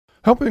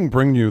Helping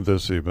bring you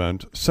this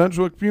event,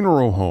 Sedgwick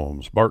Funeral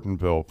Homes,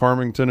 Bartonville,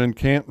 Farmington, and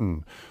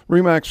Canton.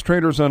 Remax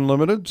Traders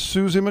Unlimited,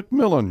 Susie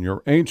McMillan,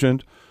 your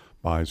agent.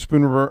 By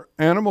Spoon River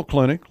Animal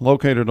Clinic,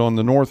 located on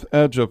the north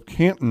edge of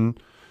Canton.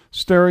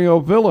 Stereo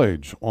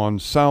Village on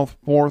South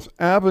 4th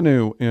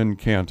Avenue in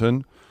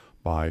Canton.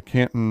 By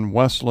Canton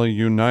Wesley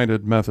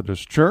United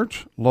Methodist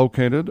Church,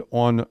 located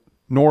on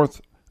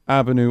North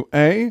Avenue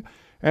A.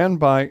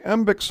 And by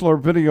MBixler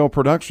Video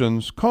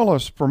Productions. Call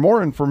us for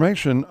more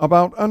information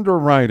about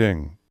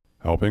underwriting.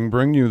 Helping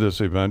bring you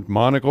this event,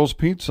 Monocle's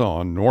Pizza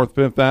on North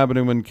 5th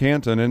Avenue in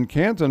Canton. In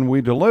Canton,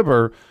 we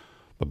deliver.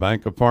 The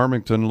Bank of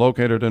Farmington,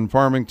 located in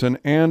Farmington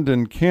and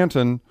in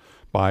Canton.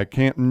 By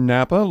Canton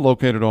Napa,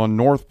 located on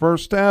North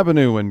 1st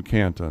Avenue in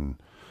Canton.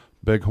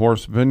 Big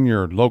Horse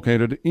Vineyard,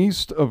 located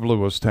east of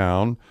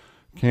Lewistown.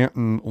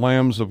 Canton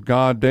Lambs of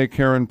God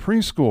Daycare and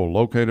Preschool,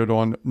 located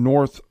on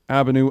North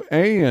Avenue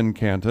A in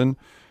Canton.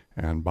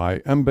 And by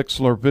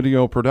MBixler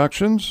Video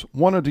Productions.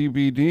 Want a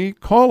DVD?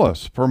 Call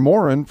us for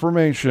more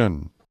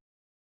information.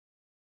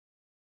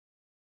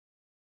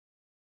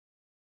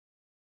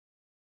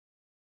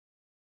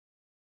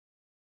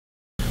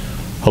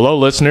 Hello,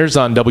 listeners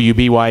on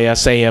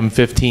WBYS AM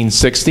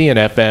 1560 and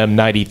FM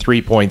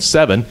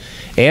 93.7,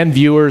 and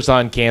viewers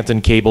on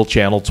Canton Cable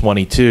Channel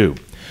 22.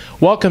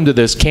 Welcome to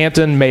this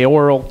Canton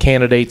Mayoral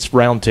Candidates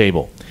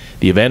Roundtable.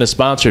 The event is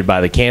sponsored by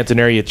the Canton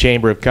Area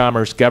Chamber of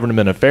Commerce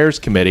Government Affairs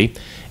Committee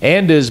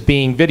and is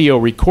being video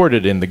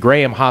recorded in the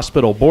Graham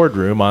Hospital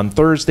boardroom on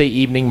Thursday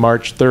evening,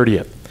 March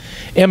 30th.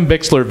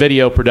 MBixler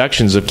Video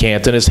Productions of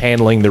Canton is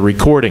handling the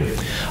recording.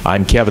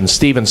 I'm Kevin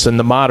Stevenson,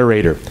 the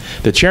moderator.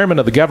 The chairman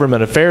of the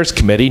Government Affairs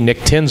Committee, Nick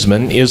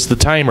Tinsman, is the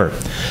timer.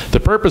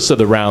 The purpose of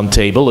the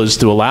roundtable is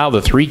to allow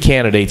the three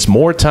candidates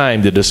more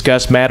time to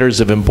discuss matters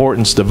of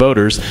importance to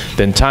voters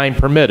than time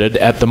permitted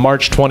at the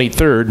March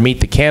 23rd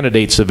Meet the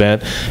Candidates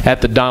event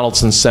at the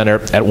Donaldson Center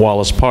at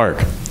Wallace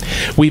Park.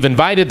 We've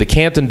invited the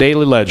Canton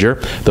Daily Ledger,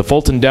 the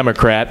Fulton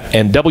Democrat,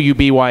 and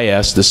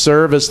WBYS to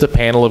serve as the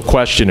panel of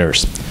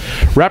questioners.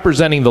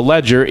 Representing the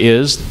Ledger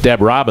is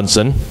Deb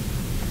Robinson.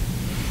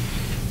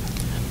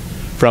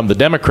 From the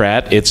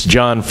Democrat, it's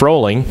John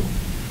Froling.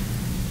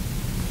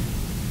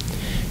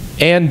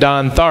 And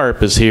Don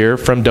Tharp is here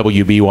from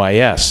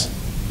WBYS.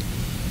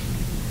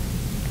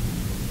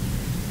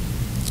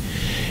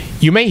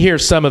 You may hear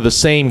some of the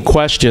same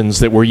questions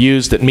that were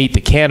used at Meet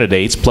the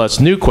Candidates, plus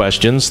new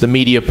questions the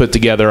media put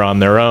together on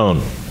their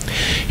own.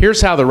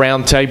 Here's how the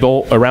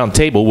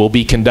roundtable will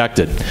be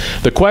conducted.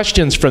 The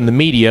questions from the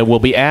media will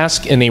be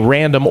asked in a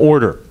random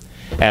order.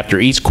 After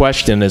each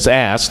question is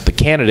asked, the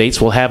candidates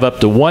will have up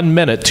to 1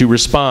 minute to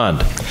respond.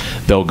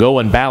 They'll go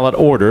in ballot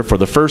order for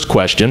the first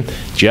question,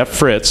 Jeff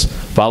Fritz,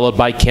 followed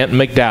by Kent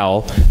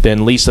McDowell,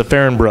 then Lisa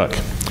Fahrenbruch.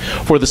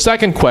 For the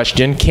second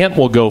question, Kent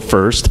will go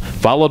first,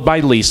 followed by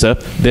Lisa,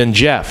 then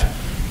Jeff.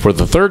 For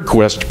the third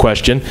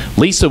question,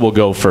 Lisa will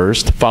go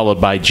first, followed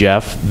by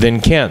Jeff, then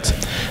Kent.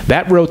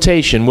 That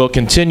rotation will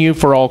continue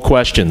for all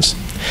questions.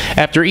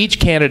 After each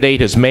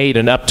candidate has made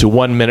an up to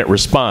 1 minute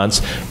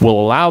response, we'll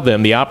allow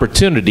them the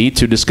opportunity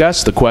to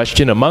discuss the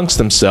question amongst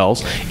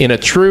themselves in a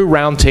true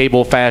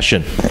roundtable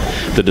fashion.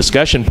 The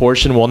discussion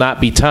portion will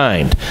not be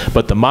timed,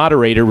 but the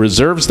moderator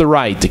reserves the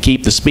right to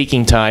keep the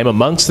speaking time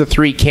amongst the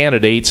three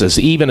candidates as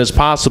even as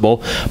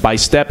possible by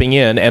stepping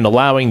in and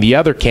allowing the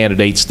other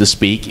candidates to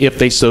speak if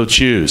they so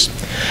choose.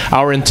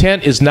 Our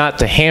intent is not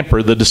to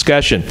hamper the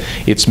discussion.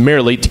 It's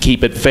merely to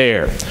keep it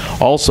fair.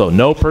 Also,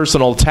 no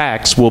personal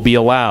attacks will be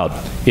allowed.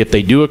 If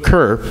they do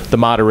occur, the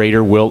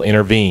moderator will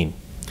intervene.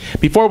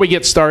 Before we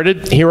get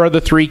started, here are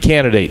the three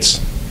candidates: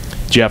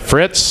 Jeff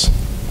Fritz,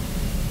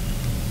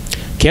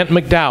 Kent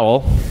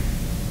McDowell,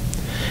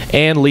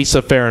 and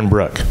Lisa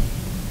Fahrenbruch.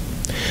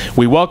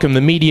 We welcome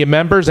the media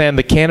members and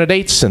the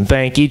candidates and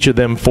thank each of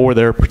them for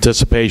their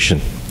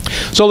participation.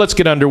 So let's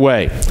get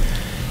underway.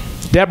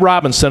 Deb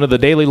Robinson of the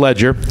Daily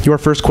Ledger, your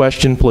first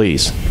question,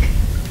 please.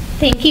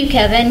 Thank you,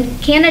 Kevin.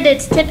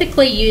 Candidates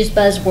typically use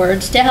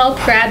buzzwords to help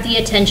grab the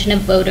attention of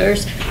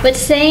voters, but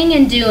saying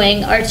and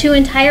doing are two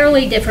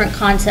entirely different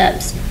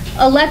concepts.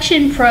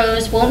 Election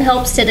pros won't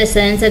help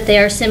citizens if they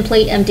are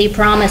simply empty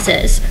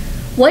promises.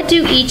 What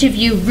do each of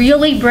you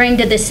really bring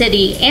to the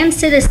city and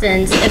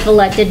citizens if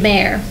elected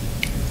mayor?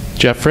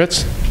 Jeff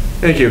Fritz.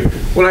 Thank you.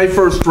 When I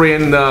first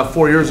ran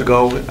 4 years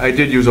ago, I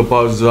did use a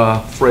buzz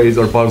phrase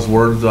or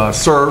buzzword,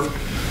 serve.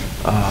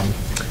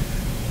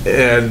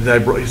 And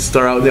I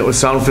started out with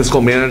sound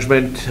fiscal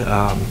management,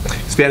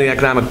 expanding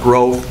economic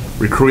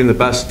growth, recruiting the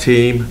best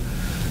team,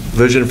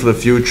 vision for the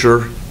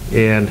future,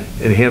 and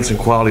enhancing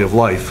quality of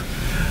life.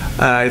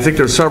 I think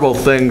there's several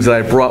things that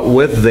I brought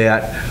with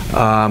that,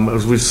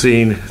 as we've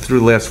seen through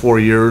the last 4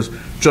 years.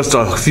 Just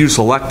a few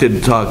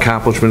selected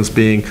accomplishments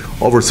being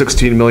over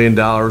 $16 million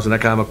in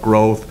economic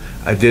growth.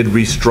 I did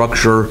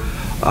restructure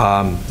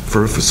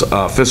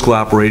for fiscal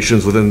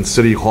operations within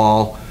City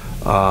Hall,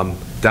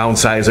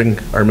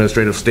 downsizing our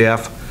administrative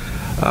staff.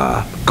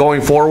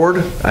 Going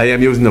forward, I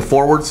am using the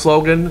forward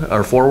slogan,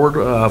 or forward,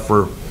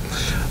 for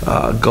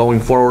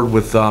going forward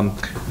with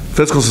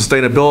fiscal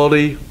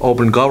sustainability,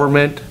 open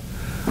government,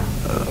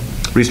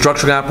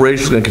 Restructuring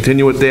operations, going to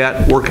continue with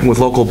that, working with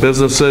local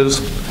businesses,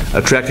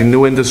 attracting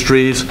new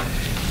industries,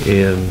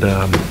 and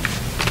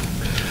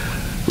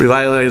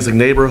revitalizing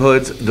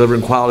neighborhoods,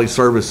 delivering quality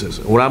services.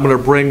 What I'm going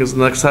to bring as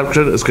the next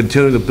section is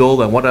continuing to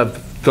build on what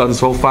I've done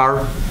so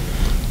far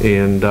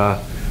and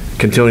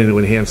continuing to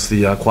enhance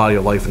the quality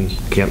of life in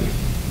Canton.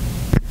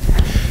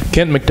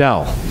 Kent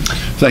McDowell.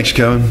 Thanks,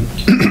 Kevin.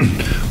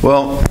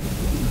 Well,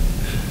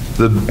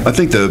 I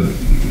think the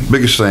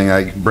biggest thing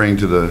I bring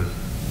to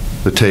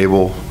the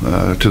table,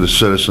 to the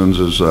citizens,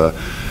 is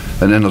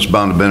an endless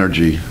bound of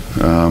energy.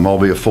 I'll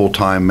be a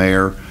full-time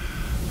mayor,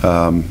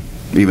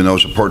 even though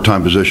it's a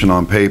part-time position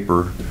on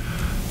paper.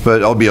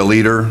 But I'll be a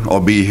leader.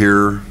 I'll be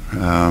here.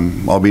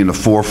 I'll be in the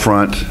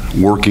forefront,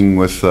 working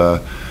with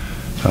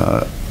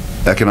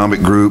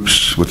economic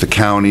groups, with the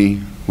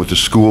county, with the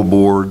school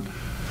board,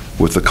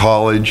 with the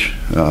college.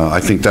 I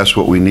think that's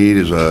what we need,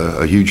 is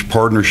a huge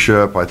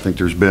partnership. I think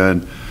there's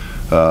been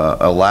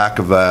a lack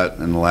of that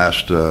in the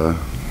last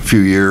few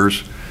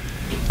years.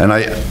 And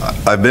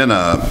I've been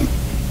a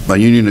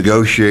union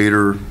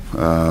negotiator.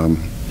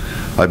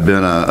 I've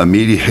been a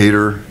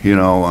mediator, you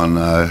know,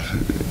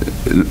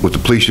 with the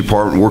police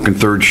department, working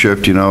third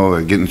shift, you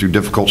know, getting through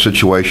difficult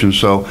situations.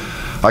 So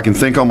I can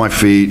think on my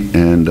feet.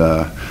 And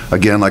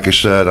again, like I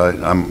said,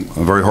 I'm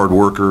a very hard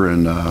worker,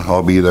 and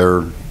I'll be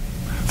there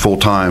full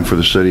time for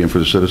the city and for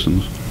the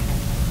citizens.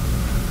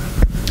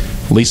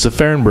 Lisa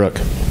Fahrenbruch.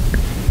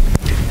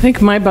 I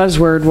think my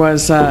buzzword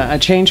was a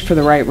change for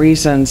the right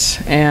reasons,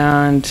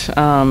 and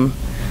to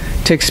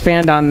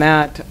expand on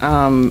that,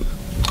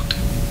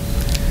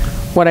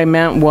 what I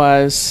meant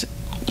was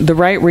the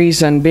right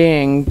reason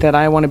being that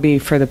I want to be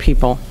for the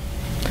people,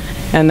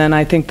 and then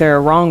I think there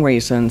are wrong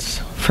reasons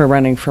for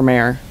running for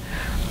mayor,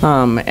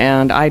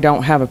 and I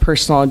don't have a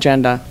personal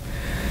agenda.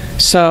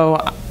 So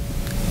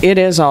it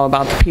is all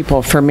about the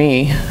people for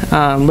me.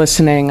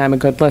 Listening, I'm a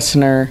good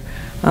listener.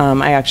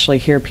 I actually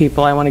hear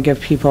people. I want to give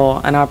people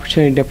an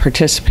opportunity to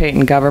participate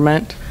in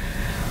government.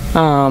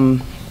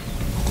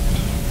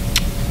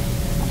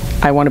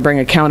 I want to bring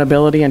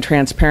accountability and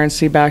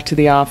transparency back to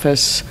the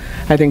office.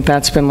 I think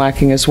that's been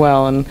lacking as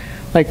well. And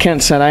like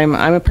Kent said, I'm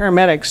a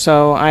paramedic,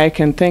 so I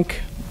can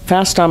think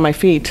fast on my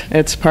feet.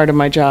 It's part of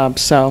my job.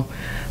 So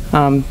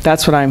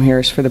that's what I'm here,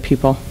 is for the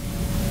people.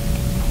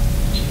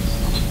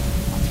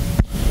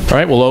 All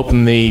right, we'll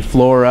open the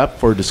floor up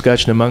for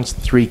discussion amongst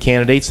the three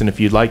candidates, and if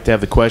you'd like to have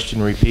the question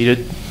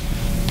repeated,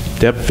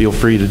 Deb, feel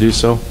free to do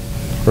so.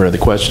 Or are the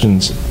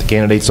questions, the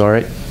candidates all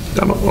right?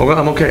 I'm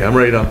okay. I'm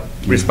ready to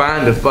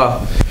respond. If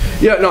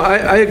yeah, no,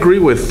 I agree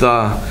with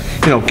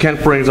you know,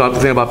 Kent brings up the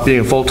thing about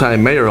being a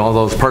full-time mayor,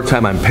 although it's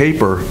part-time on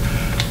paper,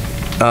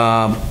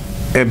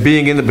 and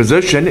being in the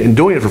position and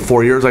doing it for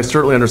 4 years. I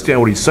certainly understand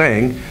what he's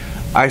saying.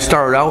 I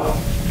started out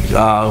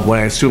when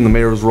I assumed the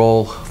mayor's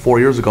role 4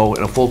 years ago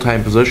in a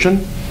full-time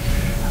position.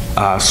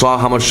 Saw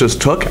how much this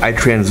took. I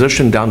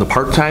transitioned down to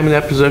part-time in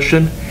that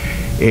position,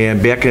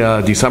 and back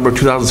in December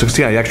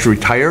 2016, I actually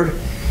retired,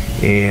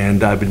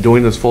 and I've been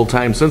doing this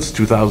full-time since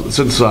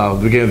the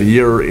beginning of the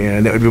year,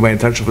 and that would be my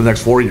intention for the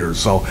next 4 years.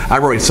 So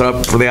I've already set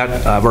up for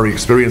that. I've already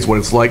experienced what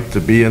it's like to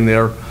be in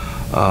there.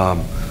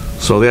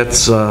 So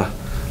that's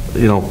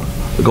you know,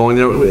 going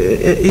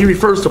there. He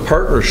refers to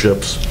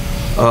partnerships,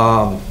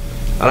 and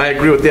I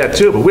agree with that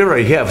too. But we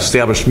already have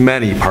established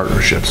many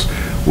partnerships.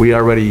 We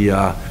already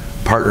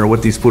partner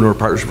with the Spooner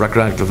Partnership for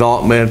Economic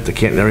Development, the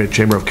Canton Area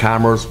Chamber of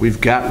Commerce.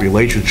 We've got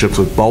relationships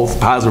with both,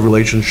 positive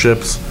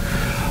relationships.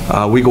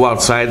 We go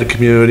outside the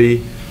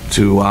community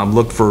to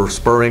look for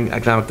spurring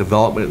economic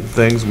development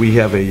things. We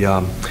have a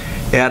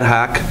ad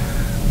hoc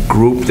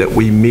group that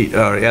we meet,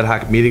 ad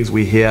hoc meetings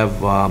we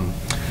have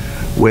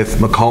with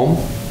Macomb,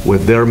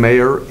 with their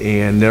mayor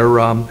and their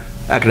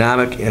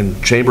economic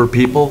and chamber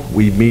people.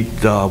 We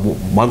meet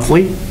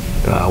monthly,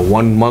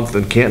 1 month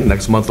in Canton,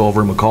 next month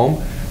over in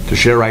Macomb, to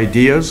share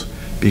ideas,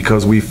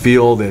 because we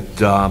feel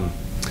that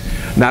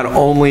not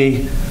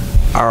only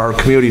are our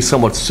communities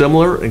somewhat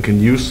similar and can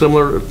use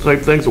similar type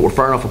things, but we're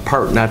far enough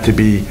apart not to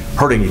be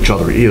hurting each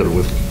other either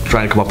with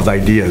trying to come up with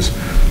ideas.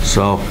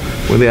 So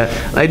with that,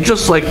 I'd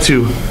just like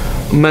to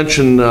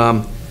mention,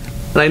 and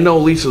I know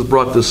Lisa's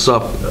brought this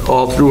up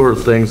all through her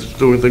things,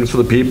 doing things for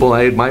the people,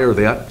 and I admire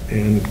that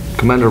and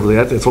commend her for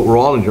that. That's what we're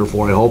all in here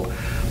for, I hope.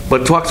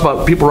 But talks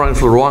about people running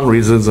for the wrong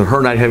reasons and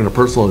her not having a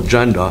personal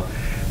agenda.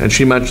 And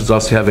she mentions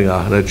us having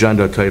an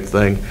agenda type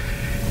thing.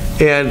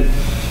 And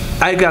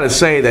I got to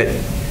say that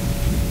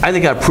I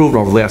think I've proven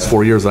over the last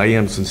 4 years that I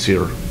am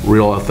sincere,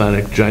 real,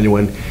 authentic,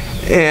 genuine.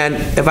 And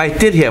if I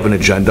did have an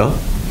agenda,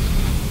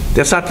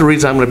 that's not the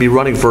reason I'm going to be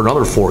running for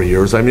another 4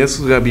 years. I mean, this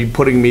is going to be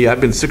putting me,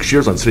 I've been 6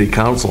 years on city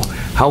council.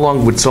 How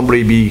long would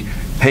somebody be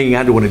hanging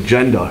on to an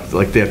agenda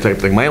like that type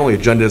of thing? My only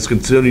agenda is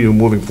continue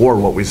moving forward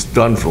what we've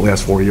done for the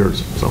last 4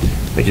 years. So,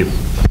 thank you.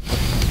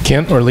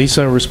 Kent or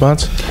Lisa, a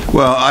response?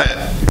 Well,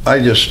 I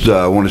just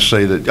want to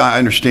say that I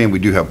understand we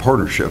do have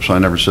partnerships. I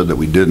never said that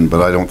we didn't, but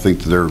I don't think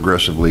that they're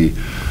aggressively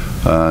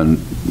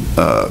and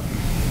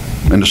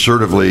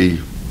assertively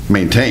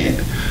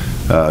maintained.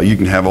 You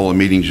can have all the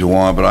meetings you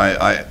want, but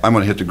I'm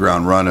going to hit the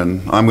ground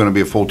running. I'm going to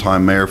be a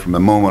full-time mayor from the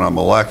moment I'm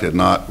elected,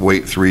 not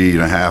wait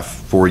 3.5,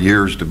 4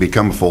 years to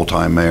become a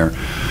full-time mayor.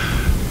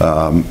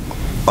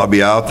 I'll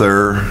be out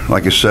there,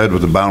 like I said,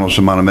 with a boundless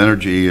amount of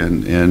energy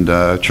and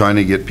trying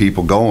to get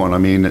people going. I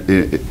mean,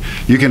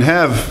 you can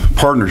have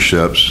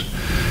partnerships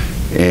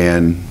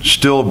and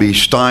still be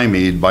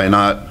stymied by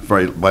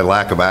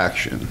lack of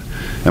action.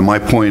 And my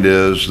point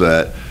is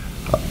that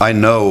I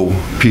know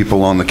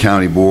people on the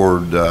county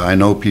board. I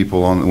know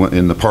people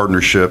in the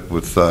partnership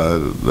with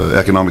the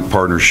economic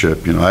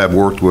partnership. You know, I have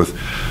worked with,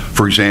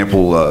 for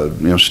example,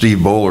 you know,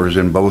 Steve Bowler is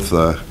in both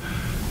the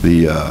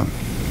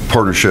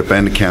partnership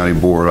and the county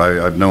board.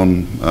 I've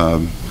known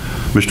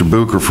Mr.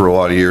 Bucher for a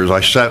lot of years.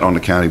 I sat on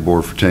the county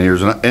board for 10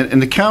 years,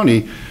 and the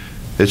county,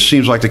 it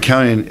seems like the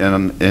county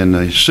and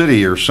the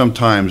city are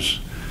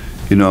sometimes,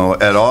 you know,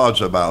 at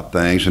odds about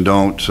things and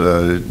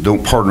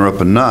don't partner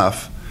up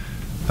enough.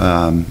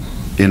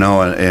 You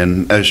know,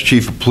 and as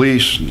chief of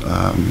police,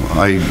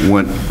 I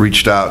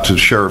reached out to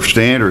Sheriff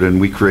Standard, and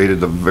we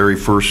created the very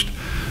first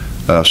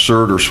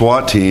CERT or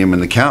SWAT team in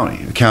the county,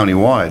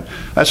 countywide.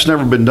 That's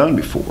never been done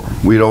before.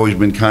 We'd always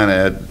been kind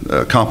of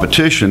at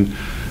competition,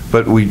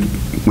 but we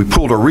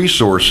pooled our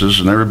resources,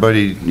 and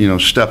everybody, you know,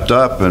 stepped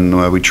up,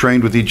 and we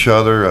trained with each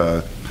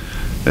other,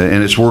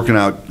 and it's working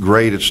out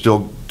great. It's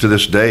still, to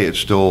this day, it's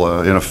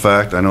still in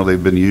effect. I know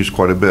they've been used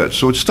quite a bit.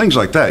 So it's things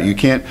like that. You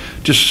can't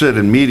just sit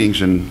in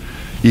meetings, and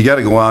you got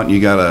to go out and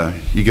you got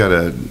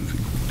to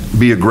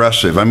be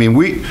aggressive. I mean,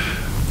 we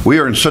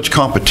are in such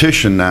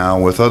competition now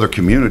with other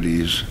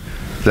communities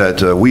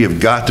that we have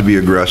got to be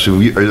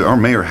aggressive. Our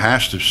mayor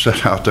has to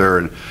sit out there,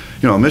 and,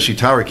 you know, Missy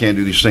Tower can't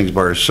do these things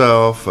by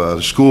herself.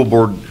 The school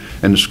board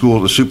and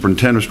the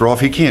superintendent, Mr. Rolfe,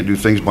 he can't do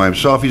things by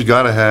himself. He's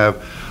got to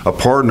have a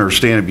partner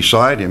standing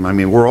beside him. I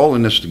mean, we're all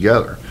in this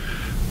together.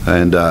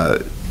 And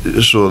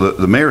so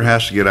the mayor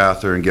has to get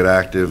out there and get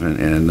active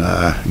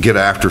and get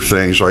after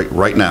things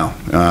right now.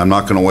 I'm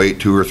not going to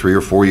wait 2 or 3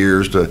 or 4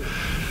 years to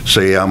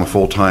say I'm a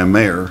full-time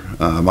mayor.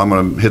 I'm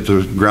going to hit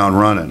the ground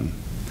running.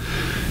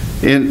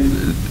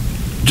 And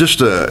just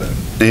to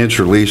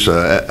answer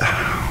Lisa,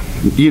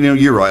 you know,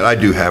 you're right. I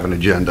do have an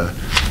agenda.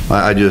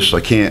 I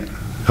can't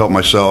help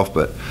myself,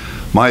 but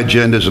my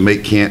agenda is to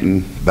make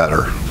Canton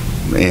better.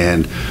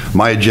 And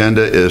my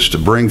agenda is to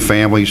bring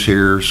families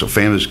here so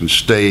families can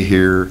stay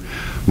here.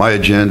 My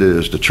agenda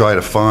is to try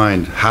to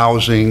find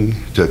housing,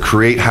 to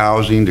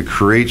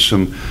create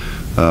some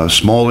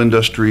small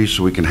industries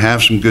so we can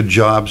have some good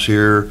jobs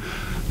here.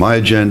 My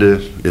agenda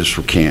is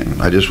for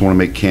Canton. I just want to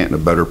make Canton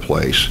a better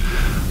place.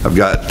 I've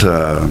got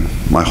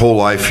my whole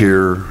life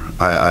here.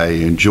 I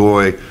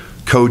enjoy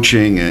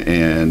coaching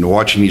and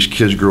watching these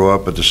kids grow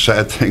up, but the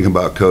sad thing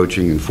about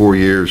coaching, in 4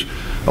 years,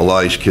 a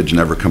lot of these kids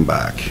never come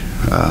back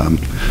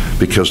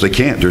because they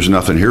can't. There's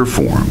nothing here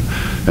for them.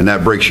 And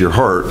that breaks your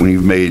heart when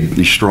you've made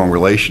these strong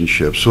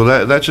relationships.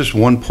 So that's just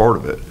one part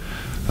of it.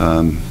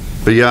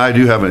 But yeah, I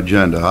do have an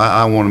agenda.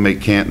 I want to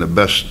make Canton the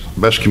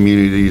best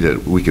community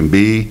that we can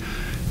be,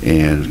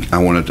 and I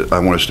want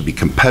us to be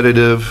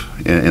competitive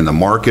in the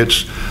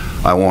markets.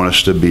 I want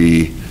us to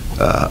be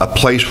a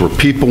place where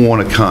people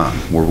want to come,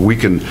 where we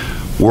can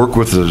work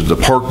with the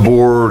park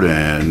board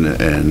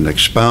and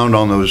expound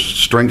on those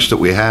strengths that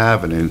we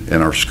have, and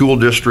in our school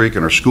district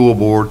and our school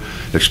board,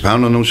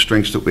 expound on those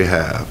strengths that we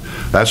have.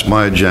 That's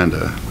my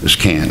agenda, is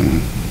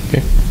Canton.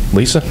 Okay.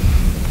 Lisa?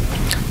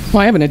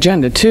 Well, I have an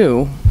agenda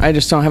too. I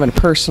just don't have a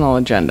personal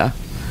agenda.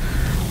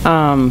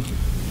 And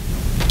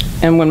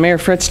when Mayor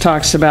Fritz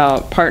talks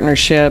about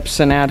partnerships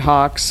and ad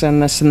hocs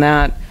and this and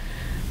that,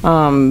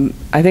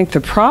 I think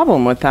the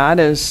problem with that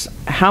is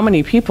how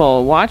many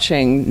people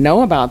watching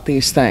know about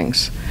these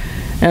things.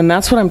 And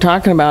that's what I'm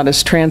talking about,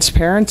 is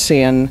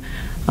transparency. And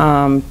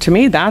to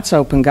me, that's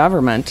open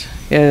government,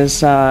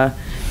 is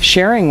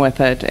sharing with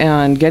it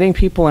and getting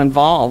people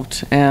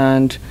involved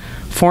and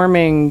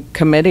forming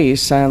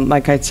committees.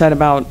 Like I said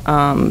about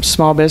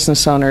small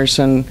business owners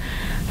and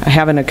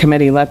having a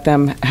committee, let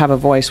them have a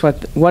voice.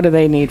 What do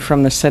they need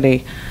from the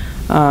city?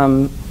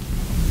 So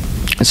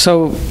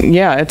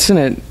yeah, it's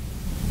an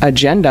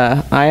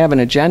agenda. I have an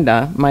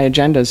agenda. My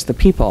agenda is the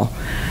people,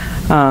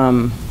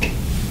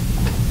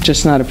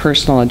 just not a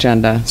personal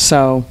agenda.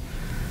 So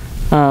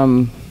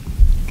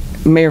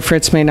Mayor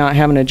Fritz may not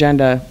have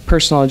an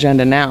personal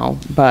agenda now,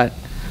 but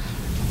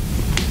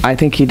I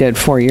think he did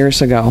 4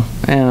 years ago,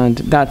 and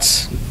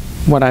that's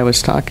what I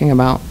was talking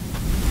about.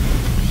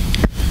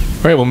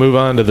 All right, we'll move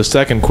on to the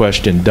second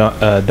question.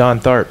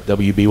 Don Tharp,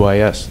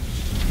 WBYS.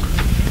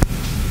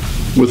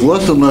 With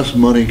less and less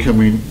money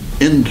coming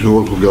into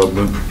local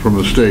government from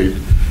the state,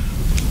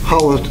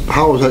 how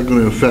is that going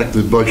to affect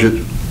the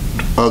budget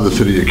of the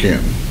city of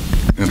Canton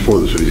and for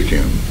the city of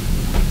Canton?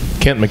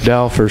 Kent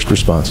McDowell, first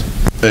response.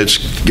 It's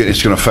going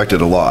to affect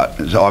it a lot.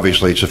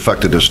 Obviously, it's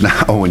affected us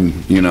now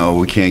when, you know,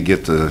 we can't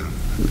get the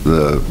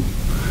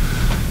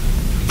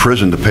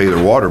prison to pay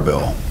their water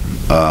bill.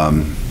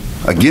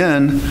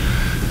 Again,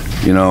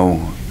 you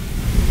know,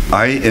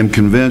 I am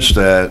convinced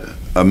that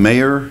a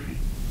mayor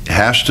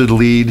has to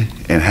lead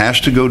and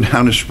has to go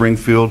down to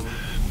Springfield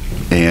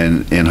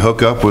and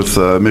hook up with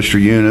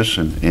Mr. Eunice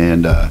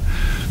and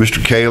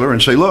Mr. Kaler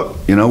and say, look,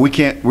 you know, we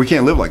can't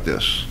live like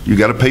this. You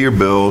got to pay your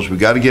bills. We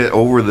got to get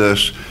over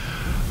this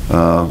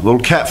little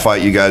cat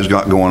fight you guys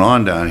got going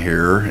on down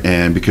here,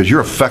 and because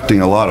you're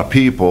affecting a lot of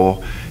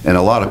people, and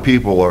a lot of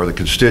people are the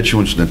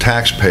constituents and the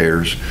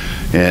taxpayers,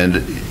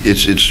 and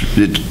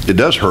it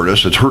does hurt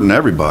us. It's hurting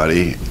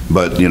everybody.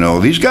 But you know,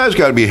 these guys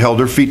got to be held,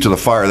 their feet to the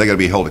fire. They got to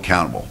be held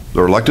accountable.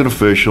 They're elected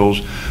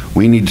officials.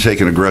 We need to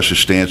take an aggressive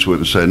stance with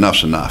it and say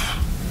enough's enough.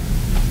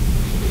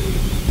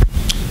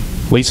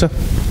 Lisa?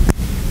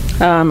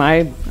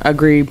 I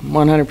agree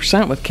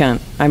 100% with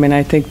Kent. I mean,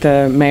 I think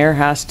the mayor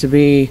has to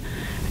be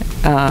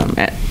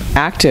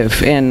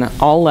active in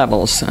all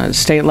levels.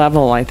 State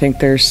level, I think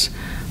there's,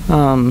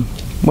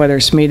 whether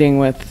it's meeting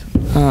with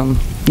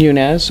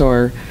Eunice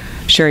or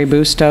Sherry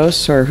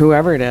Bustos or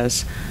whoever it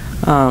is,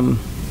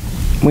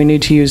 we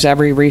need to use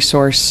every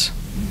resource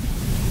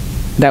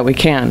that we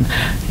can.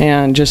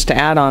 And just to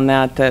add on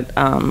that,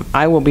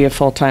 I will be a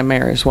full-time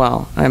mayor as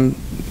well.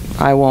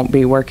 I won't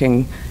be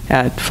working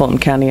at Fulton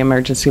County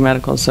Emergency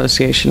Medical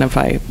Association if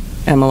I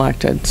am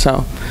elected.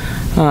 So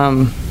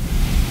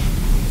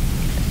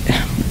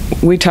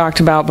we talked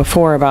about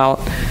before about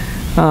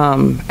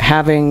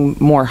having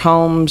more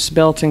homes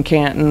built in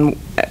Canton.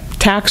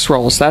 Tax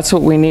rolls, that's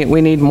what we need.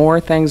 We need more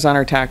things on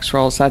our tax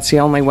rolls. That's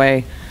the only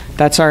way.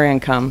 That's our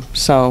income.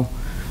 So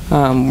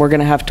we're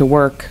going to have to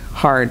work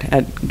hard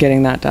at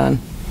getting that done.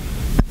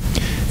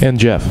 And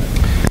Jeff?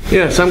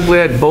 Yes, I'm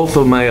glad both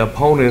of my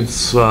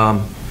opponents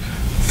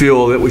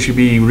feel that we should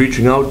be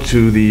reaching out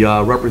to the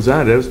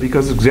representatives,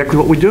 because it's exactly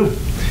what we do.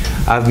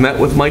 I've met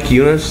with Mike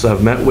Eunice.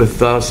 I've met with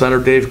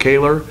Senator Dave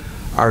Kaler.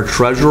 Our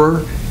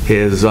treasurer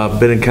has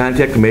been in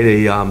contact and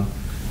made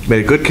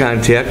a good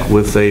contact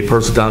with a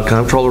person down at the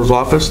comptroller's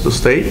office, the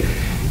state,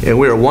 and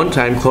we were one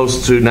time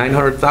close to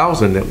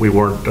 $900,000 that we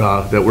weren't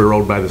that we were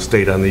owed by the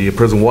state on the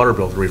prison water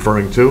bill they're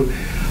referring to.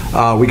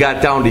 We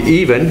got down to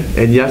even,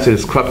 and yes,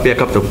 it's crept back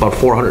up to about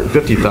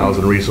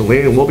 $450,000 recently,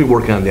 and we'll be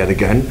working on that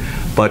again.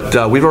 But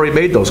we've already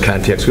made those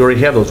contacts. We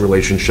already have those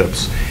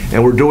relationships,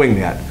 and we're doing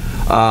that.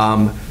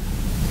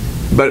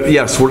 But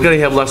yes, we're going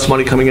to have less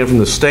money coming in from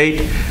the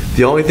state.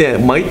 The only thing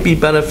that might be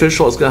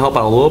beneficial, it's going to help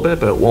out a little bit,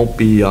 but it won't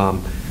be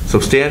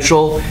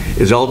substantial,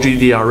 is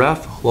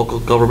LGDRF, local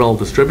governmental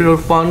distributor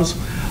funds,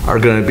 are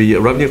going to be,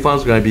 revenue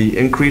funds are going to be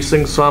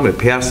increasing some. It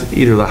passed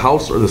either the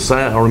House or the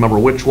Senate, I don't remember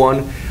which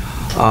one.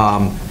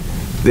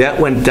 That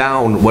went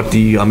down, what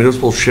the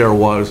municipal share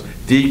was,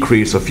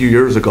 decreased a few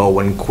years ago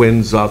when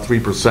Quinn's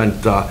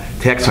 3%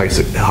 tax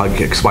hike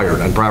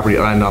expired on property,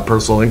 on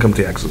personal income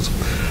taxes.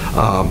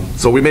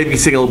 So we may be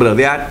seeing a little bit of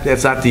that.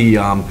 That's not the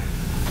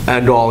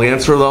end-all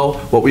answer, though.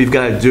 What we've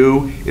got to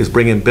do is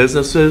bring in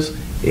businesses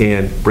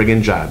and bring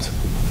in jobs.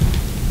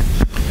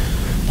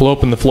 We'll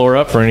open the floor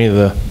up for any of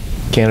the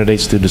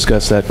candidates to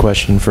discuss that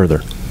question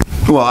further.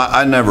 Well,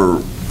 I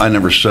never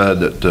said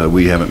that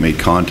we haven't made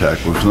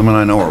contact with them, and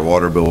I know our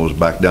water bill is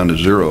back down to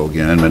zero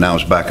again, and now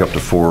it's back up to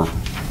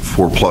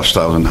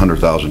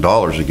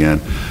 $100,000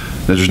 again.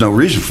 There's no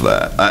reason for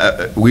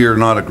that. We are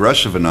not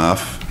aggressive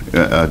enough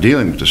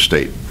dealing with the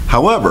state.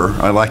 However,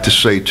 I like to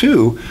say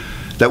too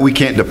that we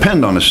can't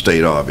depend on the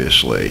state.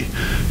 Obviously,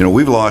 you know,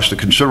 we've lost a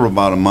considerable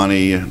amount of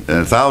money,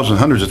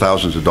 hundreds of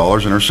thousands of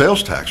dollars in our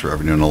sales tax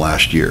revenue in the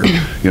last year.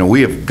 You know,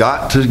 we have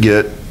got to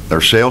get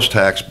our sales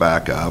tax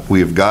back up. We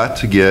have got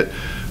to get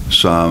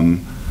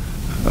some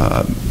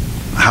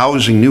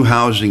new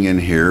housing in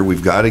here.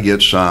 We've got to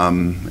get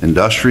some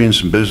industry and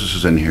some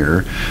businesses in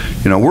here.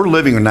 You know, we're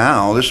living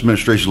now, this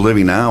administration is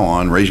living now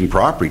on raising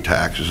property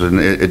taxes, and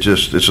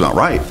it's not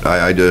right.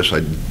 I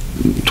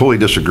totally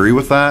disagree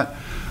with that.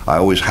 I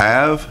always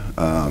have.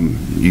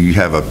 You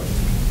have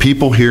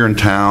people here in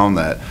town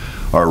that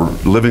are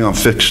living on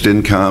fixed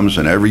incomes,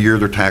 and every year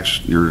your tax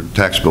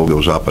bill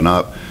goes up and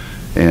up.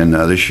 And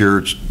this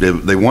year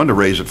they wanted to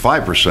raise it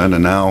 5%,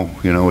 and now,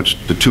 you know, it's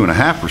the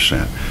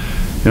 2.5%.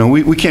 You know,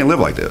 we can't live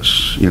like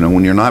this. You know,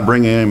 when you're not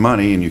bringing any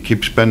money and you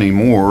keep spending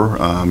more,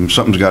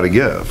 something's got to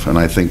give. And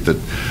I think that,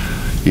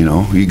 you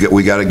know,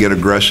 we got to get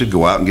aggressive,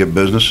 go out and get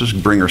businesses,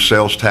 bring our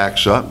sales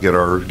tax up,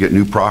 get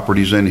new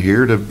properties in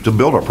here to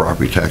build our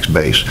property tax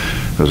base.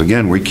 Because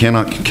again, we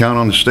cannot count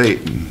on the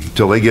state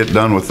until they get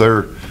done with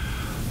their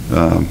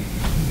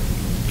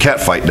cat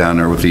fight down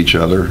there with each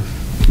other.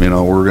 You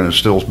know, we're going to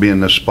still be in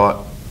this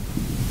spot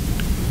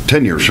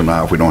 10 years from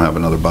now if we don't have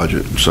another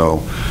budget.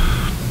 So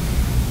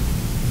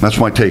that's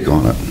my take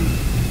on it.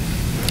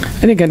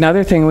 I think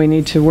another thing we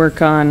need to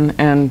work on,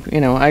 and you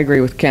know, I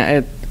agree with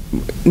Ken,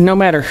 no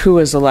matter who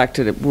is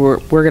elected, we're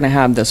going to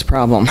have this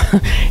problem.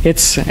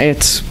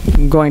 It's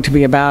going to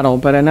be a battle.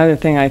 But another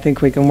thing I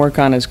think we can work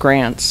on is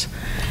grants,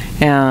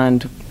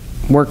 and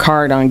work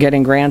hard on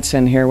getting grants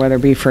in here, whether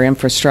it be for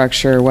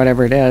infrastructure or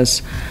whatever it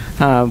is.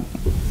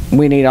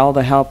 We need all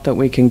the help that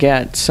we can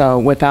get, so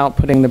without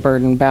putting the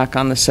burden back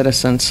on the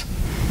citizens.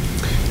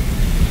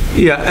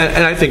 Yeah,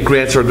 and I think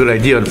grants are a good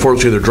idea.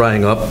 Unfortunately, they're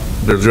drying up.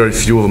 There's very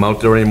few of them out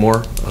there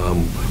anymore.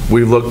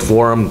 We've looked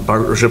for them,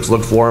 partnerships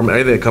look for them.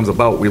 Anything that comes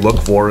about, we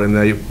look for, and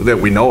that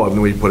we know of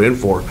and we put in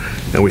for,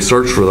 and we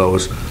search for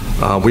those.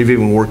 We've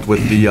even worked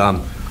with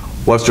the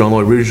Western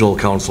Illinois Regional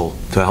Council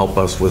to help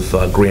us with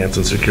grants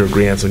and secure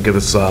grants and give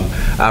us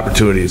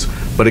opportunities.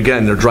 But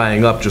again, they're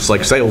drying up just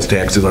like sales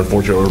taxes,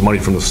 unfortunately, or money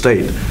from the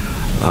state.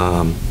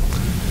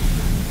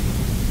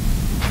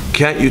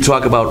 Can't you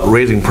talk about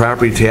raising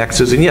property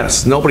taxes? And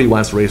yes, nobody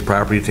wants to raise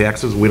property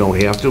taxes. We don't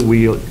have to.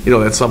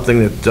 That's something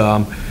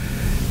that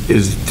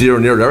is dear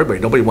and near to everybody.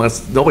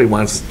 Nobody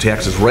wants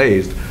taxes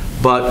raised.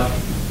 But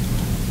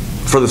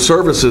for the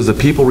services that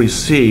people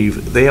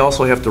receive, they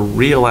also have to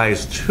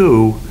realize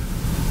too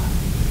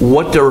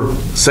what their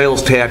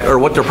sales tax or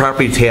what their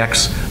property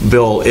tax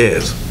bill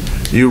is.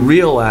 You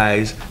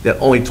realize that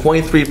only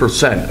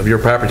 23% of your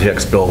property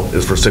tax bill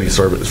is for city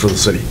service, for the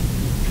city.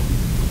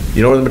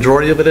 You know where the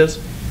majority of it is?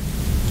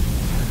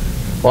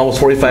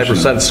 Almost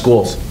 45%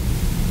 schools.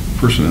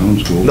 Personnel in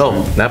schools?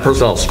 No, not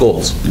personnel,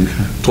 schools.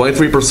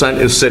 23%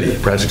 is city,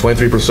 practically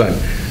 23%.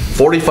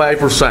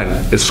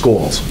 45% is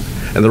schools.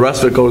 And the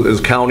rest of it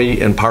is county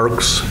and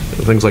parks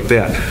and things like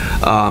that.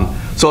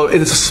 So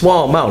it's a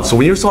small amount. So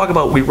when you talk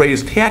about we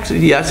raise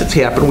taxes, yes, it's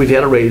happened. We've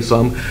had to raise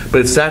some,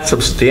 but it's not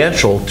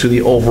substantial to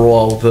the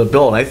overall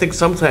bill. And I think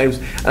sometimes,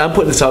 and I'm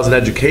putting this out as an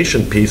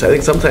education piece, I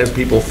think sometimes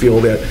people feel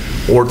that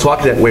when we're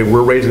talking that way,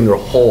 we're raising their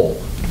whole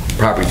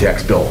property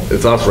tax bill.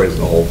 It's us raising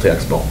the whole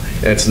tax bill,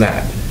 and it's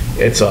not.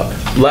 It's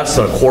less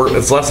than a quarter.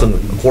 It's less than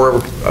a quarter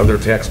of their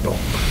tax bill.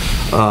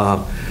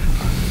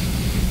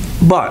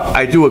 But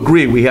I do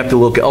agree we have to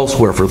look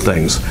elsewhere for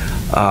things.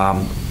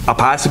 A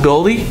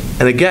possibility,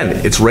 and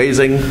again, it's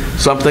raising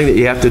something that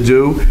you have to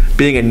do.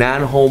 Being a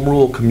non-home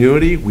rule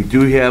community, we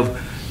do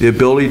have the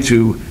ability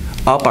to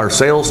up our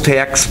sales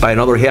tax by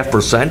another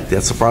 0.5%.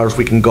 That's as far as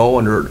we can go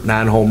under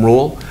non-home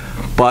rule.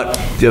 But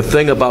the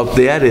thing about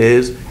that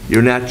is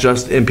you're not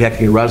just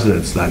impacting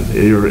residents then.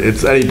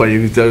 It's anybody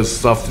who does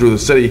stuff through the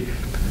city.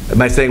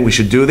 Am I saying we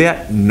should do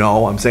that?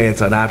 No, I'm saying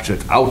it's an option.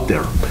 It's out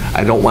there.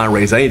 I don't want to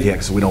raise any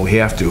taxes. We don't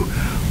have to.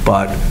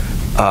 But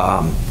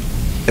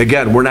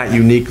again, we're not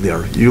unique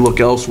there. You look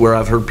elsewhere,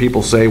 I've heard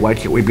people say, why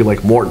can't we be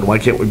like Morton? Why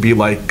can't we be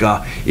like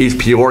East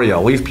Peoria?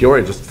 Well, East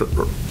Peoria just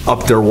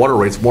upped their water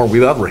rates more than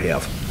we ever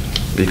have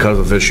because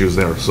of issues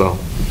there. So,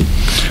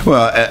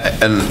 well,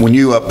 and when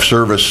you up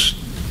service,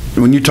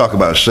 when you talk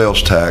about a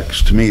sales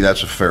tax, to me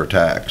that's a fair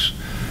tax.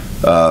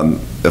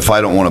 If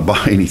I don't want to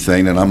buy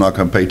anything, then I'm not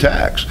going to pay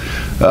tax.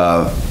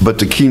 But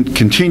to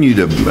continue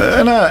to,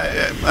 and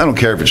I don't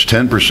care if it's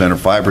 10% or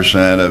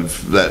 5%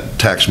 of that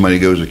tax money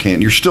goes to Canton,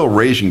 you're still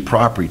raising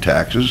property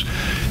taxes,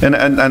 and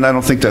I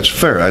don't think that's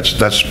fair.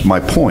 That's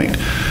my point.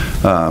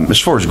 As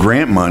far as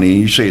grant money,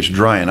 you say it's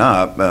drying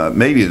up.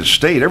 Maybe the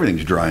state,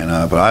 everything's drying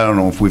up, but I don't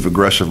know if we've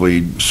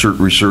aggressively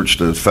researched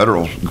the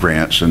federal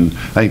grants, and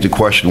I think the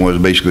question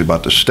was basically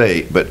about the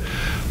state, but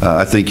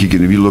I think if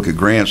you look at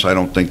grants, I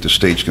don't think the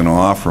state's going to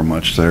offer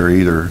much there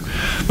either.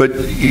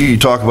 But you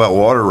talk about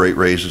water rate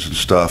raises and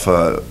stuff.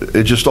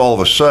 It just all of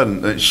a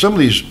sudden, some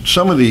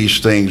of these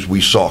things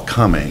we saw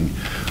coming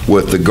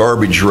with the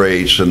garbage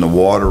rates and the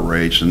water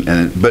rates,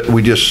 but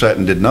we just sat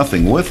and did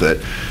nothing with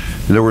it.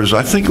 There was,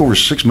 I think, over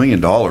 $6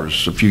 million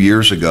a few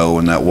years ago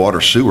in that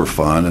water sewer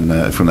fund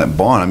and from that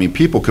bond. I mean,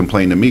 people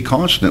complain to me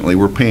constantly,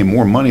 we're paying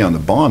more money on the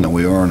bond than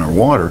we are on our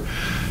water.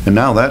 And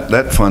now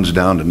that fund's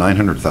down to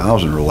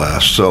 $900,000 or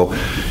less. So,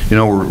 you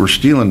know, we're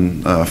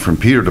stealing from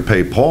Peter to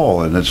pay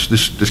Paul, and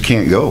this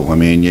can't go. I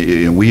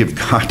mean, we have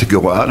got to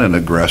go out and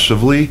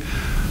aggressively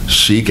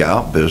seek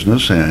out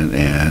business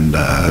and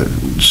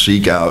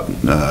seek out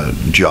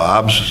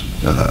jobs.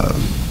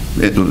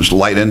 It's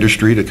light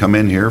industry to come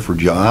in here for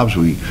jobs.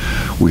 We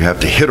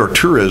have to hit our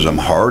tourism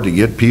hard to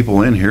get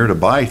people in here to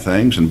buy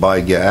things and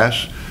buy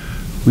gas.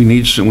 We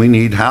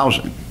need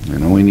housing. You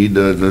know, we need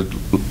to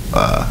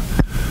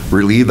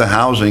relieve the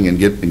housing and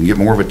get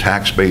more of a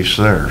tax base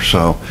there.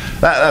 So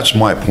that's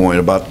my point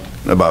about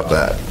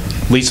that.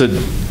 Lisa,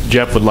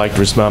 Jeff would like to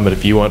respond, but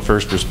if you want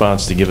first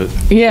response to give it.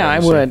 Yeah, I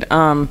would.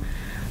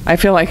 I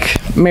feel like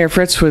Mayor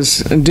Fritz was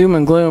doom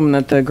and gloom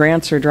that the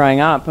grants are drying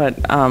up, but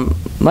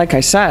like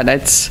I said,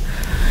 it's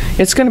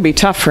going to be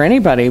tough for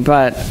anybody,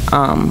 but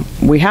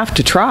we have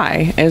to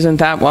try. Isn't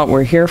that what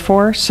we're here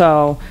for?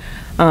 So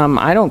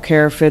I don't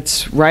care if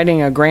it's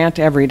writing a grant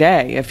every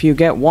day. If you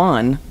get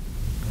one,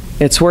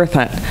 it's worth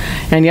it.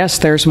 And yes,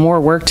 there's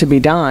more work to be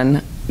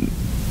done,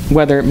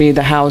 whether it be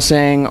the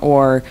housing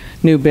or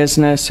new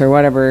business or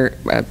whatever,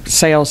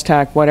 sales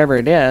tax, whatever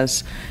it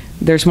is.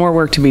 There's more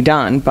work to be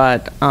done,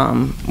 but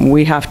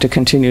we have to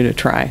continue to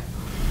try.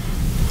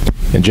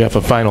 And Jeff,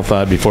 a final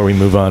thought before we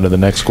move on to the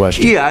next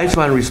question. Yeah, I just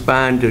want to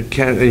respond to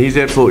Ken, and he's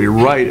absolutely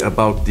right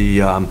about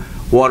the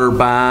water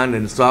bond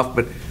and stuff,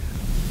 but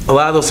a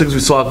lot of those things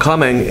we saw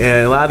coming,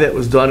 and a lot of it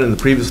was done in the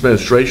previous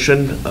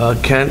administration,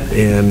 Kent,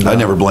 and... I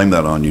never blame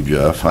that on you,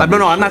 Jeff. No,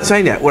 I'm not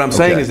saying that. What I'm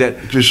saying is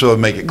that... Just so I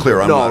make it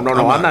clear, I'm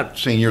not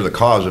saying you're the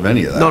cause of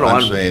any of that. No,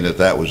 I'm saying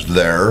that was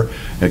there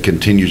and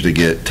continues to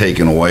get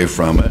taken away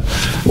from it.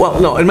 Well,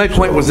 no, and my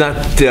point was not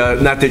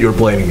that you were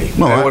blaming me.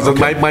 No,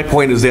 my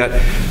point is that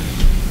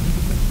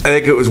I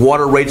think it was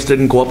water rates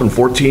didn't go up in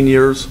 14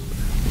 years,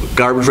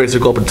 garbage rates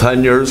didn't go up in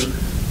 10 years.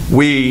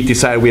 We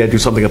decided we had to do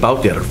something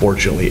about that,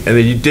 unfortunately. And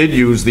then you did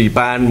use the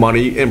bond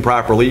money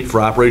improperly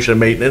for operation and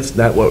maintenance,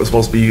 not what it was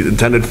supposed to be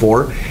intended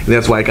for, and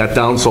that's why it got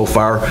down so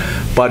far.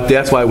 But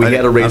that's why we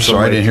had to raise some rates. I'm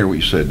sorry, I didn't hear what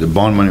you said. The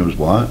bond money was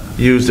what?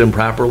 Used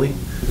improperly.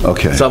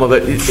 Okay. Some of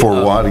it. For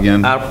what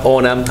again?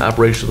 O&M,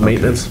 operations and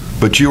maintenance.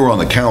 But you were on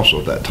the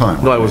council at that time,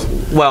 right? No, I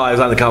was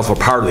on the council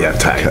for part of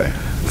that time. Okay.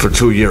 For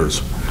 2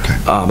 years. Okay.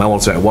 I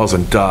won't say I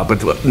wasn't,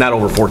 but not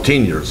over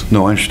 14 years.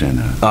 No, I understand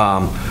that.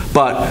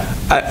 But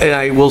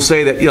I will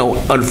say that,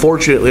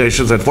 unfortunately, I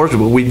shouldn't say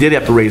unfortunately, but we did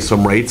have to raise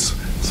some rates,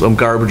 some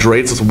garbage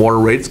rates and some water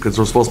rates, because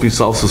they're supposed to be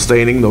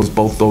self-sustaining,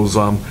 both those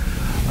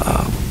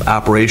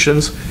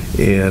operations.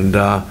 And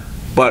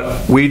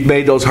but we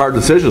made those hard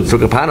decisions,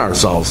 took upon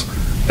ourselves,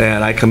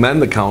 and I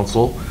commend the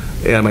council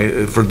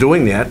for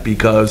doing that,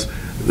 because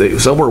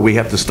somewhere we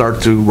have to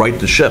start to right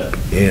the ship,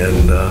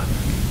 and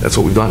that's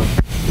what we've done.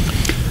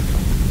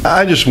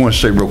 I just want to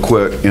say real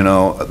quick,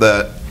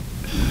 that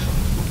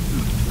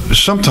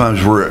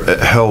sometimes we're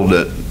held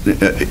at,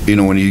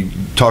 when you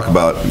talk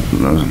about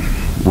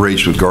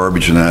rates with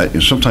garbage and that,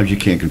 sometimes you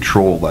can't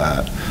control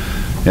that.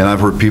 And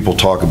I've heard people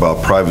talk about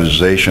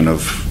privatization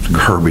of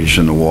garbage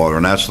in the water,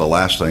 and that's the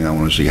last thing I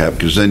want to see happen,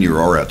 because then you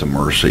are at the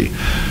mercy.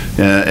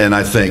 And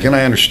I think, and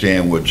I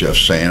understand what Jeff's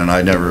saying, and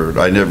I never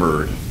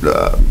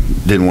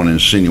didn't want to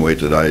insinuate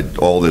that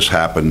all this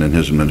happened in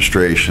his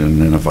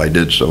administration, and if I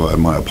did so,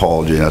 my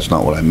apology. That's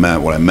not what I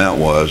meant. What I meant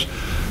was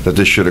that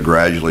this should have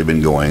gradually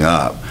been going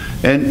up.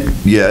 And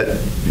yet,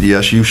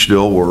 yes, you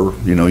still were,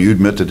 you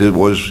admit that it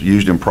was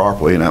used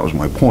improperly, and that was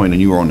my point,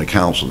 and you were on the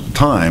council at the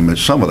time, and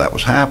some of that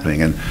was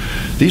happening. And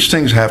these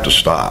things have to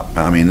stop.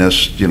 I mean,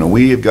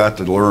 we have got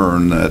to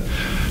learn that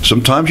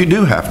sometimes you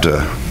do have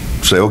to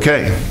say,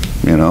 okay,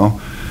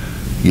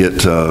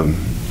 get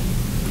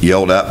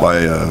yelled at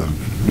by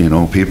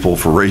people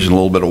for raising a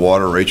little bit of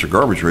water rates or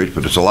garbage rates,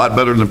 but it's a lot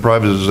better than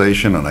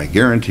privatization, and I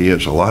guarantee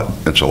it's a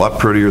lot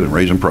prettier than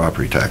raising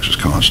property taxes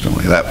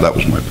constantly. That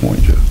was my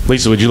point, Jeff.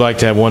 Lisa, would you like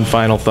to have one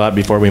final thought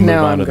before we move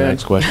on to the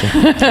next question?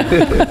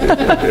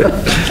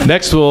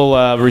 Next,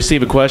 we'll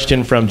receive a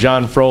question from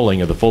John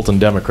Froling of the Fulton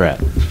Democrat.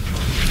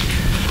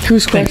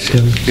 Whose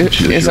question?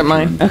 Is it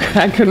mine? Okay,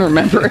 I couldn't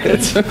remember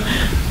it.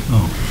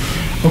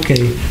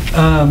 Okay.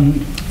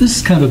 This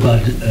is kind of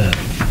about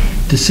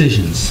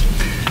decisions.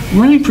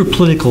 Running for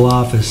political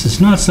office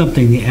is not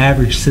something the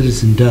average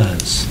citizen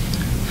does.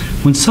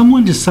 When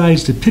someone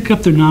decides to pick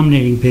up their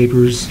nominating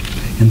papers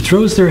and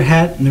throws their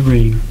hat in the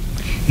ring,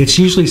 it's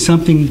usually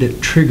something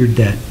that triggered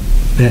them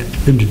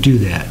to do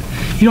that.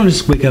 You don't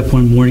just wake up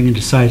one morning and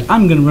decide,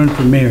 I'm going to run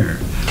for mayor.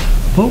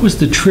 What was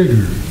the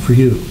trigger for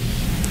you?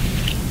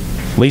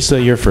 Lisa,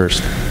 you're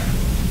first.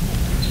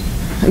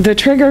 The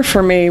trigger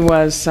for me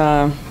was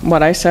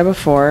what I said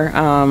before.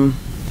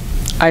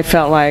 I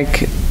felt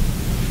like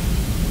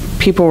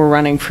people were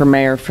running for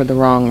mayor for the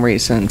wrong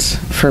reasons,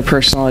 for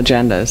personal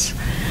agendas.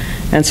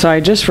 And so I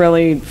just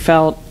really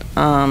felt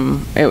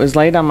it was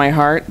laid on my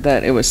heart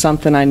that it was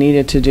something I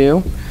needed to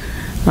do.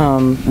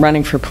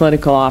 Running for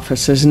political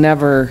office has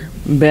never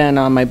been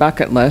on my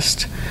bucket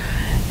list.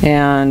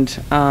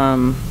 And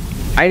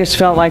I just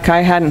felt like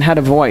I hadn't had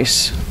a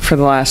voice for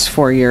the last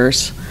 4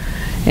 years.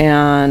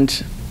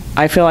 And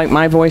I feel like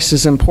my voice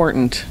is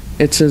important.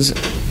 It's as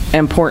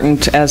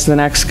important as the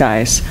next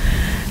guy's.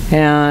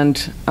 And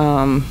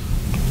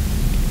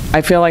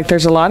I feel like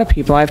there's a lot of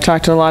people, I've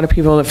talked to a lot of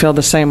people that feel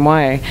the same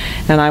way,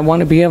 and I want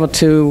to be able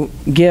to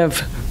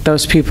give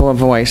those people a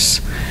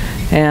voice.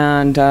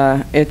 And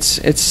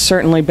it's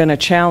certainly been a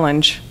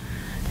challenge,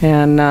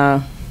 and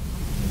I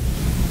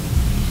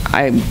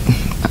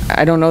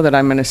don't know that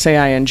I'm going to say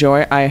I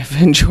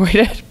have enjoyed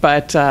it,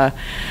 but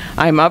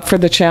I'm up for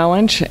the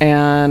challenge,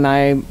 and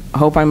I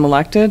hope I'm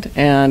elected,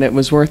 and it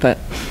was worth it.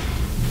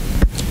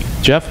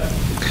 Jeff?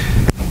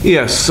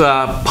 Yes,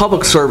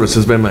 public service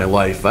has been my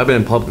life. I've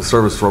been in public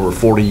service for over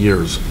 40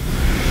 years.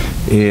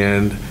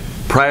 And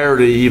prior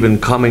to even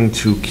coming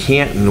to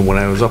Canton, when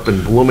I was up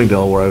in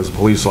Bloomingdale, where I was a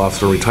police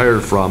officer,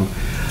 retired from,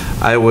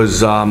 I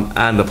was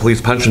on the police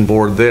pension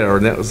board there,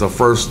 and that was the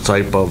first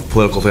type of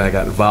political thing I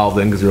got involved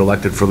in, because you're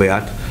elected for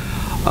that.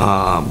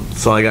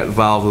 So I got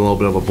involved in a little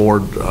bit of a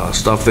board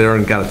stuff there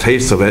and got a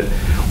taste of it.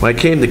 When I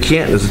came to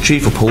Canton as the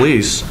chief of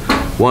police,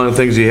 one of the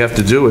things you have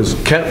to do, as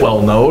Kent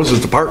well knows,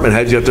 as department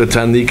heads, you have to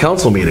attend the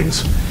council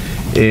meetings.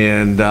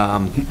 And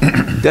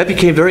that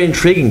became very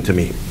intriguing to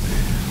me.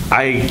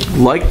 I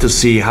like to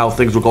see how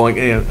things were going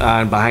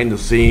on behind the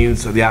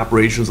scenes, the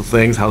operations of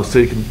things, how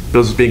city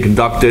business is being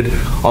conducted,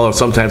 although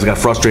sometimes I got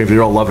frustrated if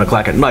you're 11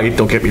 o'clock at night,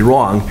 don't get me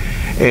wrong.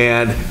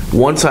 And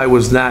once I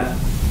was not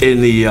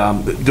in the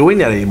doing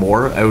that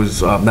anymore. I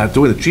was not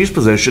doing the chief's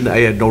position. I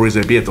had no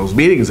reason to be at those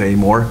meetings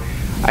anymore.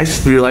 I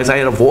just realized I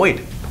had a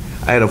void.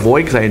 I had a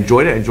void because I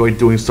enjoyed it. I enjoyed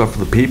doing stuff for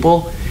the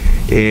people,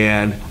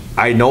 and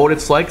I know what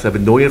it's like, because I've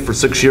been doing it for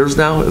 6 years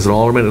now as an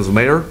alderman, as a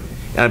mayor,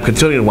 and I'm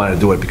continuing to want to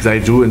do it because I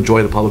do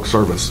enjoy the public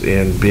service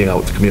and being out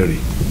with the community.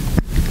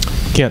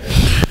 Kent.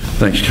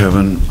 Thanks,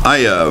 Kevin.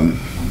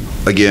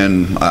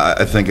 Again,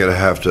 I think I'd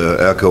have to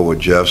echo what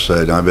Jeff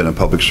said. I've been in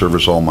public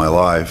service all my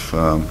life.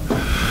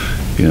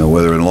 You know,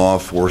 whether in law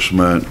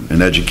enforcement,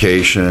 in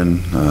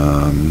education,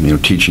 you know,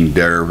 teaching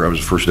DARE. I was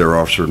the first DARE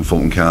officer in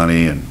Fulton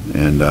County,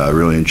 and I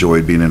really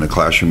enjoyed being in a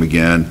classroom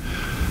again.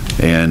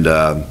 And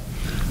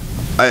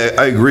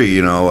I agree,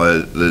 you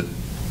know, that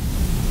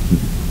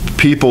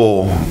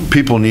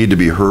people need to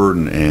be heard,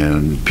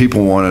 and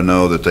people want to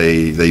know that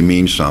they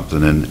mean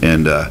something.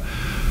 And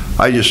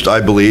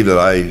I believe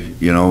that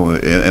you know,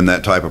 am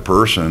that type of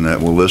person that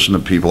will listen to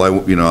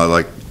people. You know,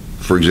 like,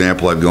 for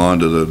example, I've gone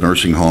to the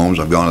nursing homes,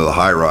 I've gone to the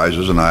high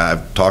rises, and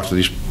I've talked to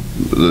these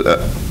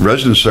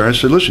residents there and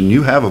said, listen,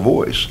 you have a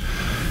voice.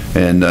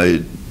 And,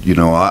 you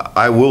know,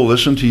 I will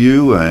listen to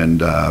you,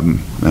 and,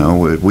 you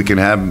know, we can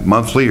have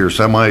monthly or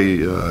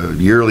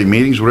semi-yearly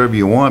meetings, whatever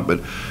you want,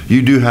 but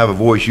you do have a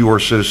voice. You are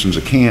citizens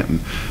of Canton.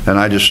 And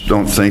I just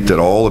don't think that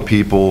all the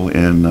people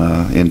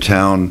in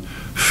town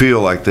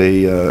feel like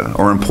they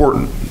are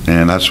important.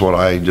 And that's what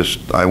I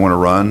want to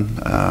run.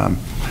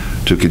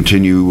 To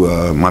continue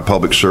my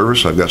public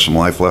service. I've got some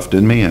life left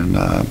in me, and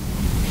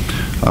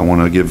I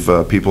want to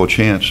give people a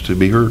chance to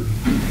be heard.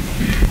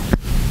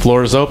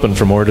 Floor is open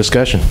for more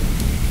discussion.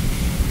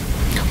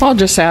 I'll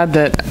just add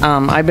that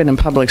I've been in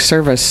public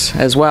service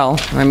as well.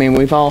 I mean,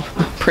 we've all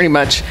pretty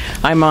much,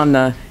 I'm on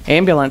the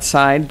ambulance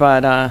side,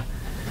 but I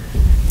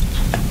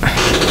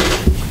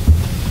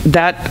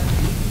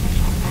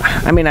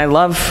mean, I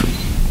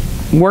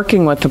love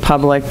working with the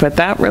public, but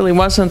that really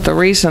wasn't the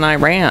reason I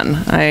ran.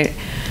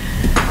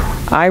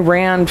 I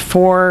ran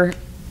for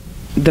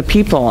the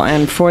people,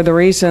 and for the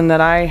reason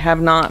that I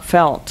have not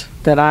felt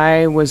that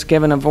I was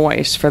given a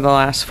voice for the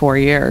last 4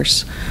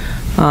 years.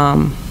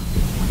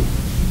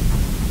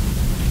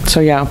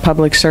 So yeah,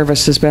 public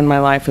service has been my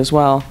life as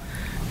well,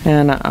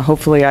 and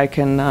hopefully I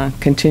can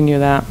continue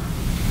that.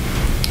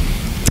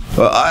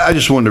 Well, I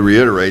just wanted to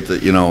reiterate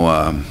that, you know,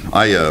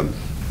 I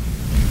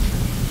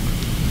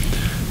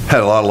had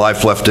a lot of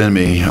life left in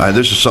me.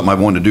 This is something I've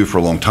wanted to do for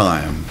a long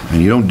time,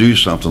 and you don't do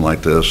something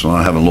like this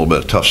without having a little bit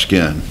of tough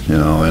skin, you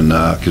know, and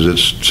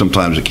because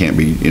sometimes it can't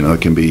be, you know,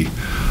 it can be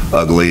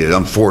ugly.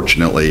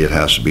 Unfortunately, it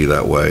has to be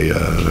that way.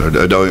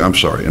 I'm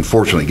sorry.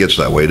 Unfortunately, it gets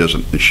that way.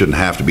 It shouldn't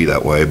have to be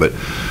that way, but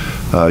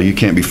you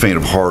can't be faint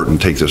of heart and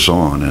take this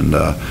on. And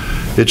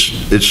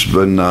it's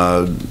been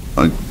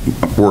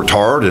worked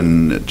hard,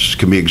 and it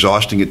can be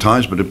exhausting at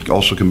times, but it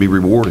also can be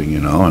rewarding, you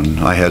know.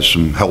 And I had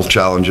some health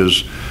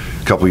challenges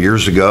a couple of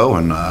years ago,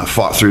 and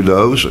fought through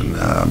those, and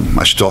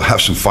I still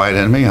have some fight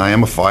in me. I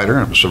am a fighter.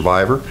 I'm a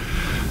survivor,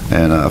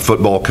 and a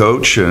football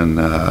coach, and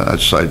I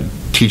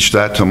teach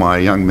that to my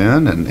young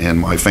men and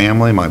my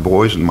family, my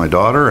boys and my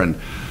daughter, and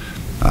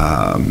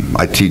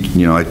I teach,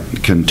 you know, I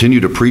continue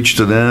to preach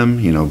to them,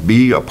 you know,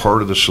 be a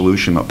part of the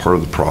solution, not part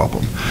of the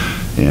problem.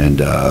 And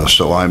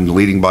so I'm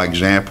leading by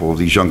example of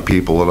these young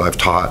people that I've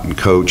taught and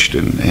coached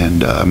and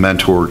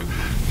mentored,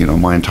 you know,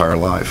 my entire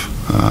life.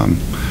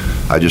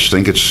 I just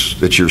think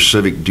it's your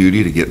civic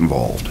duty to get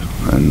involved,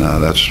 and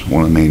that's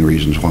one of the main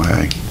reasons why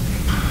I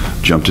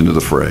jumped into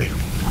the fray.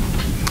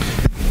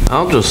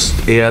 I'll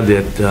just add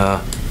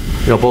that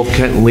you know, both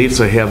Kent and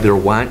Lisa have their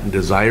want and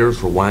desires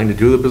for wanting to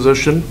do the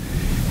position,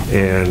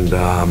 and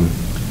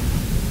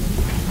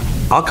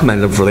I'll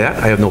commend them for that.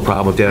 I have no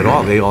problem with that at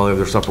all. They all have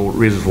their separate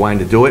reasons for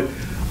wanting to do it,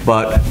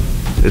 but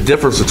the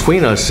difference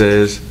between us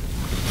is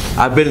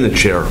I've been in the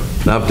chair,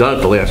 and I've done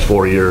it the last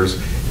 4 years,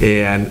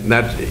 and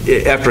not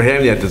after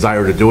having that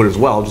desire to do it as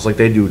well, just like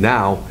they do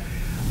now.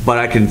 But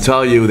I can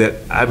tell you that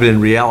I've been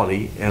in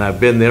reality, and I've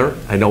been there.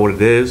 I know what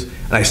it is,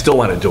 and I still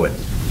want to do it.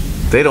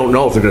 They don't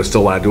know if they're going to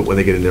still want to do it when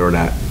they get in there or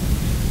not,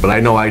 but I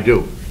know I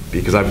do,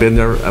 because I've been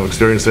there, I've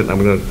experienced it, and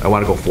I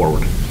want to go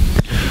forward.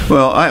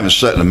 Well, I haven't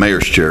sat in the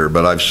mayor's chair,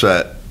 but I've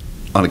sat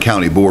on a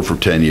county board for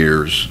 10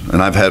 years,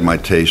 and I've had my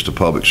taste of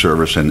public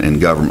service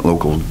and government,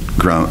 local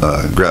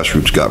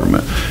grassroots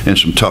government, in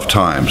some tough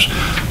times.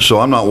 So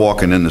I'm not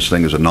walking in this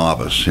thing as a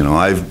novice. You know,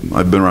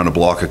 I've been around the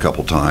block a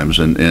couple times,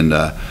 and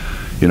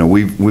you know,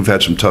 we've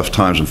had some tough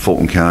times in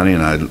Fulton County,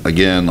 and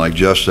again, like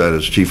Jeff said,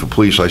 as chief of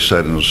police, I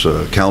sat in those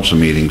council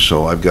meetings,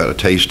 so I've got a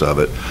taste of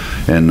it,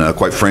 and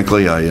quite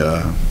frankly,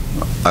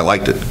 I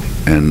liked it,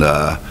 and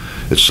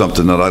it's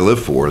something that I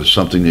live for. It's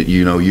something that,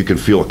 you know, you can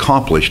feel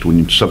accomplished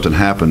when something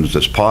happens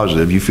that's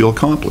positive. You feel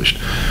accomplished,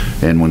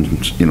 and when,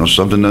 you know,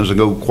 something doesn't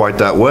go quite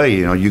that way,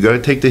 you know, you got to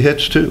take the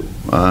hits too.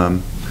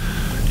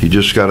 You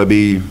just got to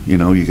be, you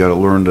know, you got to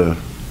learn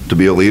to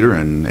be a leader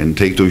and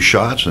take those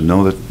shots and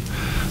know that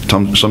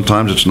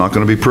sometimes it's not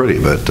going to be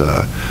pretty, but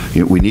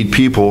you know, we need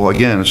people.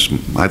 Again,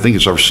 I think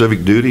it's our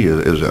civic duty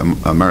as an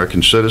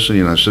American citizen,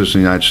 you know, citizen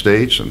of the United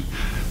States, and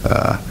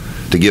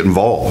to get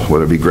involved,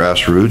 whether it be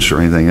grassroots or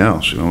anything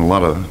else. You know, a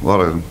lot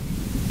of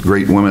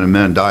great women and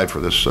men died for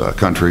this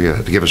country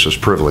to give us this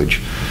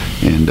privilege,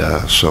 and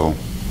so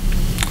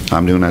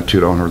I'm doing that too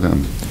to honor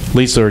them.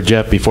 Lisa or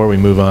Jeff, before we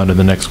move on to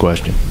the next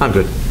question. I'm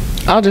good.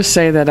 I'll just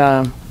say that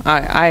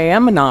I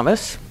am a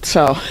novice,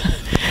 so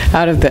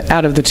out of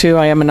the two,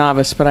 I am a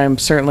novice, but I'm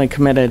certainly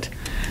committed,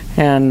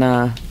 and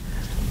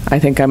I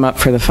think I'm up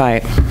for the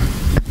fight.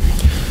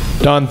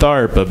 Don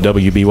Tharp of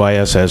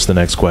WBYS has the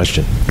next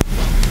question.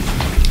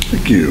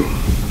 Thank you.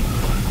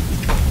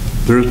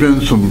 There's been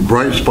some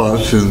bright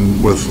spots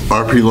with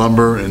RP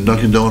Lumber and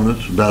Dunkin'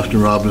 Donuts,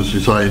 Baskin Robbins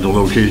deciding to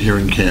locate here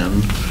in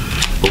Canton.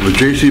 But with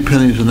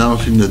JCPenney's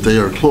announcing that they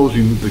are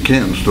closing the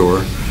Canton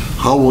store,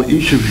 how will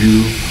each of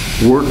you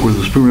work with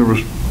the Spoon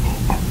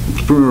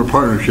River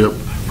Partnership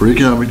for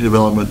Economic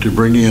Development to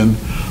bring in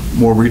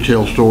more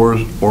retail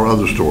stores or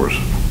other stores?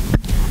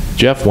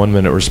 Jeff, 1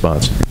 minute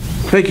response.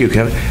 Thank you,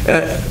 Kevin.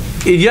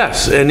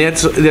 Yes, and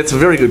that's a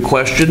very good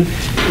question.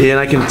 And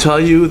I can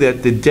tell you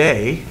that the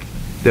day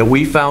that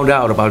we found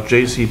out about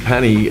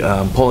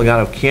JCPenney pulling out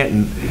of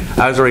Canton,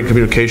 I was already in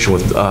communication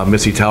with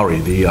Missy Towery,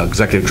 the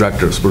Executive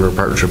Director of Spoon River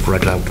Partnership for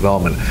Economic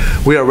Development.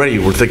 We already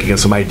were thinking of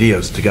some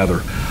ideas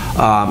together.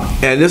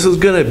 And this is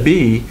going to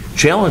be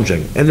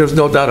challenging, and there's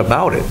no doubt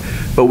about it.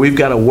 But we've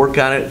got to work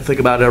on it, think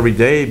about it every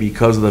day,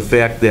 because of the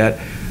fact that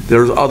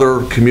there's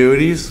other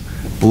communities,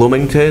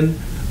 Bloomington,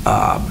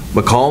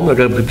 Macomb, they're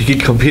going to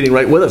keep competing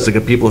right with us to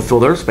get people to fill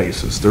their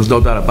spaces. There's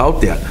no doubt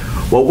about that.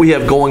 What we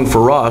have going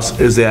for us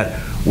is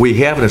that we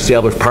have an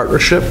established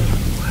partnership.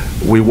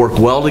 We work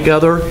well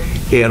together,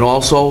 and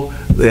also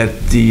that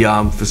the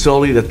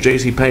facility that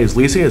JCPenney is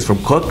leasing is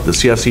from Cook, the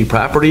CFC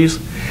Properties,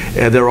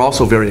 and they're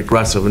also very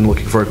aggressive in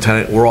looking for a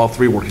tenant. We're all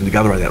three working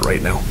together on that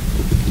right now.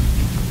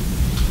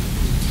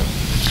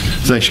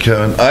 Thanks,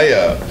 Kevin.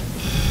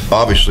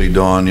 Obviously,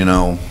 Don, you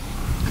know,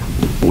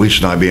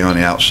 Lisa and I being on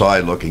the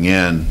outside looking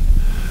in,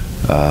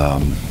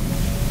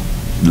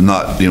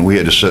 we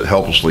had to sit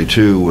helplessly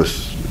too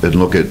and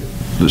look at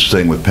this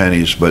thing with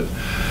pennies, but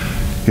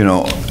you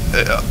know,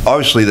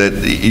 obviously that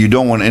you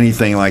don't want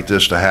anything like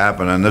this to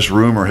happen, and this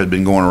rumor had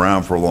been going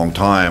around for a long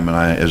time, and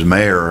as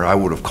mayor, I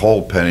would have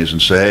called Pennies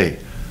and say, hey,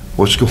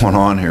 what's going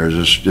on here?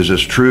 Is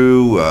this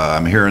true?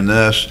 I'm hearing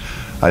this.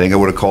 I think I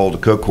would have called the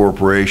Cook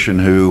Corporation,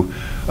 who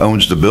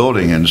owns the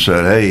building, and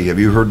said, hey, have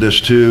you heard this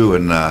too?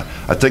 And I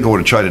think I would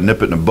have tried to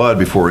nip it in the bud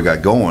before we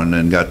got going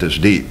and got this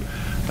deep.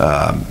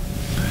 But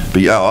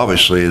yeah,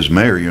 obviously as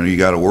mayor, you know, you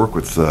got to work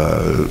with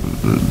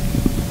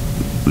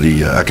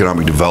the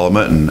economic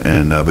development,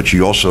 but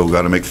you also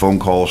got to make phone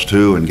calls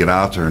too and get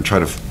out there and try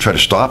to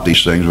stop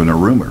these things when they're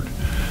rumored.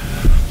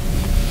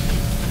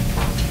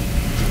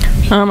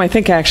 I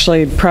think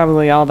actually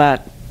probably all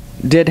that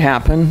did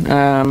happen.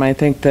 I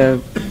think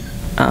the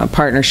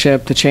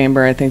partnership, the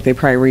chamber, I think they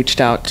probably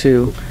reached out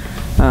to,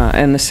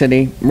 and the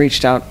city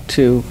reached out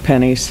to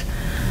Pennies.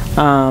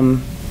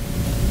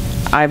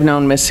 I've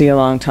known Missy a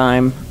long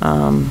time.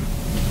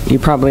 You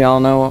probably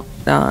all know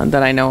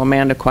that I know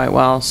Amanda quite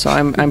well, so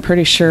I'm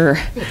pretty sure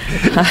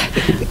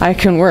I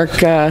can work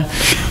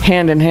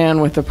hand in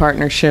hand with the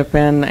partnership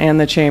and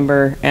the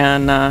chamber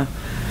and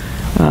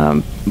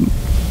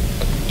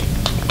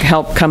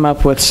help come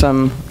up with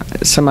some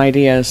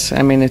ideas.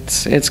 I mean,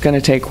 it's going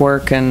to take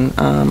work, and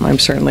I'm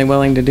certainly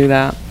willing to do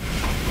that.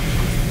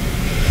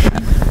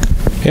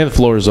 And the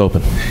floor is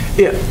open.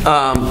 Yeah,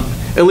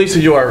 and Lisa,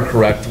 you are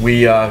correct.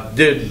 We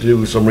did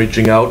do some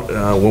reaching out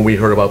when we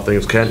heard about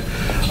things, Kent.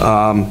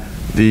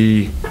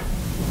 The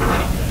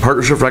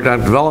Partnership for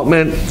Economic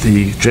Development,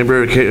 the Canton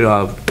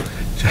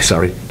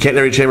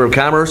Area Chamber of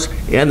Commerce,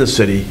 and the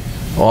city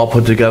all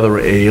put together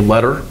a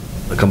letter,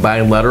 a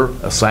combined letter,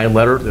 a signed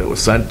letter that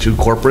was sent to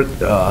corporate,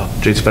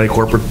 JCPenney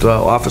corporate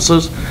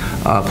offices,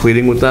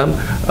 pleading with them,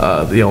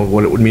 you know,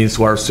 what it would mean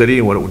to our city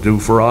and what it would do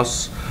for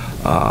us.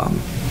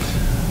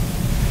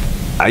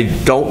 I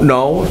don't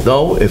know,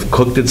 though, if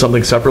Cook did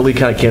something separately.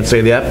 I can't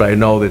say that, but I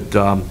know that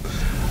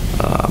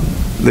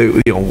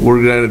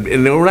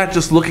we're not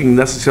just looking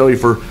necessarily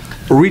for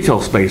a retail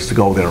space to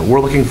go there. We're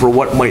looking for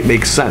what might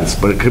make sense,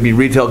 but it could be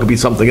retail, it could be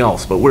something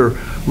else. But we're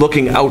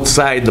looking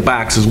outside the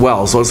box as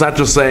well. So it's not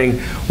just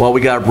saying, well,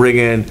 we got to bring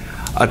in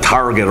a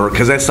Target, or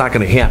because that's not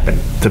going to happen,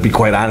 to be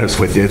quite honest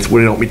with you.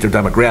 We don't meet their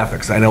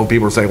demographics. I know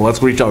people are saying, well,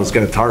 let's reach out, let's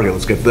get a Target,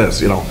 let's get this,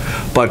 you know.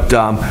 But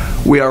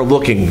we are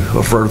looking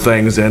for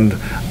things, and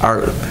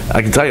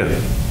I can tell you,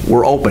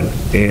 we're open,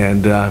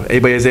 and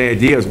anybody has any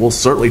ideas, we'll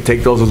certainly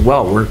take those as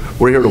well.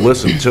 We're here to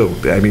listen too.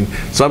 I mean,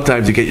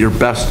 sometimes you get your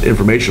best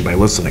information by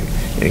listening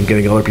and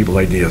getting other people's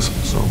ideas.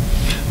 So,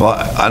 well,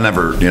 I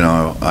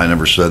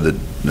never said that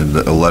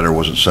a letter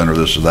wasn't sent or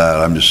this or that.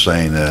 I'm just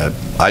saying that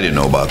I didn't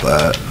know about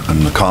that,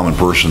 and the common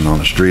person on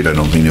the street, I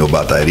don't think knew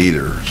about that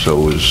either. So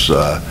it was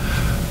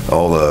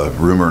all the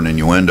rumor and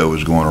innuendo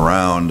was going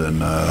around,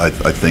 and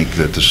I think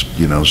that this,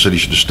 you know, the city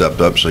should have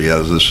stepped up. So yeah,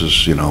 this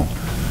is, you know,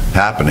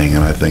 happening,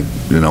 and I think,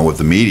 you know, with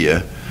the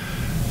media,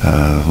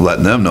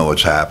 letting them know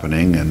it's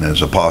happening and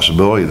there's a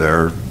possibility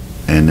there,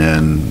 and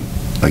then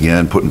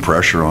again, putting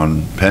pressure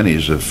on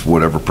Penny's, if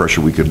whatever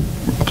pressure we could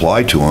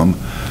apply to them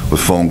with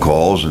phone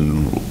calls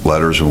and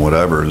letters and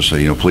whatever, to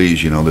say,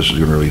 please, this is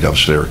going to really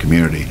devastate our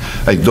community.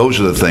 Those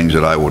are the things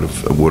that I would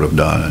have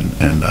done.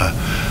 And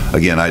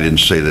again, I didn't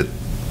say that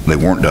they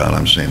weren't done.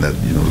 I'm saying that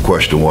the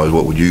question was,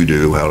 what would you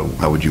do?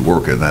 How would you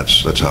work it? And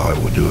that's how I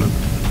would do it.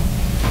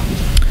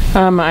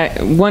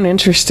 One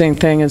interesting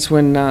thing is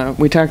when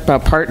we talked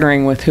about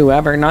partnering with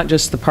whoever, not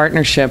just the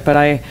partnership, but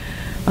I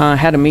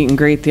had a meet and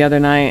greet the other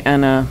night,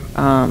 and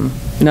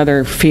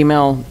another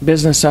female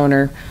business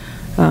owner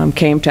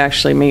came to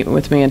actually meet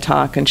with me and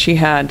talk, and she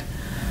had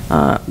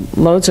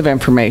loads of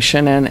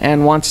information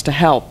and wants to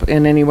help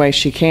in any way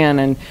she can.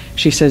 And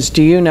she says,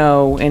 do you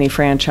know any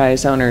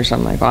franchise owners?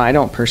 I'm like, well, I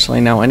don't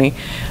personally know any,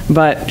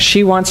 but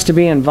she wants to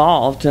be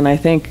involved. And I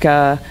think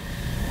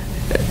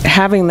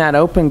having that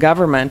open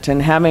government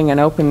and having an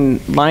open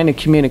line of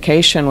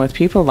communication with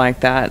people like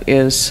that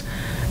is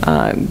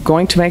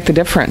going to make the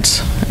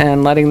difference,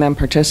 and letting them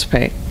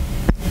participate.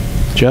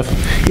 Jeff?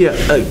 Yeah,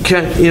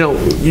 Ken,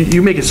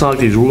 you make it sound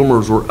like these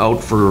rumors were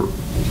out for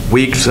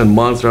weeks and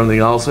months or anything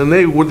else, and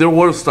there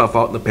was stuff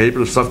out in the paper.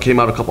 The stuff came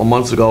out a couple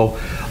months ago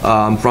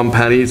from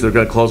Penny's. They're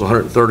going to close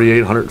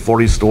 138,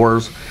 140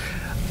 stores.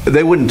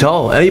 They wouldn't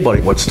tell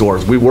anybody what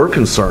stores. We were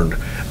concerned.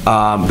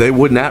 They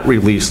would not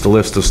release the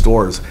list of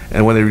stores,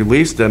 and when they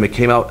released them, it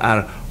came out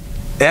on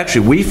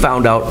actually, we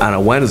found out on a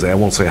Wednesday. I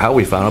won't say how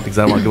we found out because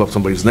I don't want to give up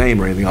somebody's name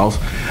or anything else.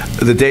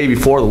 The day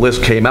before the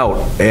list came out,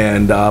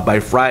 and by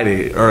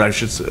Friday, or I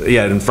should say,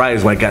 yeah, and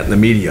Friday's when it got in the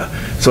media.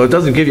 So it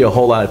doesn't give you a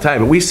whole lot of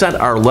time. But we sent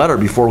our letter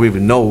before we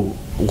even know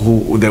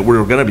that we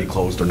were going to be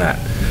closed or not,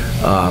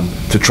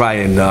 to try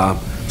and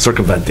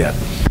circumvent that.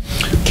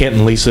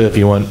 Canton, Lisa, if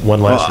you want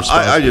one last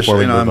response before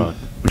we move on.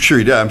 I'm sure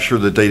you did. I'm sure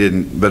that they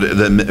didn't. But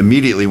then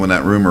immediately when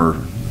that rumor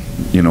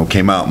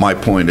came out, my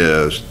point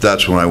is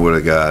that's when I would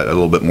have got a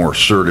little bit more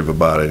assertive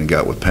about it and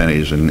got with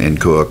Penny's and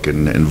Cook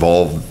and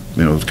involved,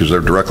 because they're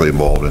directly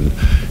involved,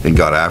 and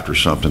got after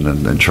something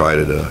and tried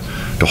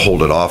to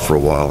hold it off for a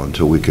while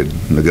until we could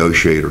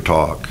negotiate or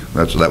talk.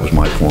 That was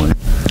my point.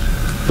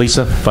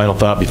 Lisa, final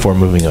thought before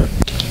moving on.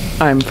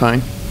 I'm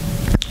fine.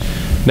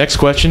 Next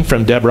question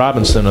from Deb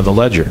Robinson of the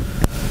Ledger.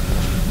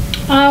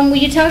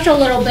 You talked a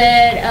little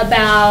bit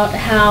about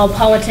how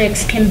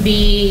politics can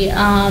be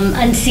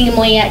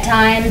unseemly at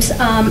times.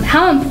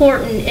 How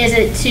important is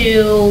it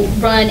to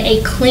run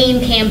a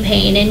clean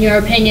campaign, in your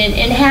opinion,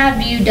 and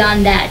have you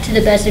done that to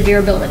the best of your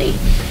ability?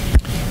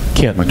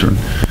 Kent. My turn.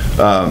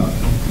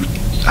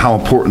 How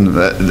important,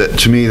 that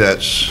to me,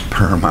 that's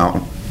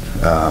paramount.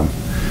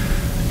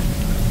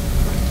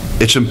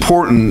 It's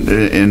important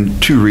in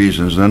two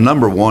reasons. Now,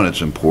 number one,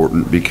 it's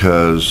important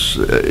because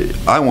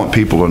I want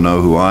people to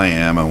know who I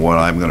am and what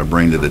I'm going to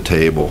bring to the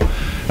table.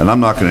 And I'm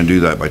not going to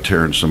do that by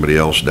tearing somebody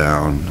else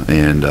down.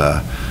 And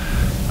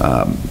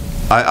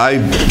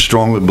I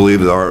strongly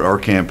believe that our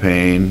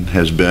campaign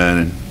has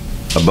been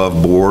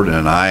above board,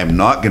 and I am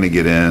not going to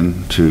get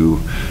into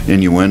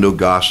innuendo,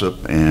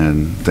 gossip,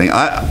 and things.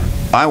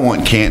 I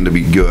want Canton to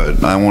be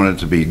good. I want it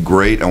to be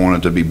great. I want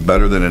it to be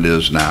better than it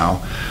is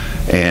now.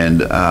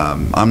 And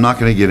I'm not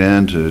going to get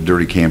into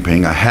dirty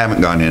campaigning. I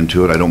haven't gotten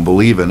into it. I don't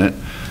believe in it,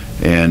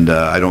 and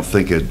I don't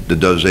think it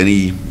does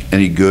any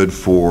good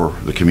for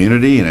the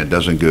community, and it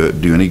doesn't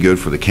do any good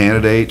for the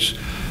candidates.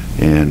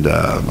 And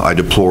I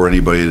deplore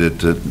anybody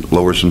that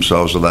lowers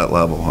themselves to that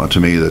level. To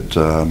me,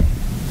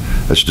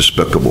 that's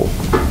despicable.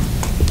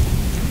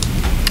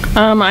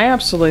 I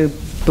absolutely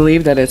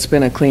believe that it's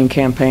been a clean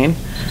campaign.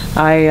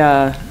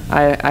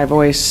 I've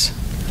always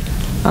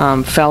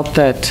felt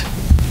that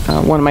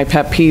one of my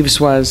pet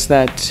peeves was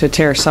that to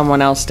tear someone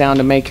else down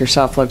to make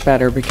yourself look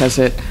better, because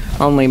it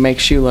only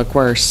makes you look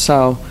worse.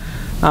 So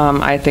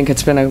I think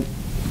it's been a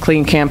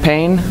clean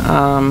campaign.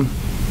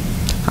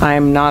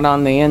 I'm not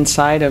on the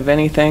inside of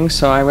anything,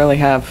 so I really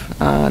have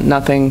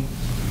nothing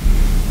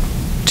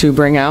to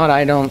bring out.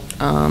 I don't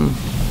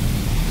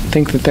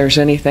think that there's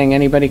anything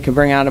anybody could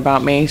bring out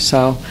about me,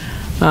 so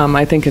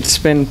I think it's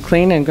been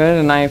clean and good,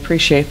 and I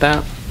appreciate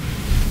that.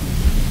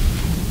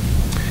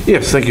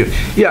 Yes, thank you.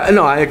 Yeah,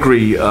 no, I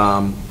agree.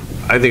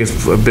 I think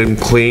it's been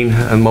clean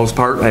in most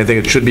part. I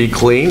think it should be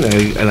clean,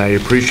 and I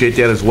appreciate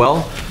that as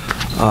well.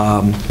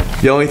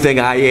 The only thing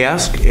I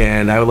ask,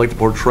 and I would like to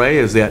portray,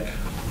 is that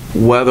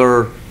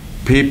whether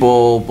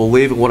people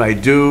believe in what I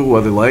do,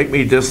 whether they like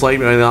me, dislike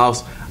me, or anything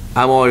else,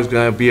 I'm always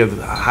going to be of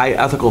high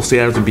ethical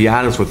standards and be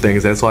honest with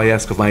things. That's all I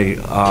ask of my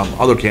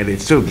other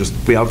candidates too. Just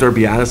be out there,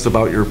 be honest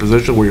about your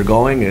position, where you're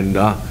going, and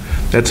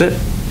that's it.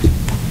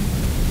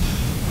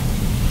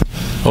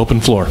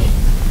 Open floor.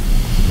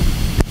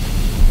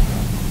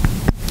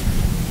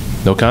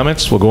 No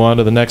comments? We'll go on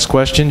to the next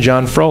question.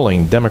 John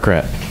Froling,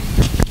 Democrat.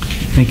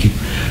 Thank you.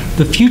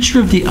 The future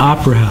of the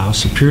Opera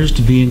House appears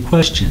to be in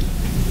question.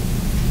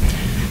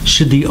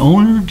 Should the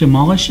owner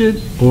demolish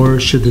it, or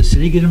should the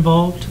city get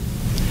involved?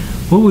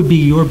 What would be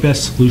your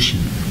best solution?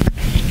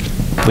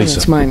 Lisa.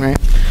 It's mine, right?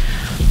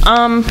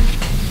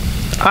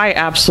 I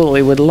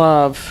absolutely would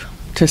love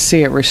to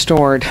see it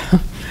restored.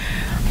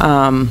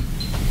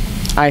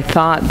 I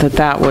thought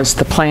that was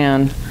the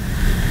plan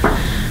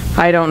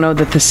I don't know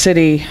that the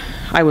city,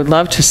 I would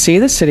love to see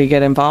the city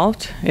get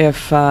involved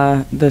if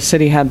the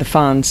city had the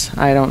funds.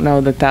 I don't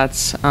know that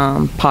that's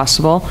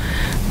possible.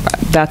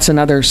 That's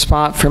another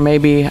spot for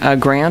maybe a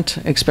grant,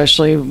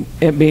 especially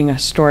it being a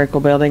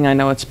historical building. I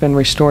know it's been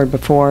restored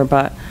before,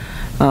 but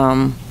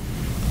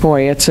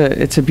boy, it's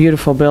a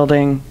beautiful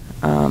building.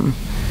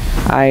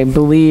 I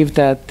believe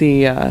that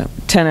the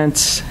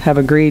tenants have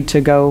agreed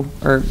to go,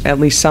 or at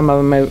least some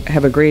of them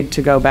have agreed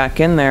to go back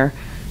in there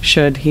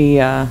should he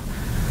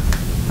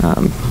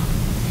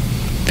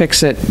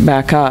fix it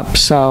back up.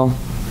 So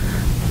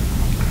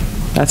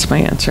that's my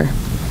answer.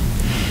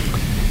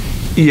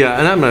 Yeah,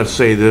 and I'm going to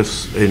say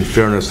this in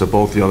fairness to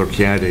both the other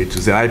candidates,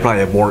 is that I probably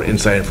have more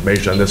inside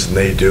information on this than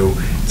they do,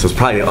 so it's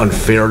probably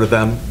unfair to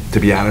them, to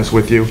be honest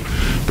with you.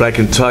 But I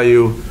can tell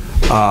you,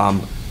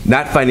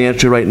 not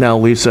financially right now,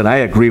 Lisa, and I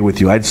agree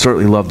with you. I'd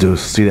certainly love to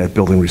see that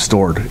building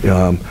restored.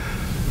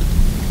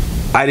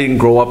 I didn't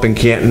grow up in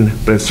Canton,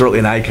 but it's certainly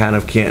an icon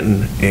of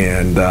Canton,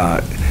 and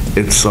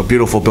it's a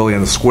beautiful building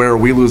on the square.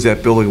 We lose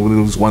that building, we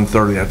lose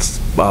 1/3 that's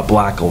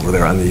block over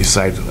there on the east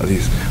side of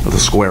the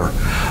square.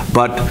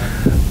 But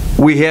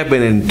we have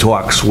been in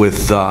talks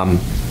with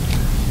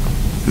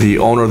the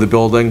owner of the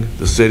building,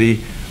 the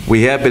city.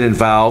 We have been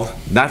involved,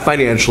 not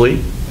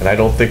financially, and I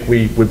don't think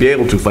we would be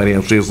able to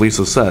financially, as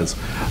Lisa says,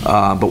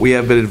 but we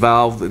have been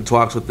involved in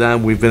talks with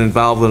them. We've been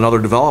involved with another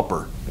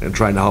developer and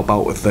trying to help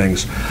out with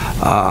things.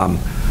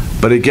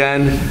 But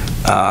again,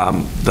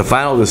 the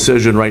final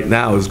decision right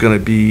now is going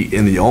to be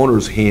in the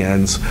owner's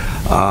hands,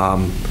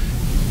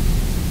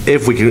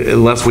 if we can,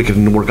 unless we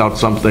can work out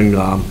something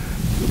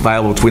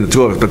viable between the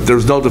two of us. But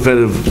there's no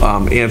definitive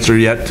answer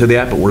yet to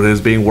that, but it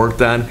is being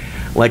worked on.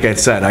 Like I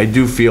said, I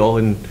do feel,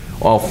 in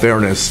all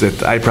fairness,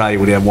 that I probably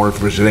would have more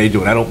information than they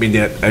do, and I don't mean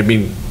that. I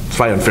mean it's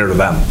probably unfair to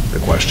them, the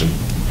question.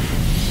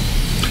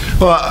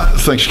 Well,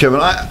 thanks, Kevin.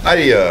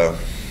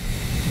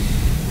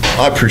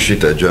 I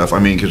appreciate that, Jeff. I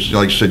mean, because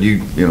like you said,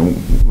 you know,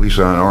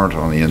 Lisa and I aren't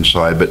on the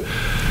inside, but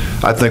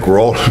I think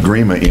we're all in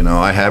agreement. You know,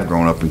 I have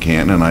grown up in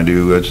Canton, and I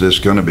do. It's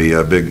going to be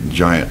a big,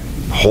 giant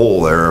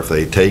hole there if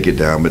they take it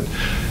down. But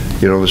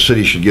you know, the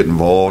city should get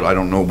involved. I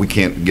don't know. We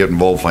can't get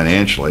involved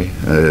financially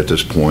at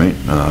this point,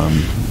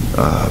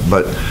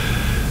 but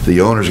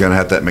the owner's going to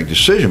have to make a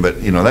decision.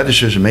 But you know, that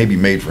decision may be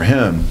made for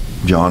him,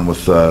 John,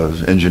 with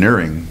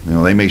engineering. You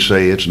know, they may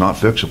say it's not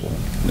fixable,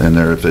 and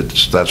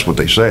if that's what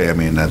they say, I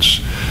mean,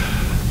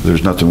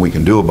 there's nothing we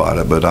can do about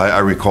it. But I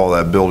recall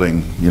that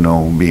building, you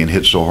know, being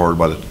hit so hard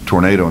by the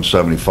tornado in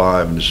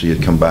 '75, and to see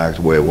it come back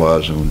the way it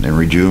was and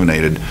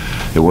rejuvenated.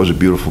 It was a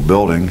beautiful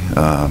building,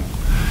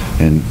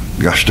 and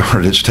gosh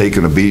darn it, it's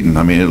taken a beating.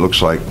 I mean, it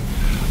looks like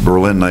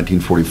Berlin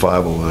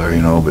 1945 over there,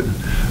 you know, but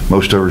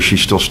most of her,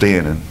 she's still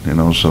standing, you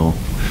know, so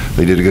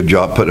they did a good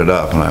job putting it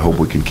up, and I hope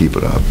we can keep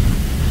it up.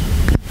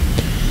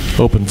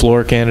 Open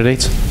floor,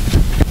 candidates.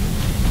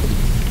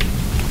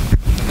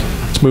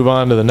 Let's move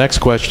on to the next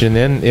question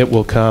then. It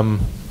will come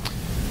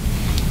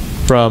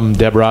from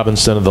Deb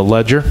Robinson of the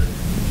Ledger.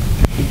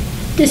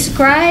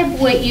 Describe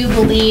what you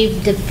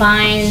believe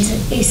defines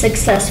a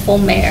successful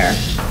mayor.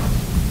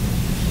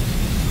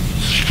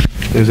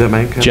 Is that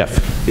mine? Jeff.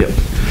 Yep.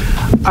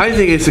 I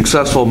think a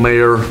successful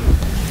mayor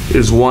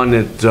is one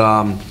that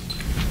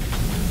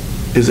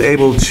is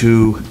able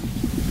to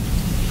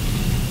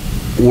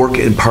work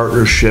in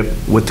partnership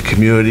with the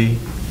community,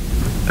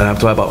 and I'm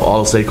talking about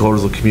all the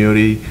stakeholders of the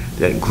community.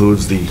 That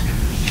includes the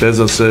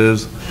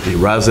businesses, the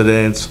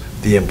residents,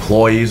 the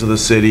employees of the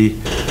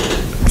city,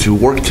 to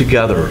work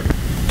together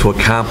to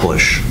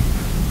accomplish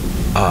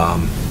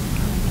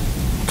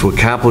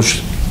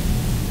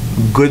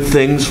good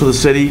things for the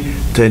city,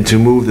 to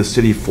move the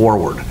city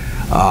forward.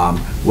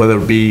 Whether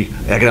it be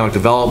economic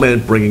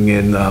development, bringing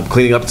in,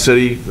 cleaning up the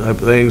city type of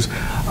things,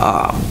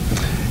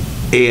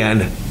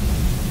 and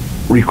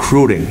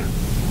recruiting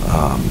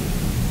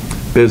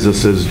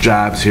businesses,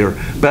 jobs here.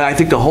 But I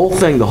think the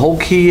whole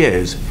key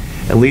is,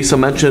 and Lisa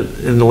mentioned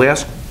in the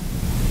last,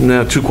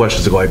 2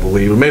 questions ago, I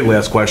believe, or maybe the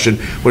last question,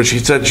 when she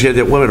said she had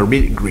that women or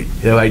meet and greet,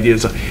 you know,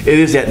 ideas. It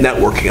is that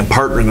networking and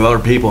partnering with other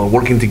people and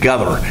working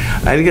together.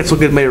 I think that's what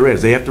good mayor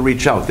is. They have to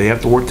reach out. They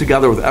have to work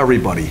together with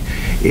everybody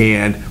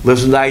and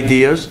listen to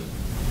ideas.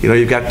 You know,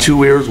 you've got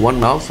 2 ears, 1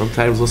 mouth.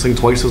 Sometimes listening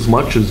twice as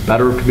much is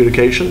better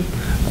communication.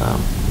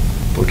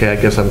 Okay,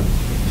 I guess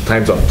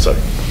time's up. Sorry,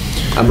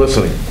 I'm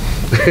listening.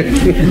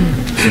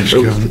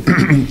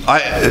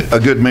 A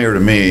good mayor to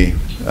me,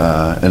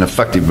 an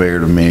effective mayor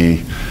to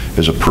me,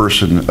 is a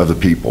person of the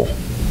people.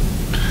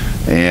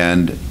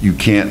 And you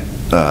can't,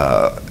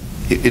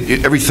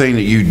 everything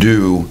that you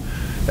do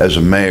as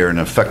a mayor, an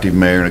effective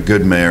mayor and a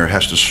good mayor,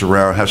 has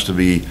to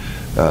be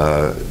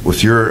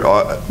with your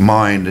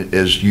mind,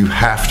 is you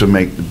have to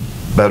make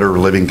better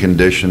living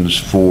conditions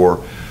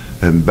for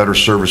and better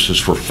services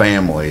for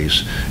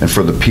families and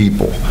for the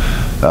people.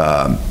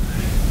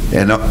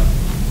 And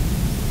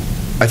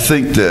I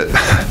think that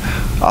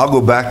I'll go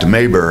back to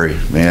Mayberry,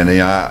 man.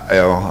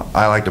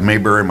 I like to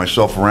Mayberry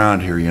myself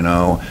around here, you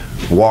know.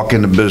 Walk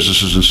into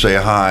businesses and say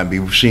hi, and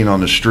be seen on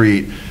the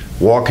street,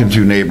 walking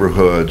through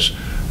neighborhoods,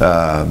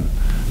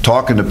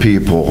 talking to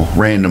people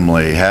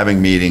randomly,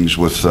 having meetings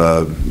with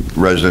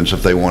residents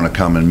if they want to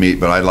come and meet,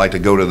 but I'd like to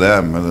go to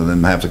them rather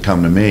than have to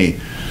come to me.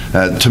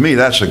 To me,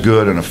 that's a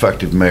good and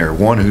effective mayor,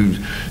 one who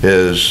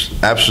is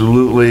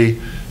absolutely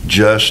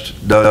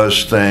just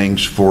does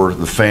things for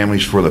the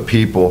families, for the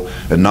people,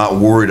 and not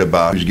worried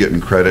about who's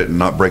getting credit and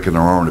not breaking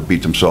their arm to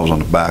beat themselves on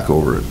the back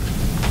over it.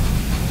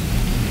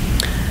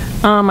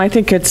 I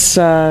think it's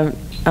a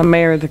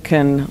mayor that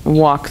can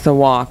walk the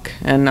walk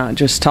and not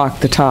just talk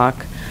the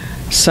talk.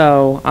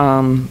 So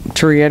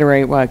to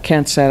reiterate what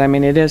Kent said, I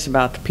mean, it is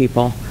about the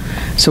people.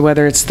 So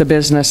whether it's the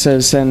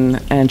businesses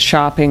and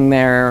shopping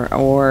there,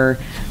 or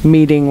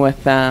meeting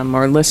with them,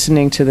 or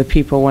listening to the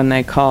people when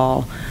they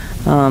call,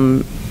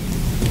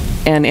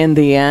 and in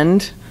the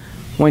end,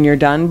 when you're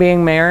done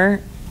being mayor,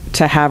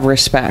 to have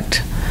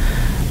respect.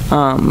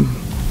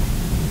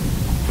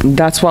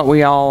 That's what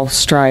we all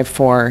strive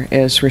for,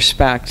 is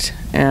respect.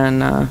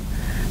 And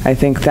I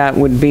think that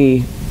would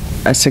be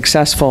a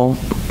successful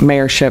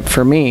mayorship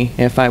for me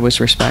if I was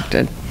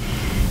respected.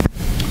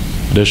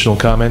 Additional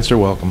comments are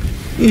welcome.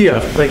 Yeah,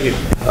 thank you.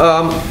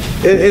 And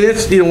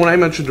it's, you know, when I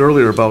mentioned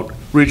earlier about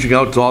reaching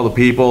out to all the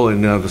people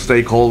and the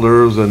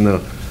stakeholders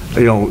and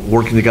you know,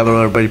 working together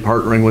with everybody,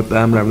 partnering with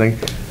them and everything,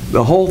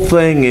 the whole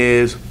thing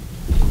is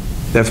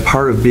that's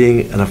part of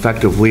being an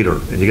effective leader.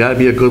 And you got to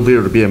be a good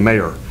leader to be a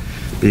mayor,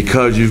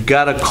 because you've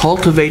got to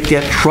cultivate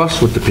that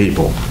trust with the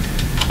people.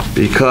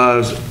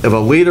 Because if a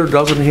leader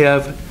doesn't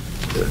have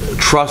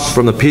trust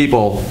from the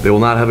people, they will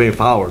not have any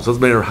followers. It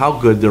doesn't matter how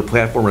good their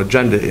platform or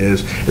agenda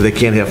is if they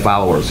can't have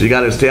followers. So you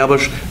got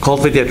to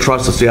cultivate that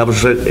trust,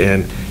 establish it,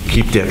 and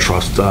keep that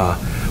trust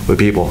with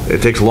people.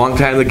 It takes a long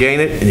time to gain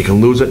it, and you can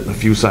lose it in a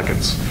few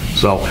seconds.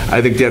 So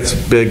I think that's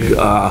big.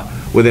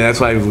 That's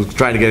why I was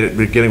trying to get it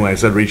beginning when I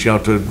said reaching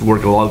out to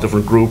work with a lot of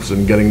different groups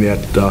and getting that,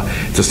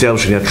 it's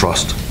establishing that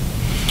trust.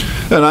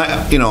 And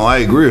I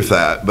agree with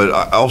that, but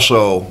I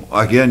also,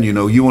 again,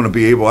 you want to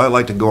be able, I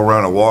like to go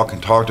around and walk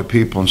and talk to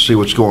people and see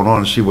what's going on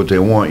and see what they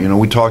want.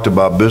 We talked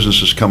about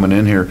businesses coming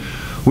in here.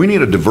 We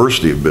need a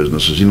diversity of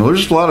businesses.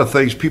 There's a lot of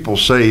things people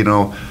say,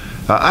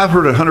 I've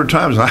heard 100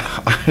 times,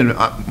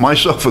 I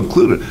myself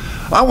included,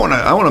 I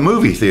want a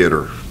movie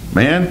theater,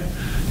 man.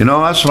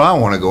 That's what I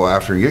want to go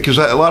after, because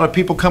a lot of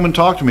people come and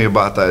talk to me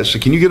about that. I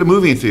said, can you get a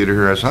movie theater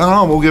here? I said, I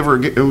don't know, we'll give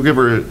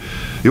her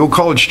the old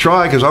college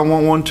try, because I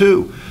want one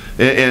too.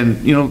 And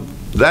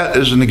that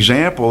is an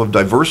example of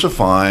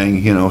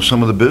diversifying,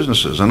 some of the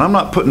businesses. And I'm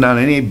not putting down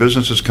any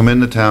businesses come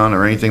into town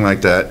or anything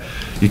like that.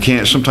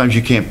 Sometimes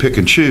you can't pick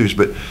and choose,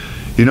 but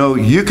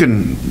you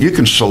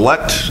can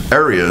select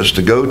areas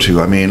to go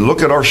to. I mean,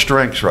 look at our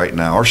strengths right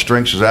now. Our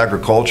strengths is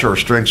agriculture. Our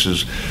strengths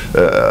is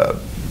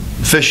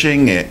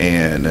fishing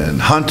and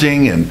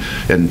hunting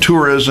and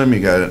tourism. You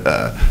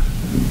got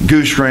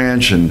Goose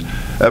Ranch, and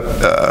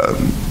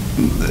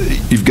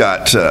you've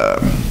got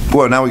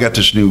well, now we got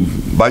this new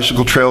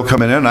bicycle trail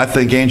coming in. I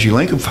think Angie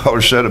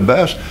Linkenfeller said it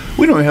best.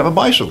 We don't even have a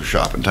bicycle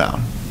shop in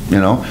town.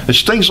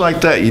 It's things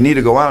like that. You need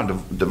to go out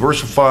and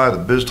diversify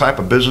the type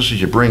of businesses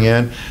you bring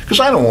in, because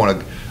I don't want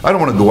to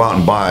go out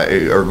and buy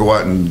or go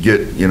out and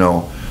get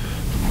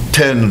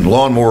 10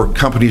 lawnmower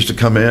companies to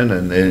come in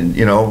and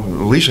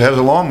Lisa has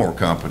a lawnmower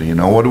company.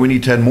 What do we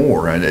need 10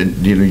 more? And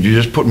you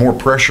just put more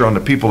pressure on the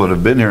people that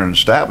have been here and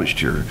established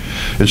here,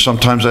 and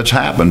sometimes that's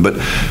happened. But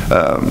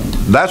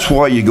that's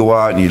why you go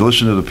out and you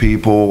listen to the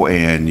people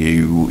and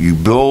you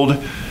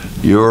build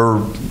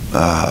your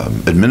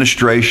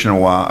administration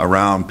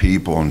around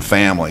people and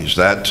families.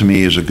 That to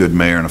me is a good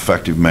mayor, an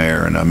effective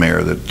mayor, and a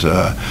mayor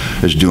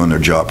that is doing their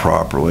job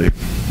properly.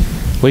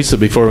 Lisa,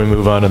 before we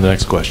move on to the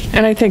next question.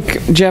 And I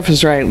think Jeff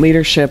is right.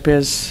 Leadership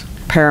is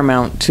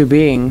paramount to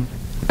being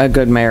a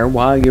good mayor.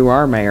 While you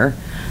are mayor,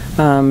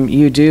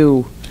 you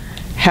do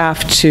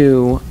have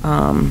to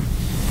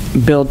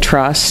build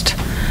trust.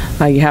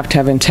 You have to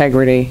have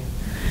integrity,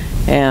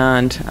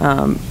 and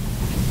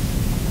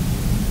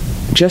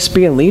just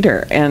be a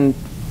leader and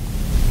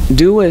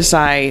do as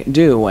I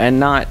do and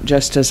not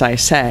just as I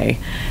say.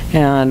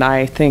 And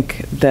I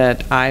think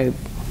that I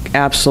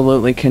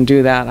absolutely can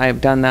do that.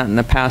 I've done that in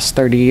the past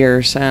 30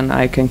 years, and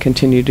I can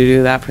continue to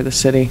do that for the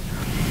city.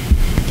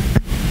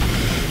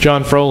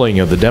 John Froling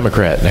of the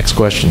Democrat. Next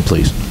question,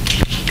 please.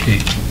 Okay.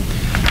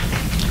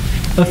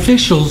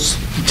 Officials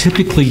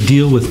typically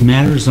deal with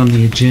matters on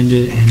the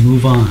agenda and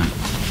move on.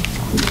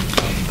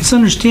 It's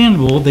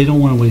understandable they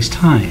don't want to waste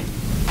time.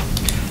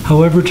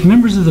 However, to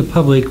members of the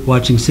public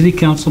watching City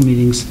Council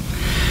meetings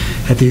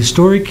at the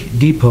historic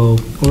depot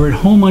or at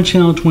home on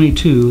Channel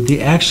 22,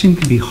 the action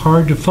can be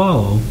hard to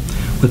follow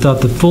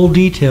without the full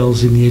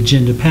details in the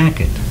agenda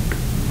packet.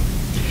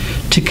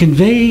 To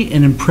convey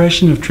an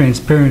impression of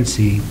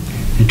transparency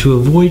and to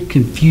avoid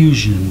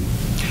confusion,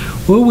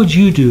 what would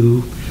you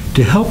do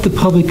to help the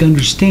public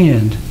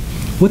understand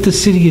what the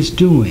city is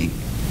doing,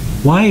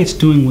 why it's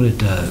doing what it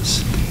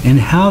does, and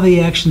how the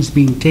actions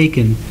being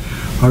taken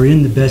are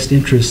in the best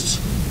interests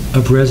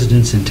of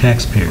residents and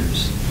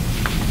taxpayers?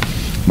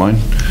 Mine?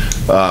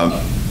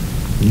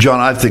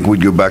 John, I think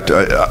we'd go back to,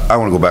 I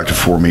want to go back to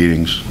 4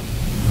 meetings.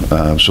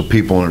 so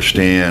people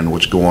understand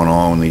what's going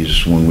on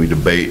when we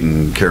debate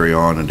and carry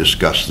on and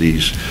discuss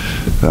these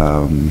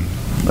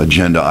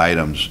agenda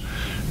items.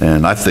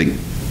 And I think,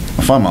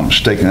 if I'm not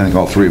mistaken, I think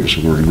all three of us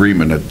were in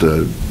agreement at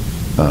the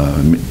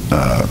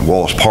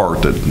Wallace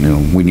Park that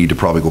we need to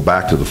probably go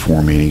back to the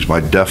 4 meetings.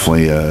 But I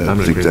definitely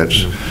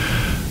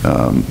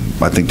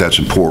think that's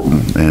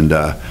important. And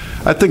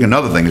I think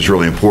another thing that's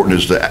really important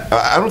is that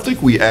I don't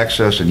think we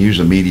access and use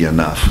the media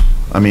enough.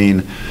 I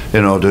mean,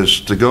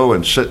 just to go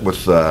and sit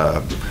with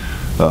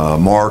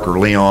Mark or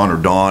Leon or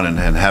Don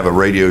and have a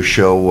radio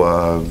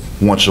show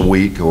once a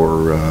week,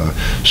 or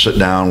sit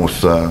down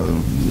with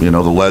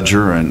the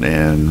Ledger and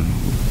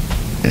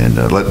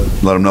let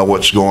them know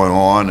what's going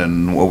on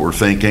and what we're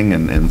thinking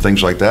and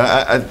things like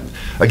that.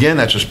 Again,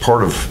 that's just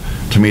part of,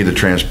 to me, the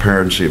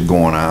transparency of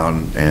going out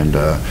and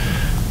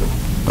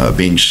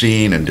being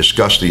seen and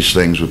discuss these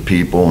things with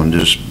people, and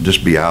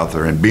just be out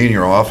there and be in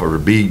your office, or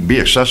be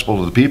accessible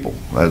to the people.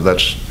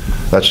 That's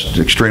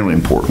extremely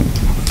important.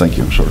 Thank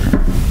you. I'm sorry.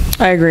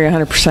 I agree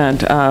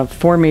 100%.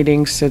 4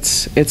 meetings,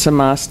 it's a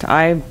must.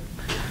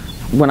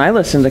 When I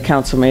listen to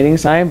council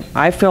meetings,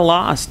 I feel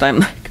lost. I'm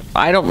like,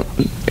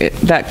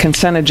 that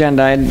consent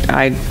agenda,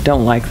 I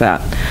don't like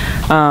that.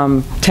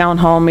 Town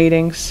hall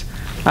meetings,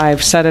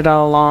 I've said it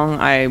all along.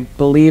 I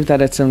believe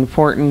that it's an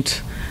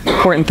important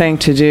thing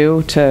to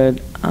do to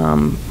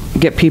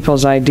get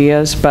people's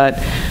ideas, but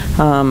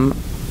I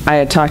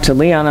had talked to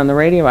Leon on the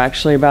radio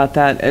actually about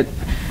that,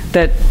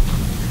 that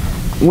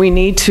we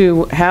need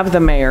to have the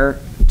mayor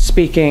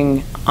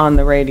speaking on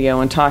the radio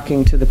and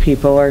talking to the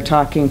people, or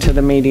talking to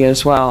the media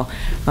as well.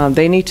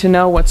 They need to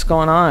know what's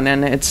going on,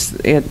 and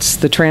it's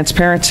the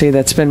transparency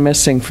that's been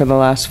missing for the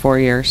last 4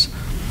 years.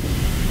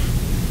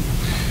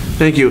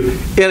 Thank you.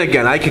 And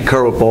again, I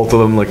concur with both of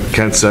them, like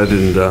Ken said,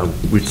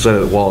 and we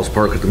said at Wallace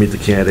Park to meet the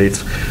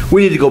candidates.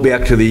 We need to go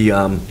back to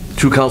the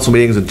 2 council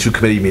meetings and 2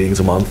 committee meetings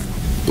a month,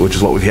 which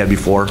is what we've had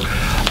before.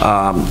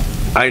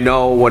 I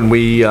know when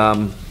we,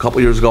 a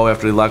couple years ago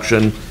after the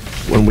election,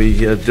 when we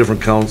had a few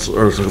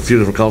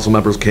different council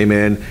members came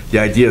in, the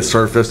idea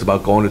surfaced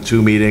about going to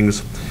 2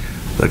 meetings.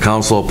 The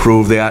council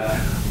approved that.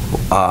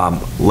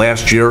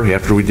 Last year,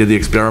 after we did the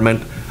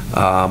experiment,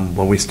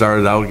 when we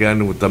started out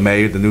again with the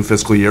new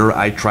fiscal year,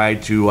 I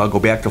tried to go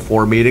back to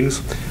 4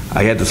 meetings.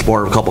 I had the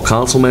support of a couple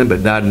councilmen,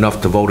 but not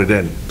enough to vote it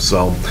in.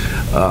 So,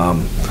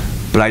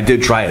 but I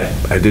did try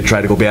it. I did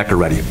try to go back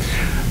already.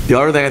 The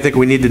other thing I think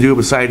we need to do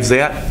besides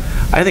that,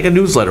 I think a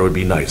newsletter would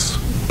be nice.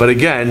 But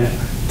again,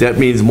 that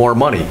means more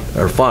money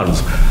or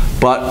funds.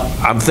 But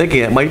I'm thinking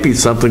it might be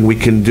something we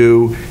can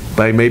do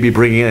by maybe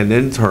bringing in an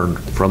intern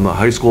from the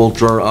high school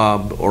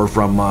or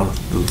from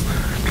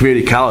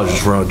community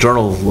colleges, from the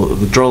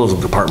journalism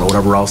department,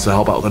 whatever else, to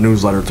help out with the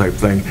newsletter type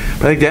thing.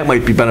 But I think that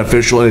might be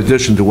beneficial in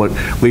addition to what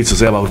Lisa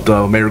said about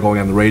the mayor going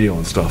on the radio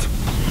and stuff.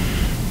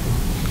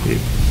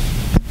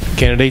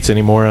 Candidates,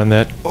 any more on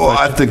that? Oh,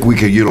 I think we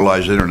could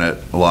utilize the internet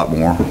a lot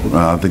more.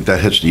 I think that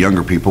hits the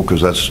younger people,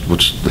 because that's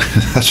what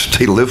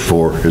they live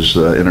for, is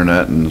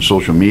internet and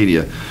social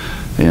media.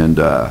 And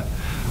I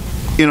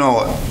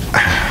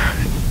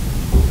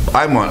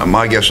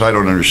guess I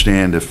don't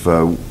understand if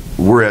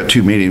we're at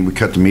 2 meetings, we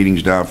cut the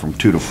meetings down from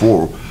 2 to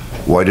 4.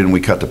 Why didn't we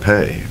cut the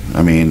pay?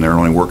 I mean, they're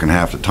only working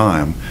half the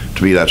time.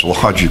 To me, that's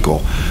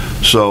logical.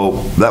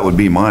 So that would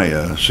be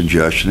my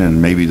suggestion, and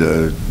maybe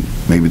the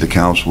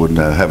council would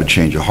have a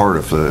change of heart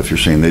if you're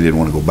saying they didn't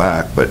want to go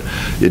back. But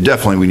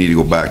definitely we need to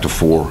go back to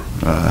 4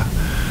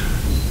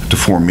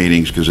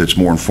 meetings, because it's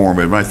more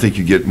informative. And I think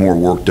you get more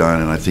work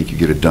done, and I think you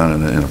get it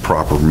done in a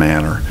proper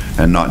manner,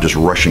 and not just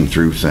rushing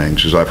through things.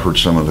 Because I've heard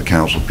some of the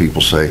council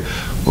people say,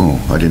 "Oh,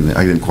 I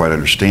didn't quite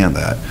understand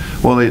that."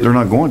 Well, they're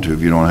not going to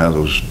if you don't have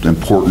those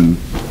important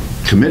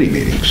committee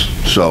meetings.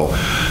 So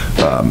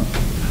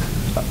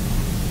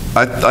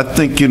I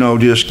think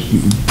just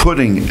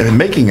putting and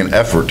making an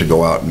effort to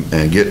go out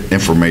and get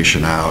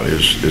information out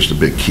is the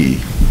big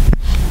key.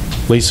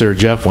 Lisa or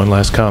Jeff, one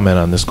last comment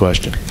on this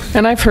question.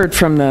 And I've heard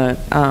from the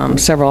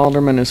several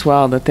aldermen as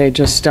well that they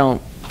just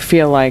don't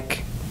feel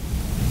like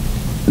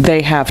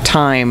they have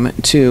time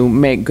to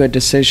make good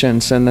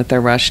decisions, and that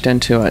they're rushed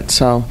into it.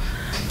 So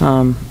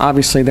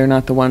obviously they're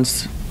not the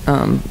ones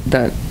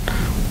that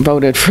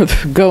voted for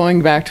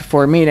going back to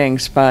 4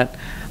 meetings, but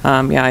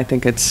yeah, I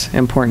think it's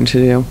important to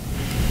do.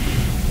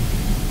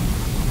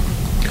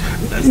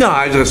 No,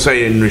 I was going to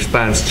say in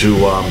response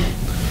to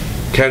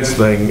Ken's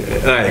thing,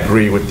 and I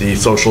agree with the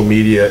social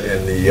media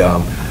and the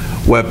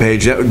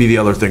webpage. That would be the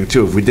other thing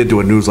too. If we did do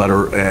a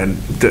newsletter, and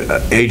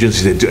the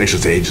agencies, I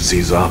should say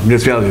agencies,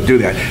 municipalities do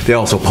that, they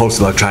also post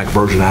the electronic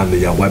version on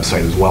the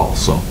website as well.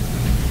 So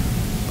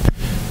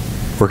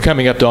we're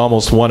coming up to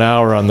almost 1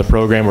 hour on the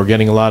program. We're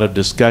getting a lot of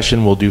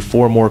discussion. We'll do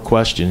 4 more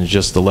questions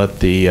just to let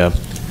the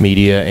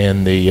media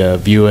and the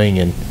viewing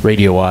and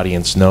radio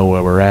audience know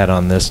where we're at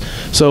on this.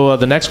 So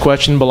the next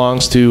question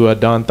belongs to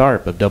Don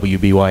Tharp of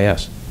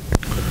WBYS.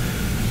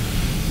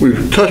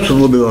 We've touched a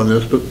little bit on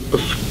this, but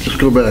let's just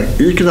go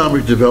back.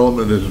 Economic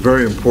development is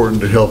very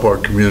important to help our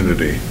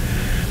community.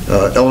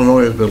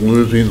 Illinois has been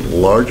losing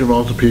large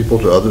amounts of people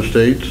to other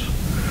states.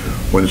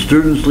 when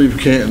students leave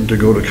Canton to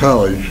go to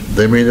college,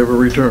 they may never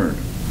return.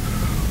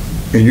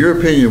 In your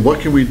opinion, what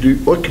can we do?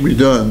 What can be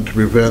done to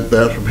prevent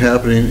that from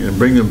happening and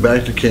bring them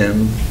back to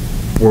Canton,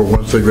 or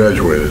once they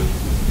graduated?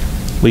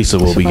 Lisa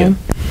will begin.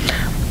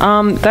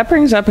 That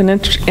brings up an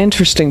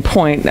interesting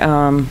point.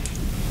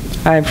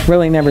 I've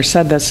really never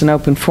said this in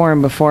open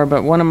forum before,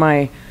 but one of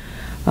my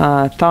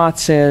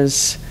thoughts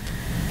is,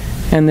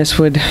 and this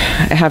would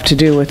have to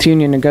do with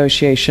union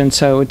negotiations,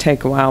 so it would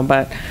take a while,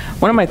 but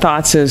one of my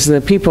thoughts is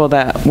the people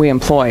that we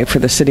employ for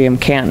the city of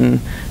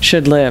Canton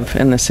should live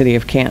in the city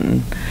of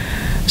Canton.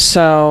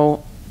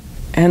 So,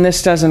 and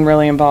this doesn't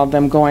really involve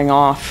them going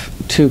off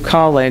to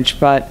college,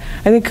 but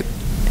I think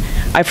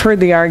I've heard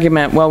the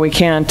argument, well, we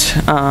can't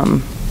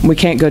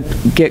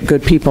get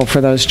good people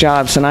for those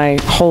jobs, and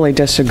I wholly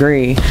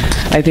disagree.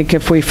 I think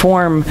if we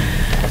form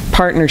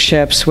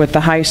partnerships with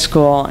the high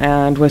school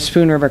and with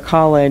Spoon River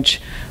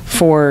College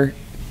for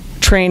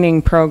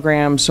training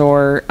programs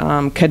or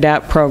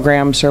cadet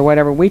programs or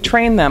whatever, we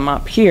train them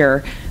up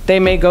here. They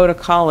may go to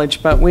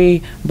college, but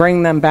we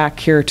bring them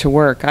back here to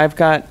work. I've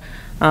got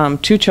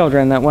 2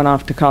 children that went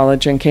off to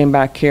college and came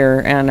back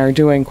here and are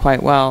doing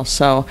quite well.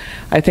 So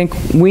I think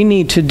we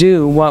need to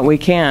do what we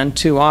can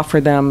to offer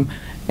them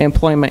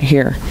employment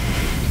here.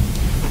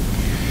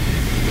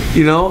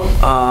 You know,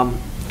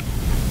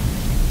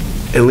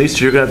 at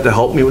least you're going to have to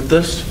help me with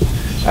this.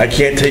 I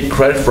can't take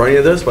credit for any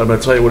of this, but I'm going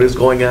to tell you what is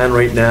going on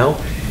right now.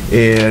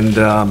 And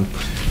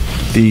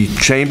the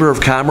Chamber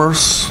of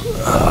Commerce,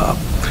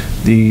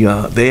 they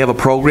have a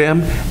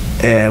program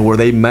where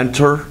they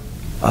mentor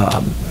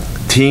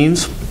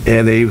teens,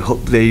 and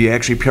they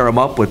actually pair them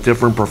up with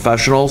different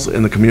professionals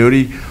in the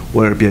community,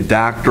 whether it be a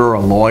doctor, a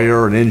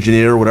lawyer, an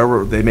engineer,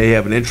 whatever they may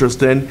have an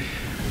interest in.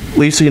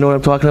 Lisa, you know what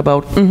I'm talking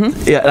about?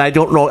 Mm-hmm. Yeah, and I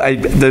don't know,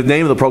 the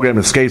name of the program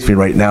escapes me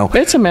right now.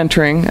 It's a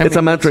mentoring. It's a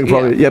mentoring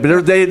program. Yeah,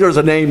 but there's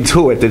a name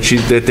to it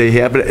that they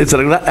have. But it's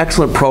an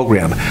excellent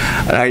program.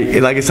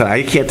 And like I said,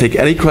 I can't take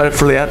any credit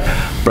for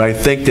that, but I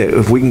think that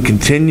if we can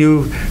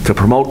continue to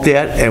promote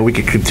that and we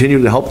can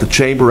continue to help the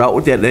chamber out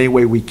with that in any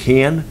way we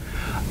can,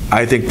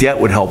 I think that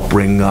would help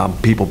bring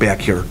people back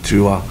here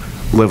to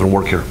live and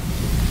work here.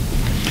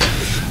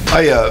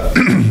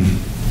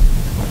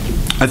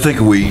 I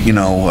think we,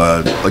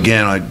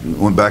 again, I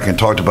went back and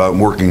talked about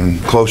working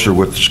closer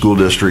with the school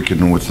district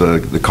and with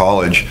the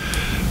college.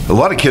 A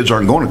lot of kids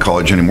aren't going to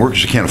college anymore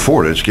because they can't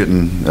afford it. It's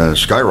getting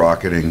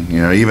skyrocketing.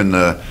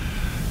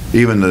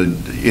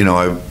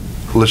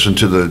 I listened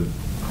to the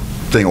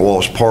thing at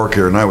Wallace Park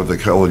here tonight with the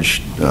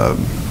college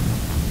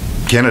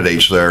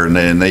candidates there,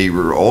 and they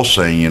were all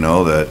saying,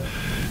 that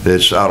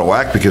it's out of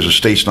whack because the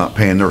state's not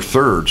paying their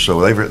third, so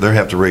they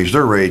have to raise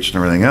their rates and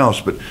everything else.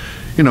 But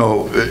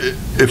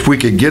if we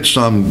could get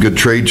some good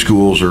trade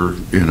schools or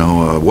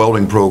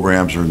welding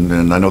programs,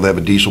 and I know they have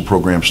a diesel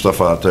program stuff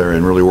out there,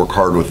 and really work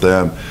hard with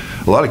them.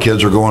 A lot of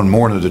kids are going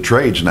more into the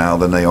trades now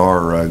than they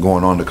are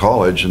going on to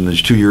college, and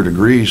these 2-year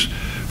degrees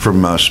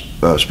from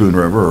Spoon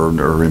River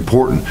are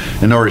important.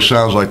 And it already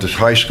sounds like this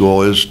high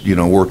school is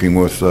working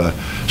with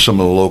some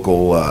of the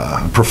local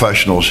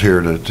professionals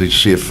here to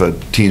see if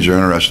teens are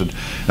interested.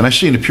 And I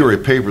see in the Peoria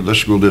paper the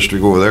school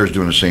district over there is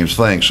doing the same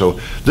thing. So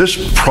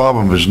this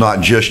problem is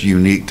not just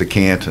unique to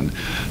Canton,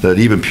 that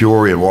even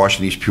Peoria and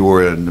Washington East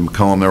Peoria and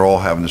Macomb, they're all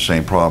having the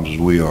same problems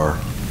as we are.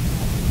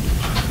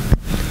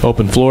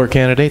 Open floor,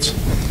 candidates.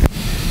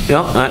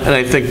 Yeah, and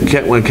I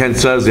think when Ken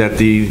says that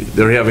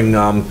they're having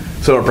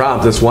similar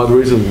problems, that's one of the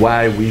reasons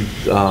why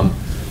we've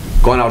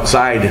gone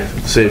outside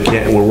the city of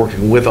Canton. We're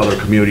working with other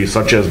communities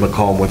such as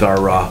Macomb with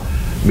our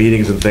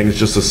meetings and things,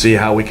 just to see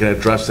how we can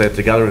address that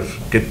together,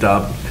 get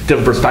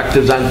different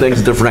perspectives on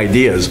things, different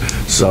ideas.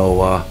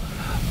 So,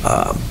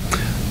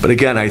 but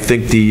again, I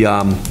think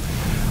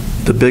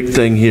the big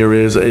thing here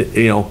is,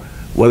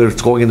 whether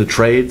it's going into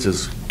trades,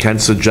 as Ken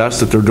suggests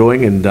that they're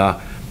doing, and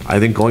I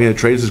think going into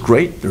trades is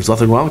great. There's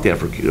nothing wrong with that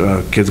for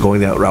kids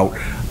going that route.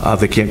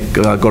 They can't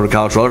go to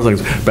college for other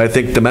things. But I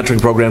think the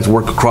mentoring programs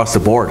work across the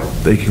board.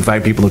 They can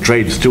find people in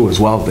trades too as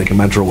well they can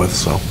mentor with.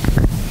 So,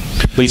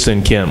 Lisa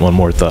and Kent, one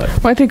more thought.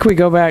 Well, I think we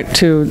go back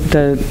to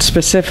the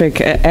specific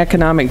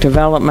economic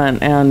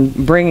development and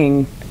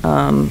bringing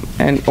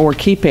or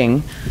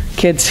keeping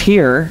kids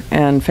here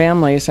and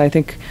families. I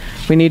think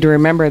we need to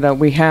remember that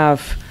we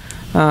have,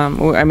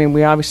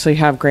 we obviously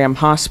have Graham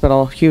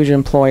Hospital, huge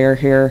employer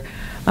here.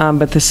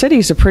 But the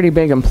city's a pretty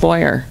big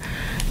employer,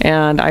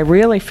 and I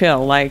really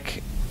feel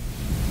like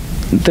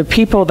the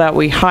people that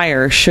we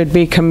hire should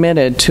be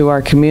committed to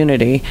our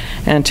community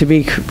and to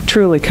be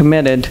truly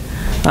committed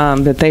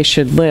that they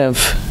should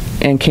live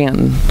in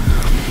Canton.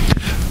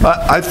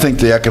 I think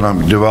the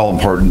economic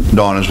development part,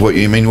 Don, is what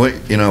you mean.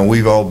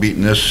 We've all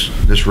beaten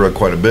this rug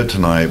quite a bit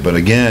tonight, but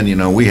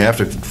again, we have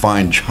to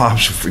find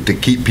jobs to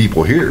keep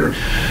people here,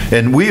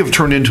 and we have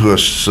turned into a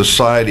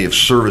society of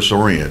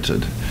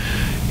service-oriented.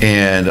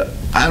 And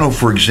I know,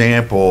 for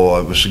example,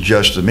 it was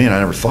suggested to me, and I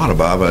never thought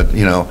about it, but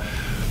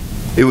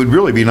it would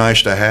really be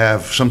nice to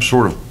have some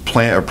sort of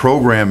plan or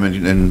program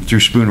in through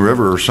Spoon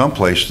River or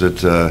someplace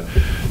that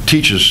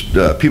teaches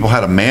people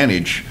how to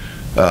manage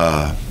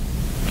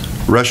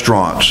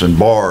restaurants and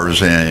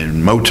bars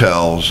and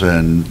motels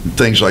and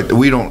things like that.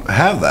 We don't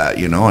have that,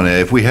 you know, and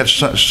if we had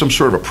some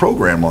sort of a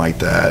program like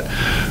that,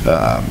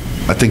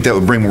 I think that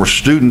would bring more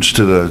students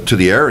to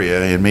the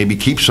area and maybe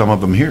keep some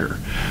of them here.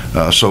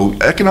 So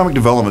economic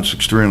development is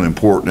extremely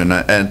important,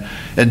 and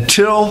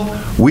until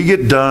we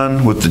get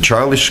done with the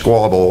Charlie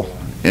squabble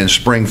in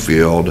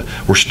Springfield,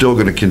 we're still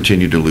going to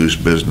continue to lose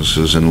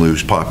businesses and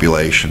lose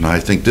population. I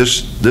think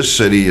this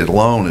city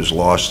alone has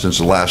lost, since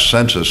the last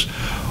census,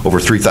 over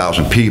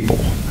 3,000 people.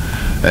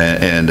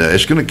 And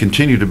it's going to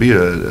continue to be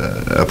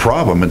a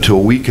problem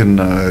until we can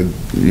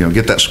you know,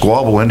 get that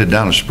squabble ended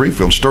down in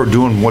Springfield and start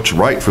doing what's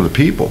right for the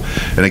people.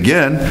 And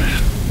again,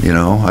 you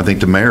know, I think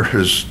the mayor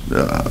is,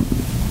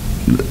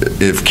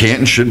 if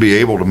Canton should be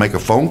able to make a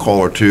phone call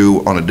or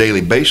two on a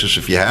daily basis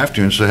if you have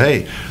to, and say,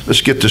 hey,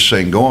 let's get this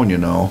thing going, you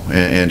know,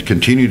 and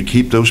continue to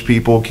keep those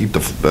people, keep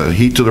the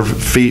heat to their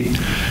feet,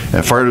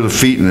 and fire to the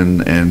feet,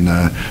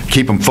 and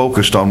keep them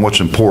focused on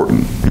what's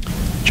important.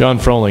 John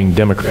Froling,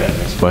 Democrat.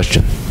 Next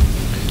question.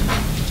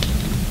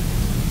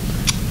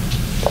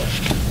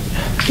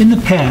 In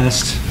the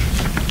past,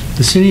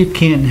 the City of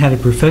Canton had a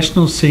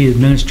professional city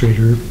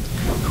administrator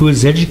who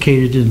is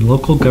educated in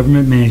local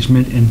government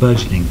management and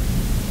budgeting.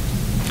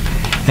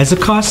 As a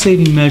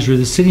cost-saving measure,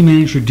 the city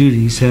manager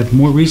duties have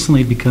more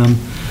recently become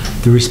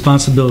the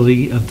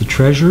responsibility of the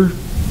treasurer,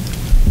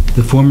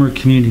 the former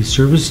community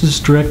services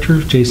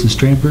director, Jason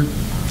Stramberg,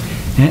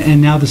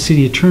 and now the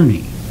city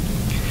attorney.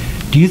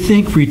 Do you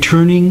think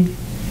returning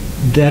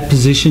that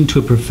position to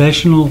a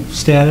professional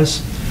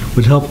status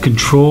would help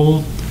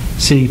control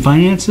city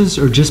finances,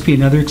 or just be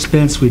another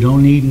expense we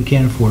don't need and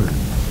can't afford?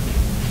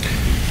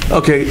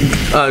 Okay,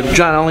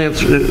 John, I'll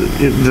answer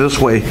it this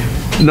way.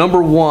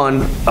 Number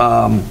one,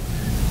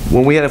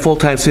 when we had a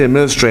full-time city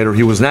administrator,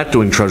 he was not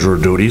doing treasurer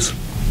duties.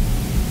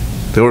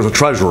 There was a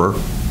treasurer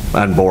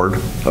on board,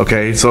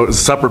 okay? So it's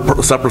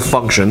a separate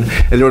function,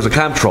 and there was a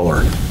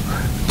comptroller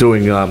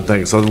doing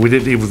things. So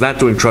he was not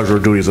doing treasurer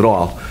duties at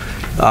all.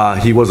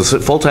 He was a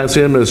full-time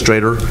city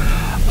administrator.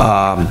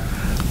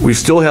 We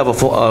still have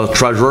a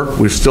treasurer,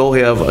 we still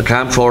have a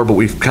comptroller, but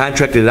we've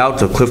contracted it out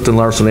to Clifton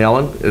Larson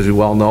Allen, as you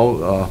well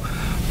know,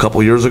 a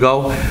couple years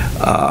ago.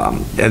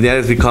 And that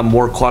has become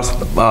more cost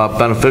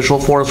beneficial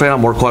for us right now,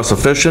 more cost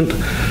efficient.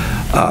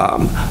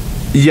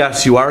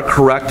 Yes, you are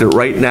correct that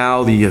right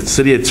now the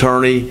city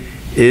attorney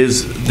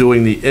is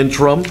doing the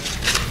interim,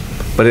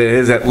 but it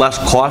is at less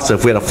cost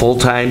if we had a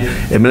full-time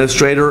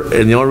administrator.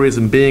 And the only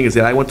reason being is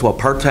that I went to a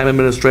part-time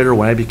administrator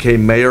when I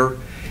became mayor,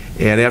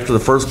 and after the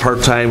first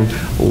part-time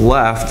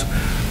left,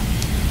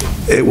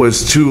 it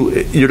was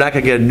you're not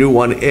going to get a new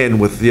one in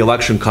with the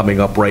election coming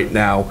up right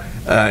now,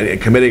 and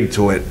committing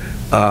to it,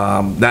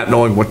 not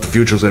knowing what the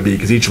future is going to be,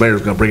 because each mayor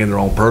is going to bring in their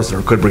own person,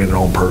 or could bring in their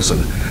own person.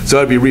 So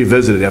it would be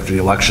revisited after the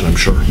election, I'm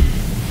sure.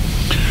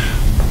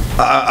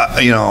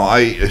 You know,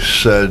 I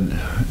said,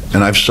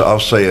 and I'll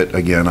say it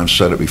again, I've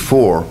said it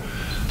before,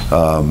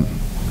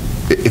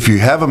 if you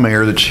have a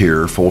mayor that's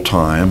here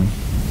full-time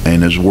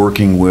and is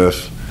working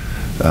with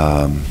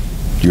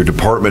your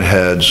department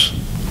heads,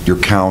 your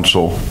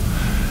council,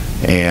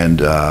 and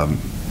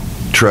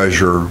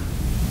treasurer,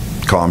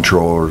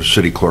 comptroller,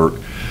 city clerk,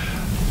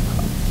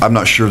 I'm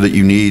not sure that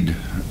you need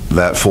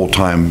that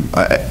full-time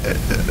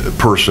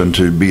person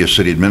to be a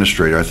city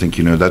administrator. I think,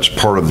 you know, that's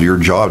part of your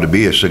job to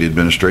be a city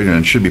administrator,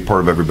 and it should be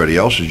part of everybody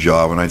else's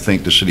job. And I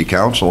think the city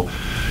council,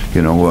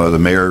 you know, the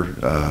mayor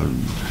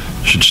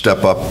should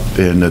step up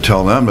and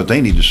tell them that they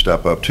need to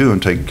step up too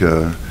and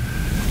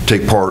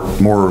take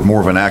part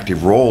more of an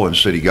active role in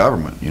city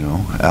government. You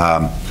know,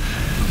 I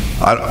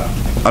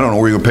don't know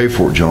where you're gonna pay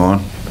for it,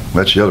 John.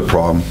 That's the other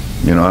problem.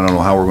 You know, I don't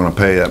know how we're going to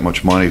pay that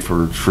much money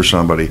for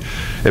somebody.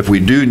 If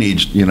we do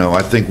need, you know,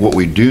 I think what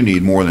we do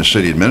need more than a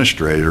city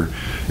administrator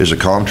is a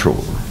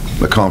comptroller.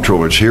 The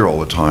comptroller is here all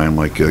the time,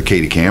 like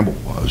Katie Campbell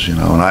was, you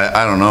know. And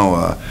I don't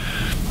know,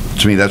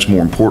 to me that's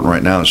more important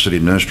right now than city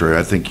administrator.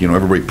 I think, you know,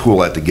 everybody pull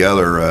that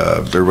together,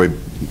 everybody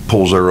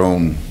pulls their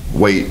own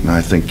weight, and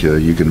I think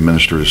you can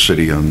administer the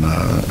city on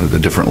a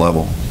different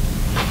level.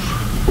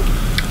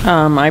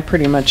 I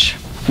pretty much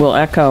will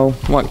echo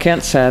what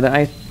Kent said.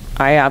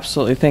 I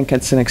absolutely think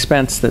it's an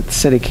expense that the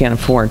city can't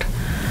afford.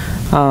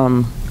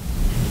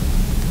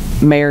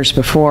 Mayors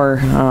before,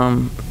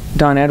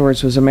 Don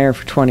Edwards was a mayor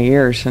for 20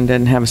 years and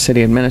didn't have a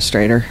city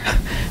administrator.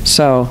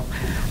 So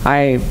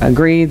I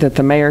agree that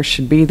the mayor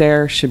should be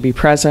there, should be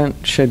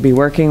present, should be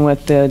working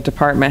with the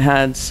department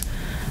heads.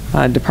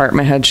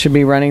 Department heads should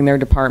be running their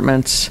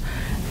departments.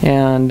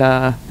 And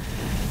I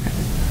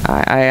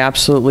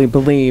absolutely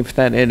believe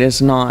that it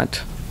is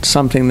not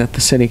something that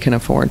the city can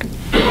afford.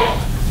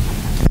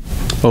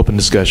 Open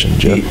discussion,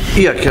 Jeff.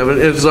 Yeah, Kevin,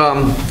 as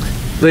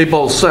they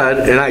both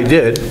said, and I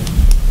did,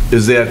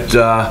 is that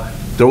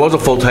there was a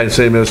full-time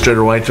city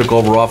administrator when I took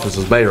over office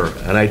as mayor,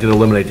 and I did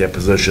eliminate that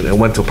position and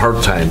went to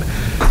part-time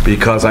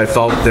because I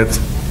felt that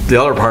the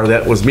other part of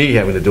that was me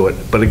having to do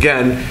it. But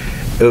again,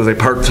 it was a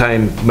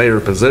part-time mayor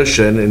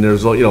position, and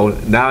there's, you know,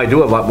 now I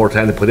do have a lot more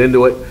time to put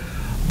into it,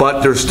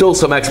 but there's still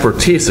some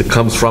expertise that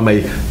comes from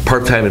a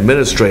part-time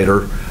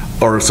administrator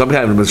or some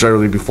kind of administrator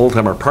would be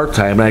full-time or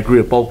part-time, and I agree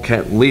with both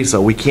Kent and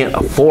Lisa. We can't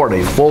afford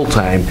a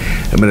full-time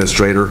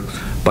administrator,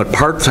 but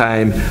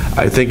part-time,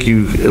 I think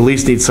you at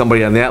least need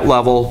somebody on that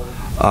level,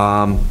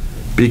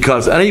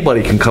 because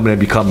anybody can come in and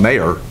become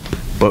mayor.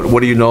 But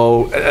what do you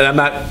know? And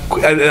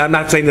I'm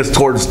not saying this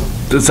towards.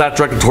 It's not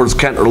directed towards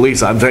Kent or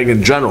Lisa. I'm saying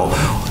in general.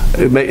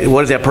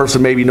 What does that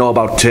person maybe know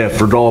about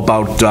TIF or know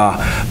about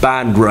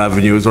bond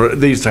revenues or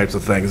these types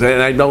of things?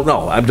 And I don't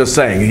know. I'm just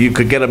saying you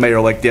could get a mayor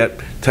like that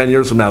 10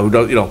 years from now who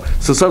does, you know.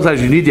 So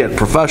sometimes you need that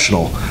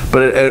professional,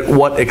 but at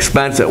what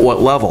expense? At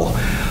what level?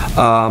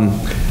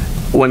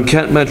 When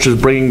Kent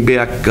mentions bringing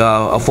back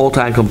a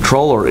full-time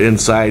controller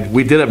inside,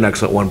 we did have an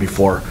excellent one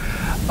before.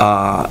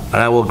 And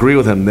I will agree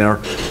with him there.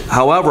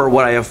 However,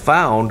 what I have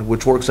found,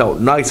 which works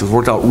out nice, has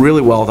worked out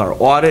really well with our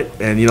audit,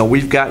 and you know,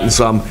 we've gotten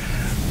some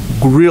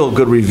real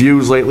good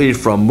reviews lately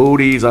from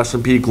Moody's,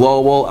 S&P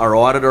Global, our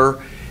auditor,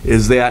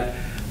 is that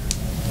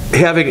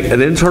having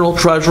an internal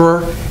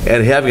treasurer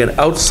and having an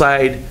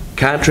outside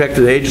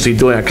contracted agency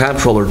doing our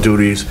comptroller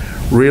duties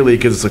really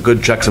gives us a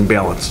good checks and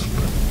balance.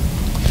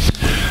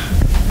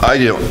 I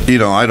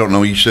don't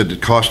know. You said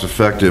it cost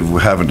effective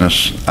having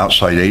this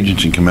outside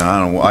agency come in. I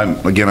don't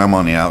know. I'm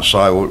on the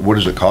outside. What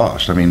does it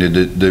cost? I mean,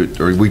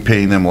 are we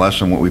paying them less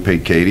than what we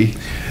paid Katie?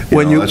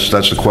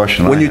 That's the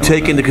question. When you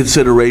take into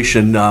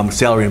consideration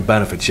salary and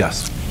benefits,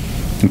 yes.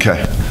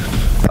 Okay.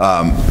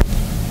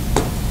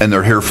 And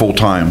they're here full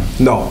time?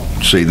 No.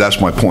 See, that's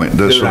my point.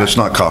 So that's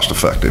not cost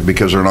effective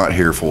because they're not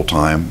here full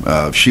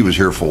time. She was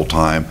here full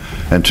time,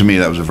 and to me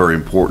that was very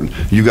important.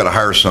 You got to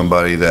hire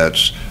somebody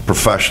that's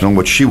professional,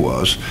 which she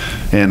was.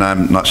 And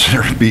I'm not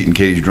sitting there beating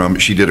Katie's drum,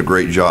 but she did a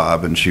great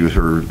job, and she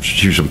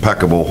was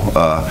impeccable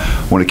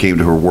when it came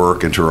to her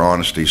work and to her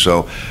honesty.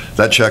 So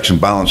that checks and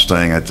balance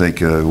thing, I think,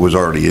 was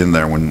already in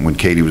there when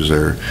Katie was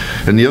there.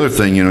 And the other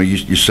thing,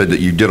 you said that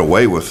you did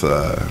away with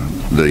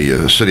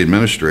the city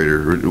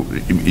administrator,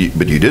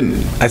 but you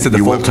didn't. I said the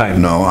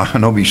full-time. No, I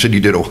know, but you said you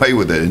did away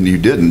with it, and you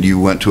didn't. You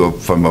went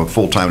from a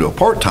full-time to a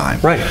part-time.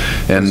 Right.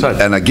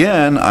 And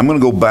again, I'm going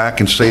to go back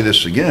and say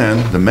this again.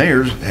 If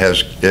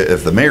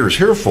the mayor's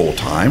here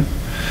full-time,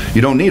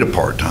 you don't need a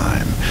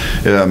part-time.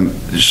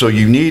 So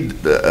you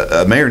need,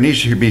 a mayor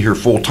needs to be here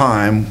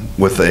full-time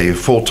with a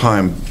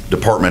full-time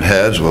department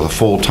heads, with a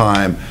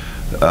full-time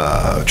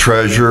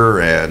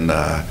treasurer and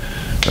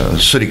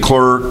city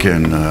clerk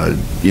and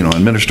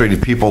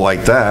administrative people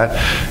like that,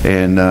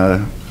 and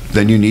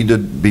then you need to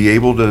be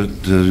able to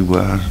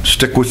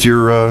stick with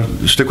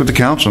the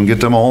council and get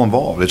them all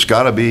involved. It's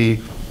got to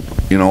be,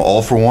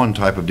 all for one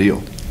type of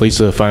deal.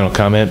 Lisa, a final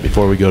comment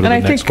before we go to the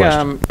next question.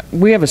 And I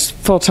think we have a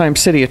full-time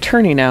city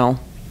attorney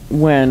now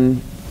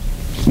when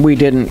we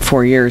didn't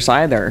for years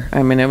either.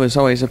 I mean, it was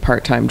always a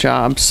part-time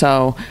job.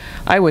 So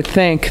I would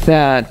think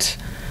that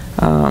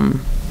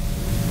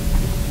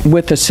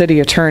with the city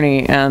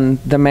attorney and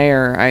the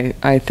mayor,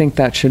 I think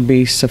that should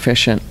be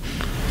sufficient.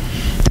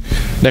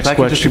 Next question. I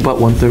can just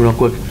rebut one thing real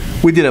quick.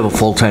 We did have a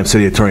full-time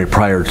city attorney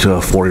prior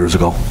to 4 years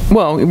ago.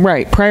 Well,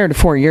 right, prior to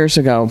 4 years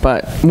ago,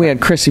 but we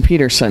had Chrissy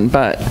Peterson.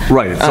 But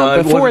right,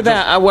 so before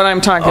that, what I'm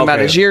talking about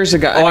is years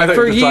ago. Oh, I thought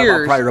for you were talking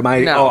years. about prior to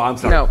my. No, I'm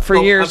sorry. No, for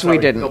years we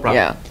didn't. No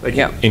problem.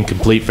 Yeah. In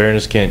complete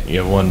fairness, Kent, you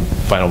have one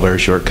final very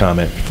short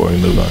comment before we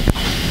move on.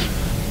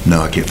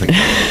 No, I can't think of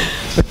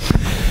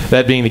it.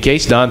 That being the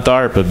case, Don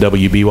Tharp of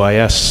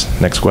WBYS.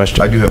 Next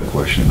question. I do have a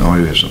question. No,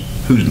 it isn't.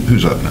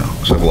 Who's up now?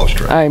 Because I've lost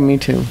track. Me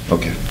too.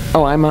 Okay.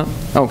 Oh, I'm up.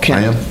 Okay.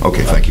 I am?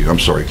 Okay, thank you. I'm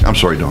sorry,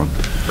 Don.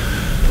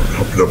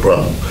 No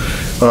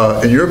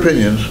problem. In your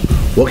opinions,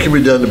 what can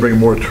be done to bring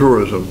more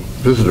tourism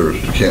visitors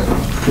to Canton?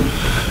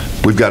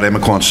 We've got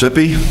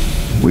Emaquan-Sippy.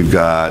 We've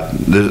got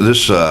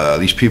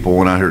these people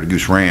went out here to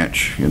Goose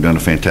Ranch and done a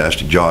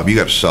fantastic job. You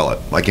got to sell it.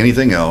 Like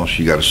anything else,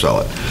 you got to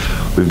sell it.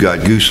 We've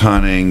got goose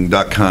hunting,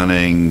 duck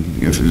hunting,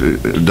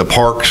 the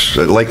parks,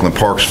 Lakeland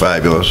Park's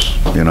fabulous.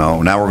 Now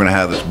we're going to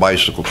have this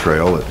bicycle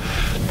trail that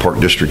Park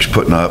District's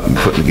putting up and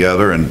putting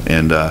together,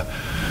 and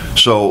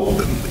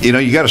so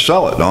you got to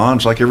sell it, Don.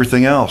 It's like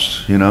everything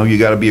else. You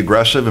got to be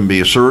aggressive and be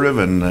assertive,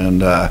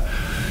 and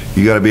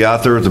you got to be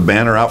out there with the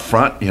banner out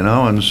front,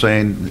 and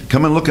saying,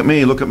 "Come and look at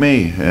me,"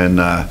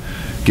 and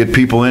get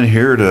people in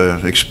here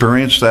to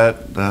experience that.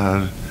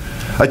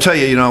 I tell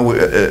you,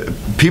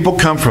 people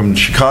come from the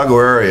Chicago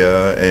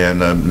area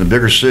and the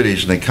bigger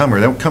cities, and they come here.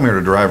 They don't come here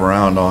to drive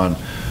around on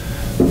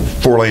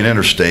 4-lane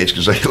interstates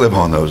because they live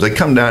on those. They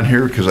come down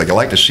here because they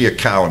like to see a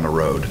cow in the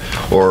road,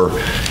 or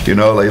they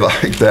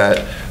like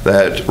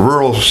that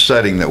rural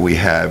setting that we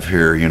have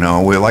here.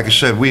 Like I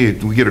said, we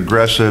get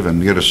aggressive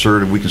and get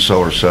assertive. We can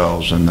sell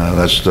ourselves, and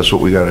that's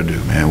what we got to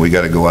do, man. We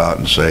got to go out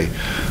and say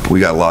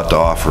we got a lot to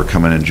offer.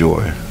 Come and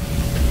enjoy.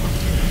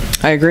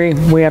 I agree.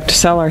 We have to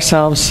sell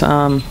ourselves.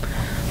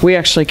 We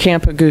actually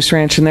camp at Goose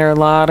Ranch, and there are a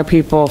lot of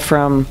people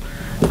from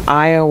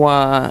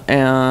Iowa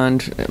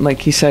and, like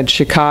he said,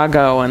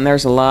 Chicago, and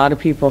there's a lot of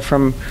people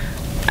from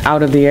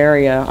out of the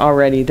area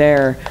already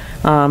there.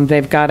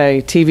 They've got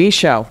a TV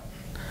show.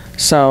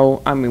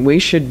 So, I mean, we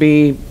should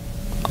be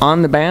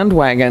on the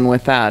bandwagon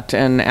with that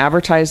and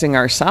advertising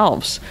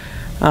ourselves.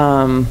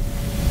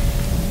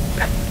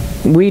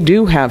 we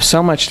do have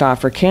so much to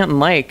offer. Canton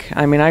Lake,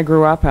 I mean, I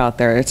grew up out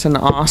there. It's an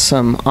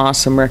awesome,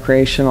 awesome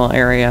recreational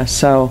area.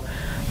 So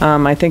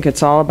I think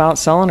it's all about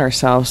selling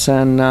ourselves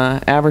and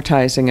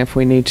advertising if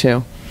we need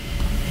to.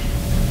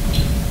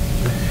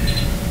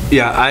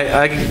 Yeah,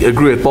 I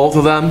agree with both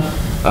of them.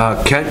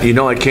 Kent, you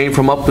know, I came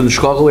from up in the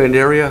Chicagoland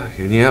area,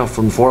 and yeah,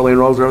 from the 4-lane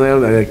roads and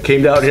everything, and I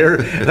came down here,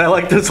 and I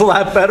like this a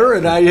lot better,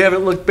 and I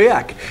haven't looked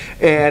back.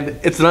 And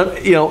it's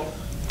not, you know,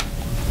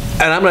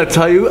 and I'm going to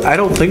tell you, I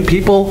don't think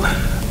people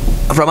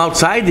from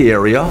outside the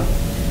area,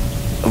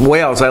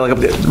 way outside, like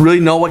really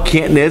know what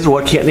Canton is or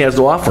what Canton has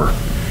to offer.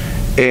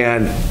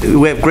 And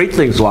we have great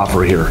things to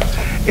offer here.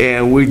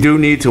 And we do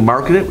need to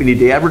market it, we need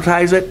to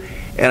advertise it,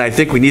 and I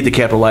think we need to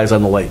capitalize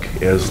on the lake,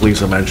 as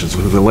Lisa mentions.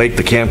 The lake,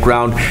 the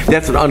campground,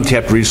 that's an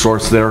untapped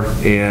resource there,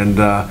 and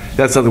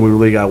that's something we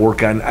really got to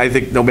work on. I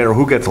think no matter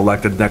who gets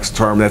elected next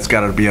term, that's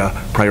got to be a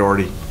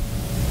priority.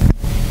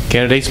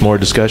 Candidates, more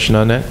discussion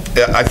on that?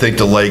 Yeah, I think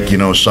the lake, you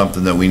know, is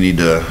something that we need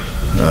to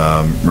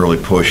really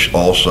push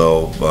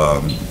also,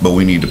 but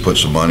we need to put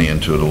some money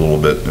into it a little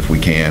bit if we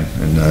can,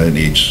 and it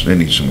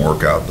needs some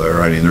work out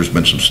there. I mean, there's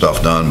been some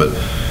stuff done, but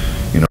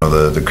you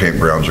know, the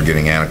campgrounds are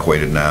getting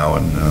antiquated now,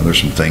 and there's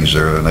some things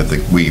there, and I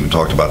think we even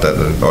talked about that,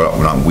 well,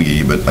 not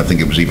we, but I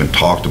think it was even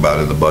talked about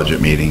in the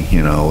budget meeting,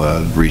 you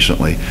know,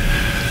 recently.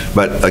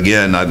 But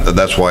again,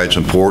 that's why it's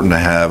important to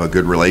have a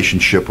good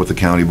relationship with the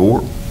county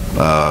board,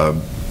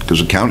 because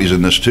the county's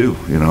in this too,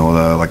 you know,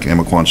 like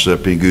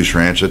Amaquan-Sippy, Goose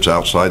Ranch, it's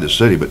outside the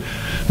city, but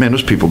man,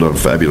 those people do a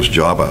fabulous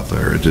job out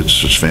there. It's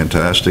just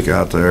fantastic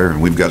out there,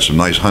 and we've got some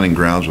nice hunting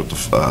grounds with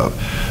the,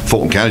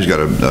 Fulton County's got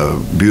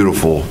a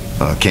beautiful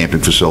camping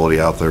facility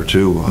out there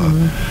too.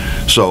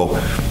 So,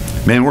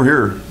 man, we're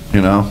here,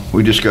 you know,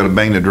 we just got to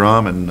bang the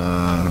drum and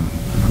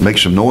make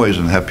some noise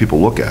and have people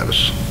look at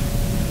us.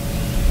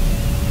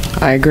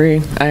 I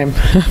agree. I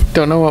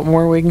don't know what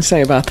more we can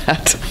say about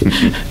that.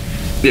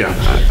 Yeah,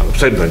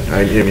 same thing.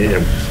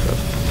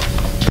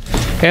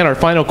 And our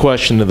final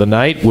question of the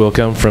night will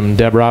come from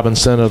Deb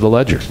Robinson of the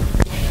Ledger.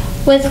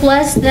 With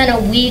less than a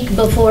week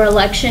before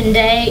Election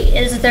Day,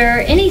 is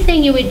there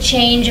anything you would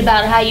change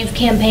about how you've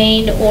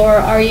campaigned, or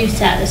are you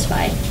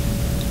satisfied?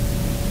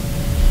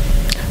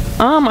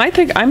 I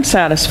think I'm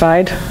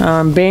satisfied.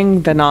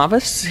 Being the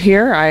novice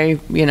here, I,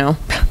 you know,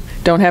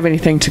 don't have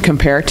anything to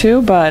compare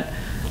to, but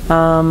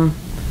I'm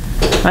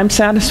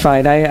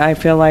satisfied. I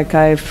feel like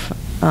I've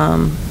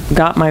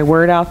got my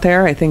word out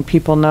there. I think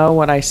people know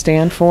what I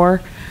stand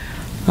for.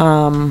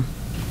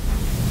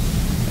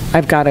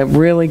 I've got a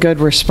really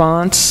good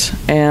response,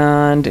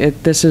 and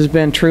this has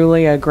been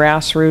truly a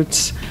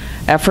grassroots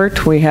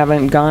effort. We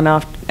haven't gone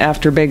off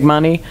after big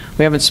money.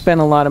 We haven't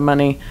spent a lot of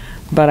money,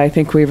 but I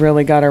think we've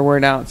really got our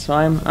word out. So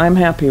I'm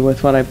happy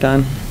with what I've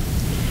done.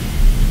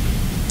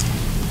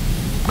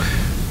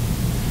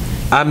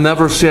 I'm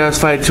never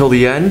satisfied till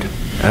the end.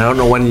 I don't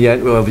know when the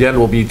end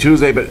will be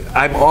Tuesday, but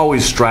I'm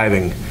always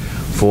striving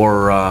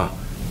for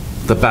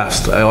the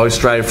best. I always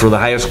strive for the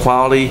highest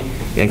quality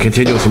and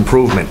continuous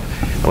improvement.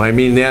 And what I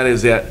mean that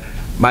is that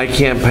my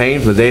campaign,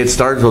 from the day it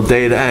starts till the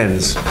day it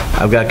ends,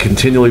 I've got to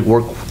continually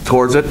work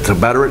towards it, to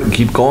better it, and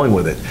keep going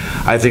with it.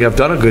 I think I've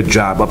done a good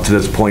job up to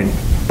this point,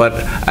 but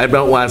I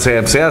don't want to say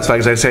I'm satisfied,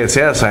 because I say I'm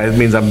satisfied, it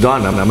means I'm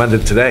done. I'm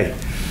ended today.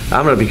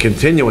 I'm going to be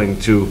continuing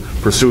to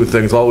pursue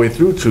things all the way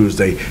through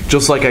Tuesday,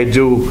 just like I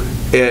do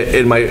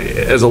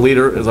as a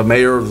leader, as a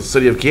mayor of the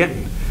city of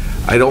Canton.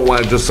 I don't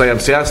want to just say I'm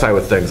satisfied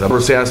with things. I'm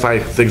never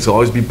satisfied. Things will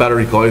always be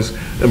better. You can always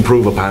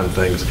improve upon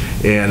things.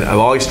 And I've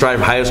always strive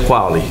for highest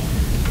quality.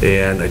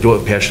 And I do it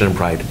with passion and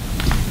pride.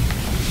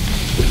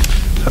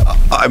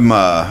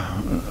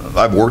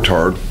 I've worked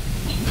hard,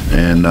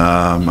 and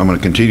I'm going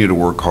to continue to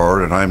work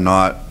hard. And I'm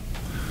not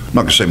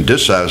going to say I'm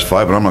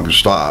dissatisfied, but I'm not going to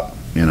stop.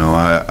 You know,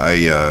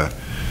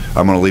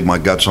 I'm going to leave my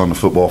guts on the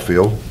football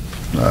field.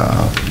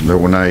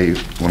 When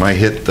I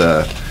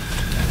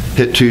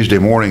hit Tuesday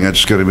morning,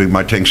 it's going to be,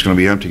 my tank's going to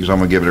be empty, because I'm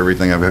going to give it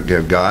everything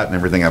I've got and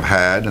everything I've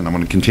had, and I'm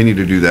going to continue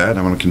to do that.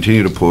 I'm going to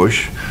continue to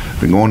push.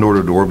 I've been going door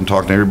to door, been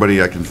talking to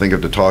everybody I can think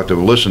of to talk to,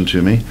 listen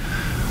to me.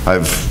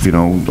 I've, you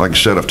know, like I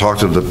said, I've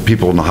talked to the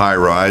people in the high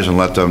rise and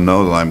let them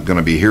know that I'm going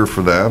to be here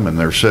for them and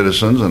their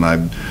citizens, and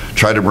I've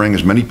tried to bring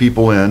as many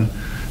people in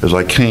as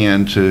I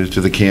can to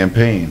the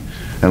campaign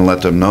and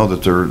let them know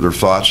that their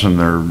thoughts and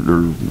their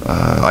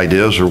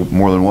ideas are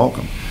more than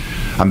welcome.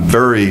 I'm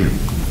very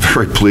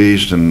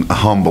pleased and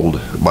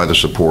humbled by the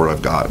support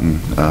I've gotten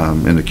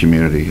in the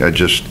community. It's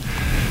just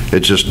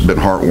been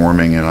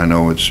heartwarming, and I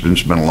know it's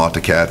meant a lot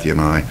to Kathy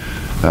and I.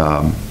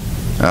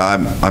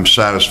 I'm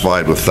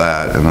satisfied with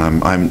that, and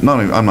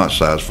I'm not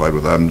satisfied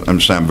with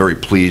that. I'm very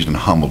pleased and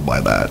humbled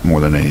by that more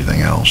than anything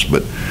else.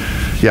 But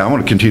yeah, I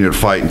want to continue to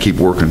fight and keep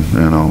working.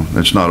 You know,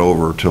 it's not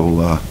over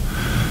till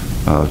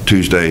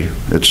Tuesday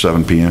at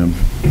 7 p.m.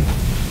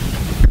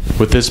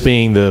 With this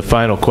being the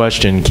final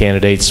question,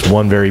 candidates,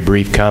 one very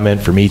brief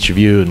comment from each of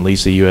you. And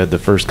Lisa, you had the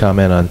first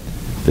comment on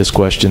this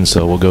question,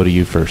 so we'll go to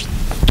you first.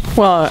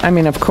 Well, I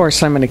mean, of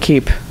course, I'm going to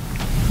keep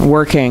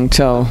working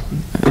till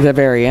the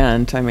very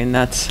end. I mean,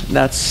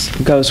 that's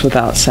goes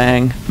without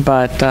saying.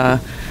 But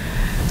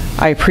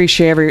I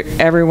appreciate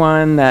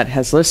everyone that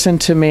has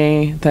listened to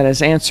me, that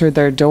has answered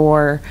their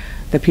door,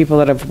 the people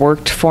that have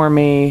worked for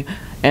me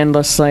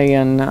endlessly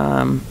and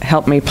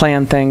helped me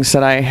plan things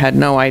that I had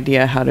no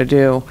idea how to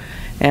do.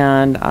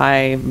 And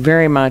I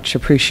very much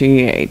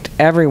appreciate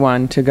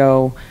everyone to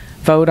go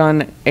vote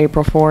on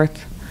April 4th.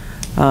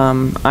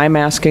 I'm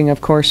asking,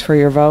 of course, for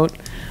your vote,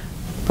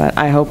 but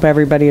I hope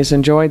everybody has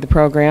enjoyed the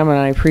program, and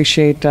I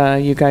appreciate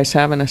you guys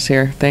having us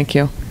here. Thank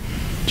you.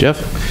 Jeff?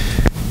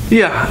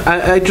 Yeah,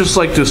 I'd just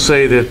like to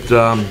say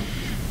that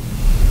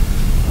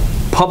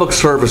public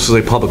service is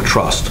a public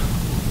trust.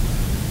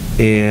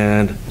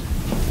 And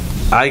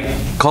I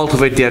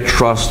cultivate that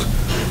trust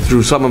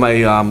through some of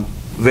my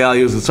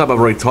values, and some I've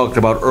already talked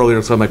about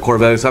earlier, some of my core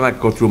values. I'm not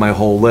going to go through my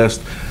whole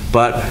list,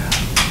 but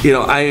you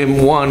know,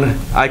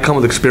 I come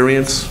with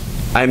experience.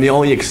 I'm the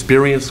only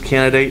experienced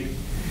candidate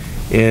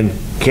in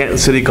Canton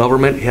City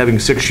government, having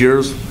 6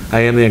 years.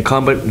 I am the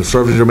incumbent and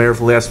served as your mayor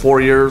for the last 4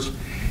 years,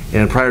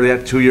 and prior to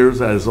that, 2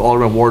 years as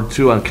Alderman Ward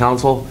 2 on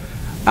council.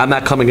 I'm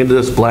not coming into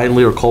this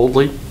blindly or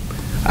coldly.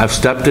 I've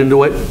stepped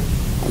into it,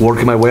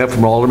 working my way up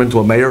from alderman to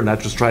a mayor, not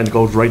just trying to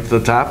go right to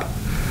the top.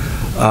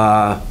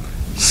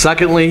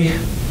 Secondly,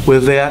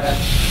 with that,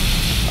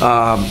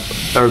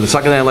 or the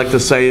second thing I'd like to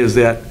say is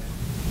that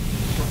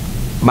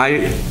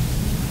my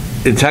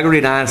integrity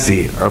and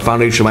honesty are a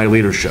foundation of my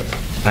leadership.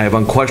 I have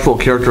unquestionable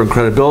character and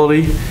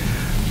credibility,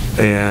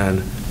 and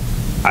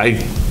I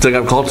think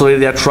I've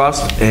cultivated that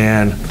trust.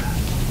 And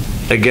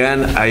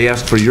again, I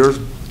ask for your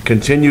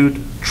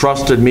continued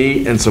trust in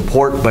me and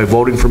support by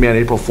voting for me on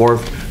April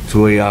 4th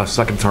to a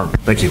second term.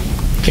 Thank you.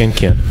 And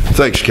Ken.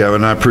 Thanks,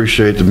 Kevin. I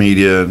appreciate the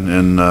media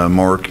and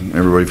Mark and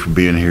everybody for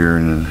being here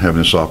and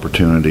having this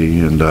opportunity.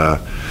 And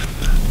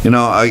you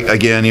know,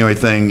 again, the only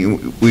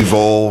thing, we've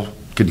all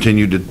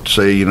continued to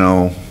say, you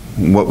know,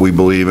 what we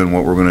believe in,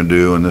 what we're going to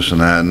do, and this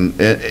and that. And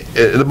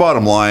the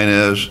bottom line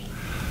is,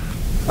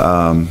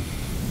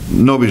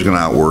 nobody's going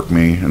to outwork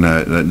me, and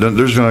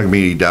there's not going to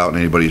be any doubt in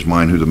anybody's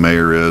mind who the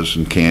mayor is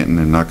in Canton,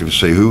 and not going to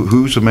say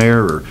who's the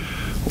mayor. Or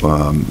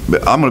I'm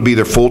going to be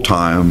there full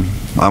time.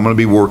 I'm going to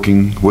be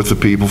working with the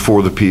people,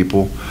 for the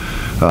people.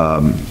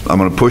 I'm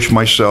going to push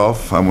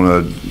myself. I'm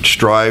going to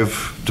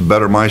strive to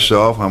better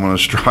myself. I'm going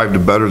to strive to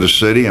better the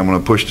city. I'm going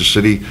to push the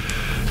city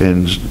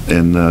and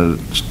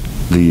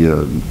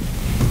the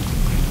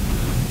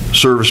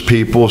service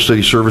people,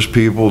 city service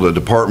people, the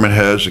department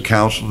heads, the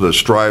council, to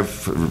strive,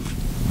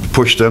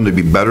 push them to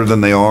be better than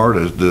they are,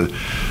 to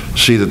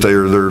see that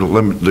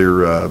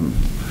their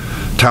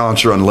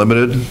talents are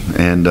unlimited,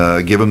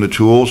 and give them the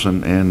tools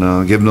and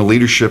give them the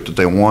leadership that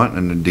they want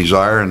and the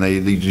desire and they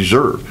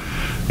deserve.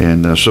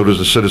 And so does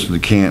the citizens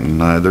of Canton.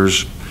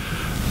 There's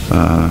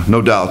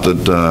no doubt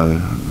that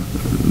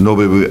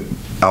nobody will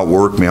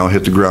outwork me. I'll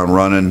hit the ground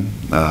running.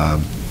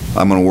 I'm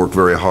going to work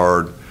very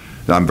hard.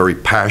 I'm very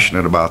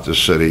passionate about this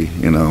city.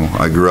 You know,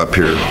 I grew up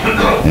here,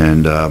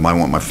 and I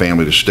want my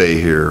family to stay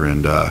here,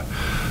 and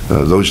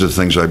those are the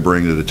things I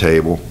bring to the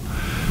table.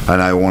 And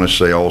I want to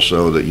say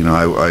also that, you know,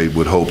 I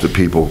would hope that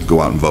people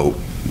go out and vote.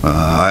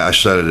 I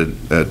said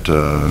it at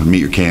Meet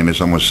Your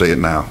Candidates. I'm going to say it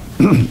now.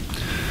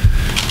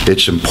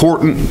 It's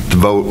important to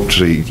vote.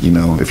 So, you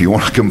know, if you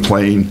want to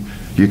complain,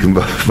 you can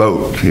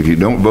vote. If you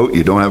don't vote,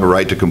 you don't have a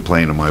right to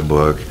complain in my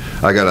book.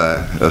 I got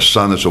a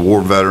son that's a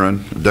war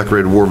veteran, a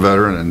decorated war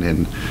veteran,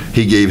 and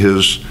he gave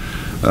his,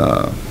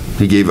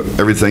 he gave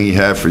everything he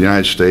had for the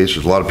United States.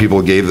 There's a lot of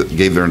people who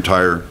gave their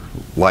entire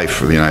life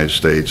for the United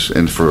States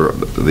and for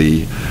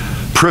the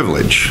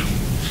privilege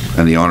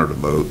and the honor to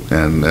vote.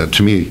 And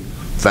to me,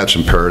 that's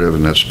imperative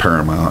and that's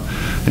paramount.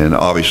 And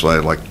obviously,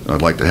 I'd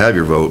like to have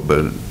your vote,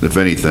 but if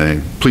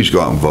anything, please go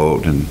out and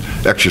vote and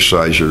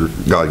exercise your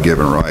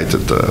God-given right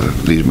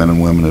that these men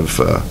and women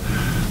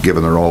have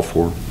given their all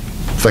for.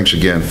 Thanks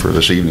again for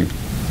this evening.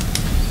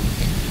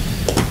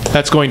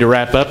 That's going to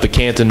wrap up the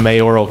Canton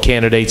Mayoral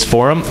Candidates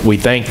Forum. We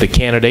thank the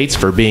candidates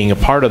for being a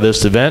part of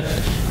this event: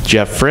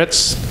 Jeff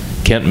Fritz,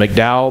 Kent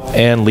McDowell,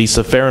 and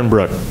Lisa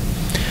Fahrenbruch.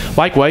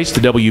 Likewise to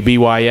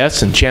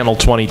WBYS and Channel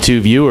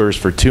 22 viewers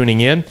for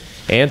tuning in,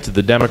 and to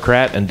the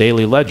Democrat and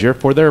Daily Ledger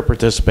for their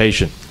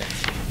participation.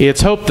 It's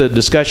hoped the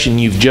discussion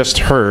you've just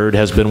heard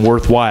has been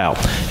worthwhile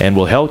and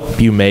will help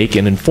you make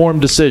an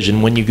informed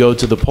decision when you go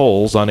to the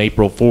polls on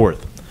April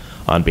 4th.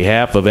 On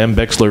behalf of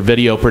MBixler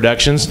Video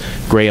Productions,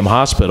 Graham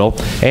Hospital,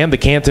 and the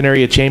Canton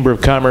Area Chamber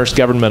of Commerce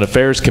Government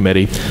Affairs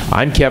Committee,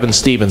 I'm Kevin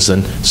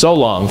Stevenson. So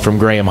long from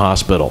Graham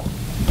Hospital.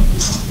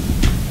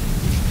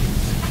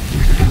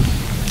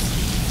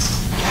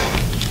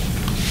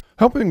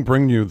 Helping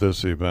bring you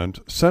this event,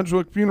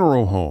 Sedgwick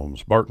Funeral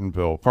Homes,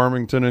 Bartonville,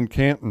 Farmington, and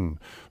Canton.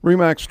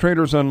 Remax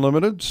Traders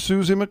Unlimited,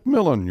 Susie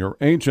McMillan, your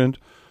agent.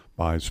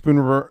 By Spoon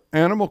River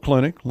Animal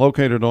Clinic,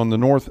 located on the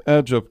north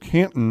edge of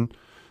Canton.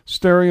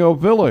 Stereo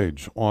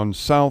Village on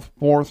South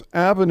 4th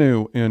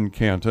Avenue in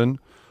Canton.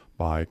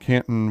 By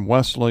Canton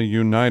Wesley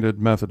United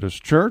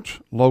Methodist Church,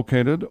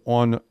 located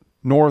on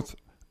North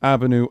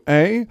Avenue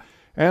A.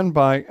 And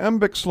by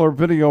MBixler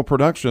Video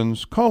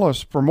Productions. Call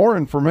us for more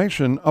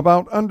information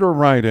about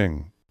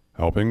underwriting.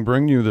 Helping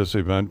bring you this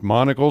event,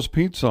 Monocle's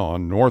Pizza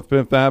on North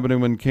 5th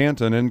Avenue in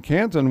Canton. In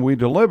Canton, we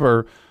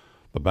deliver.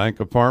 The Bank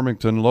of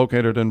Farmington,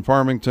 located in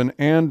Farmington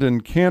and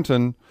in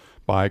Canton.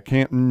 By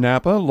Canton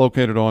Napa,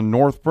 located on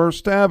North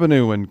 1st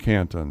Avenue in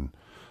Canton.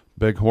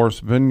 Big Horse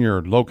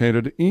Vineyard,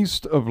 located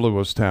east of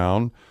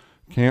Lewistown.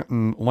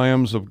 Canton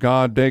Lambs of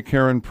God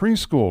Daycare and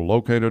Preschool,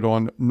 located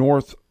on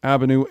North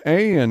Avenue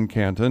A in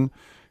Canton.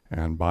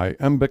 And by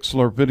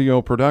MBixler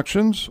Video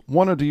Productions.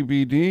 Want a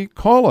DVD?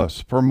 Call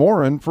us for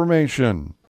more information.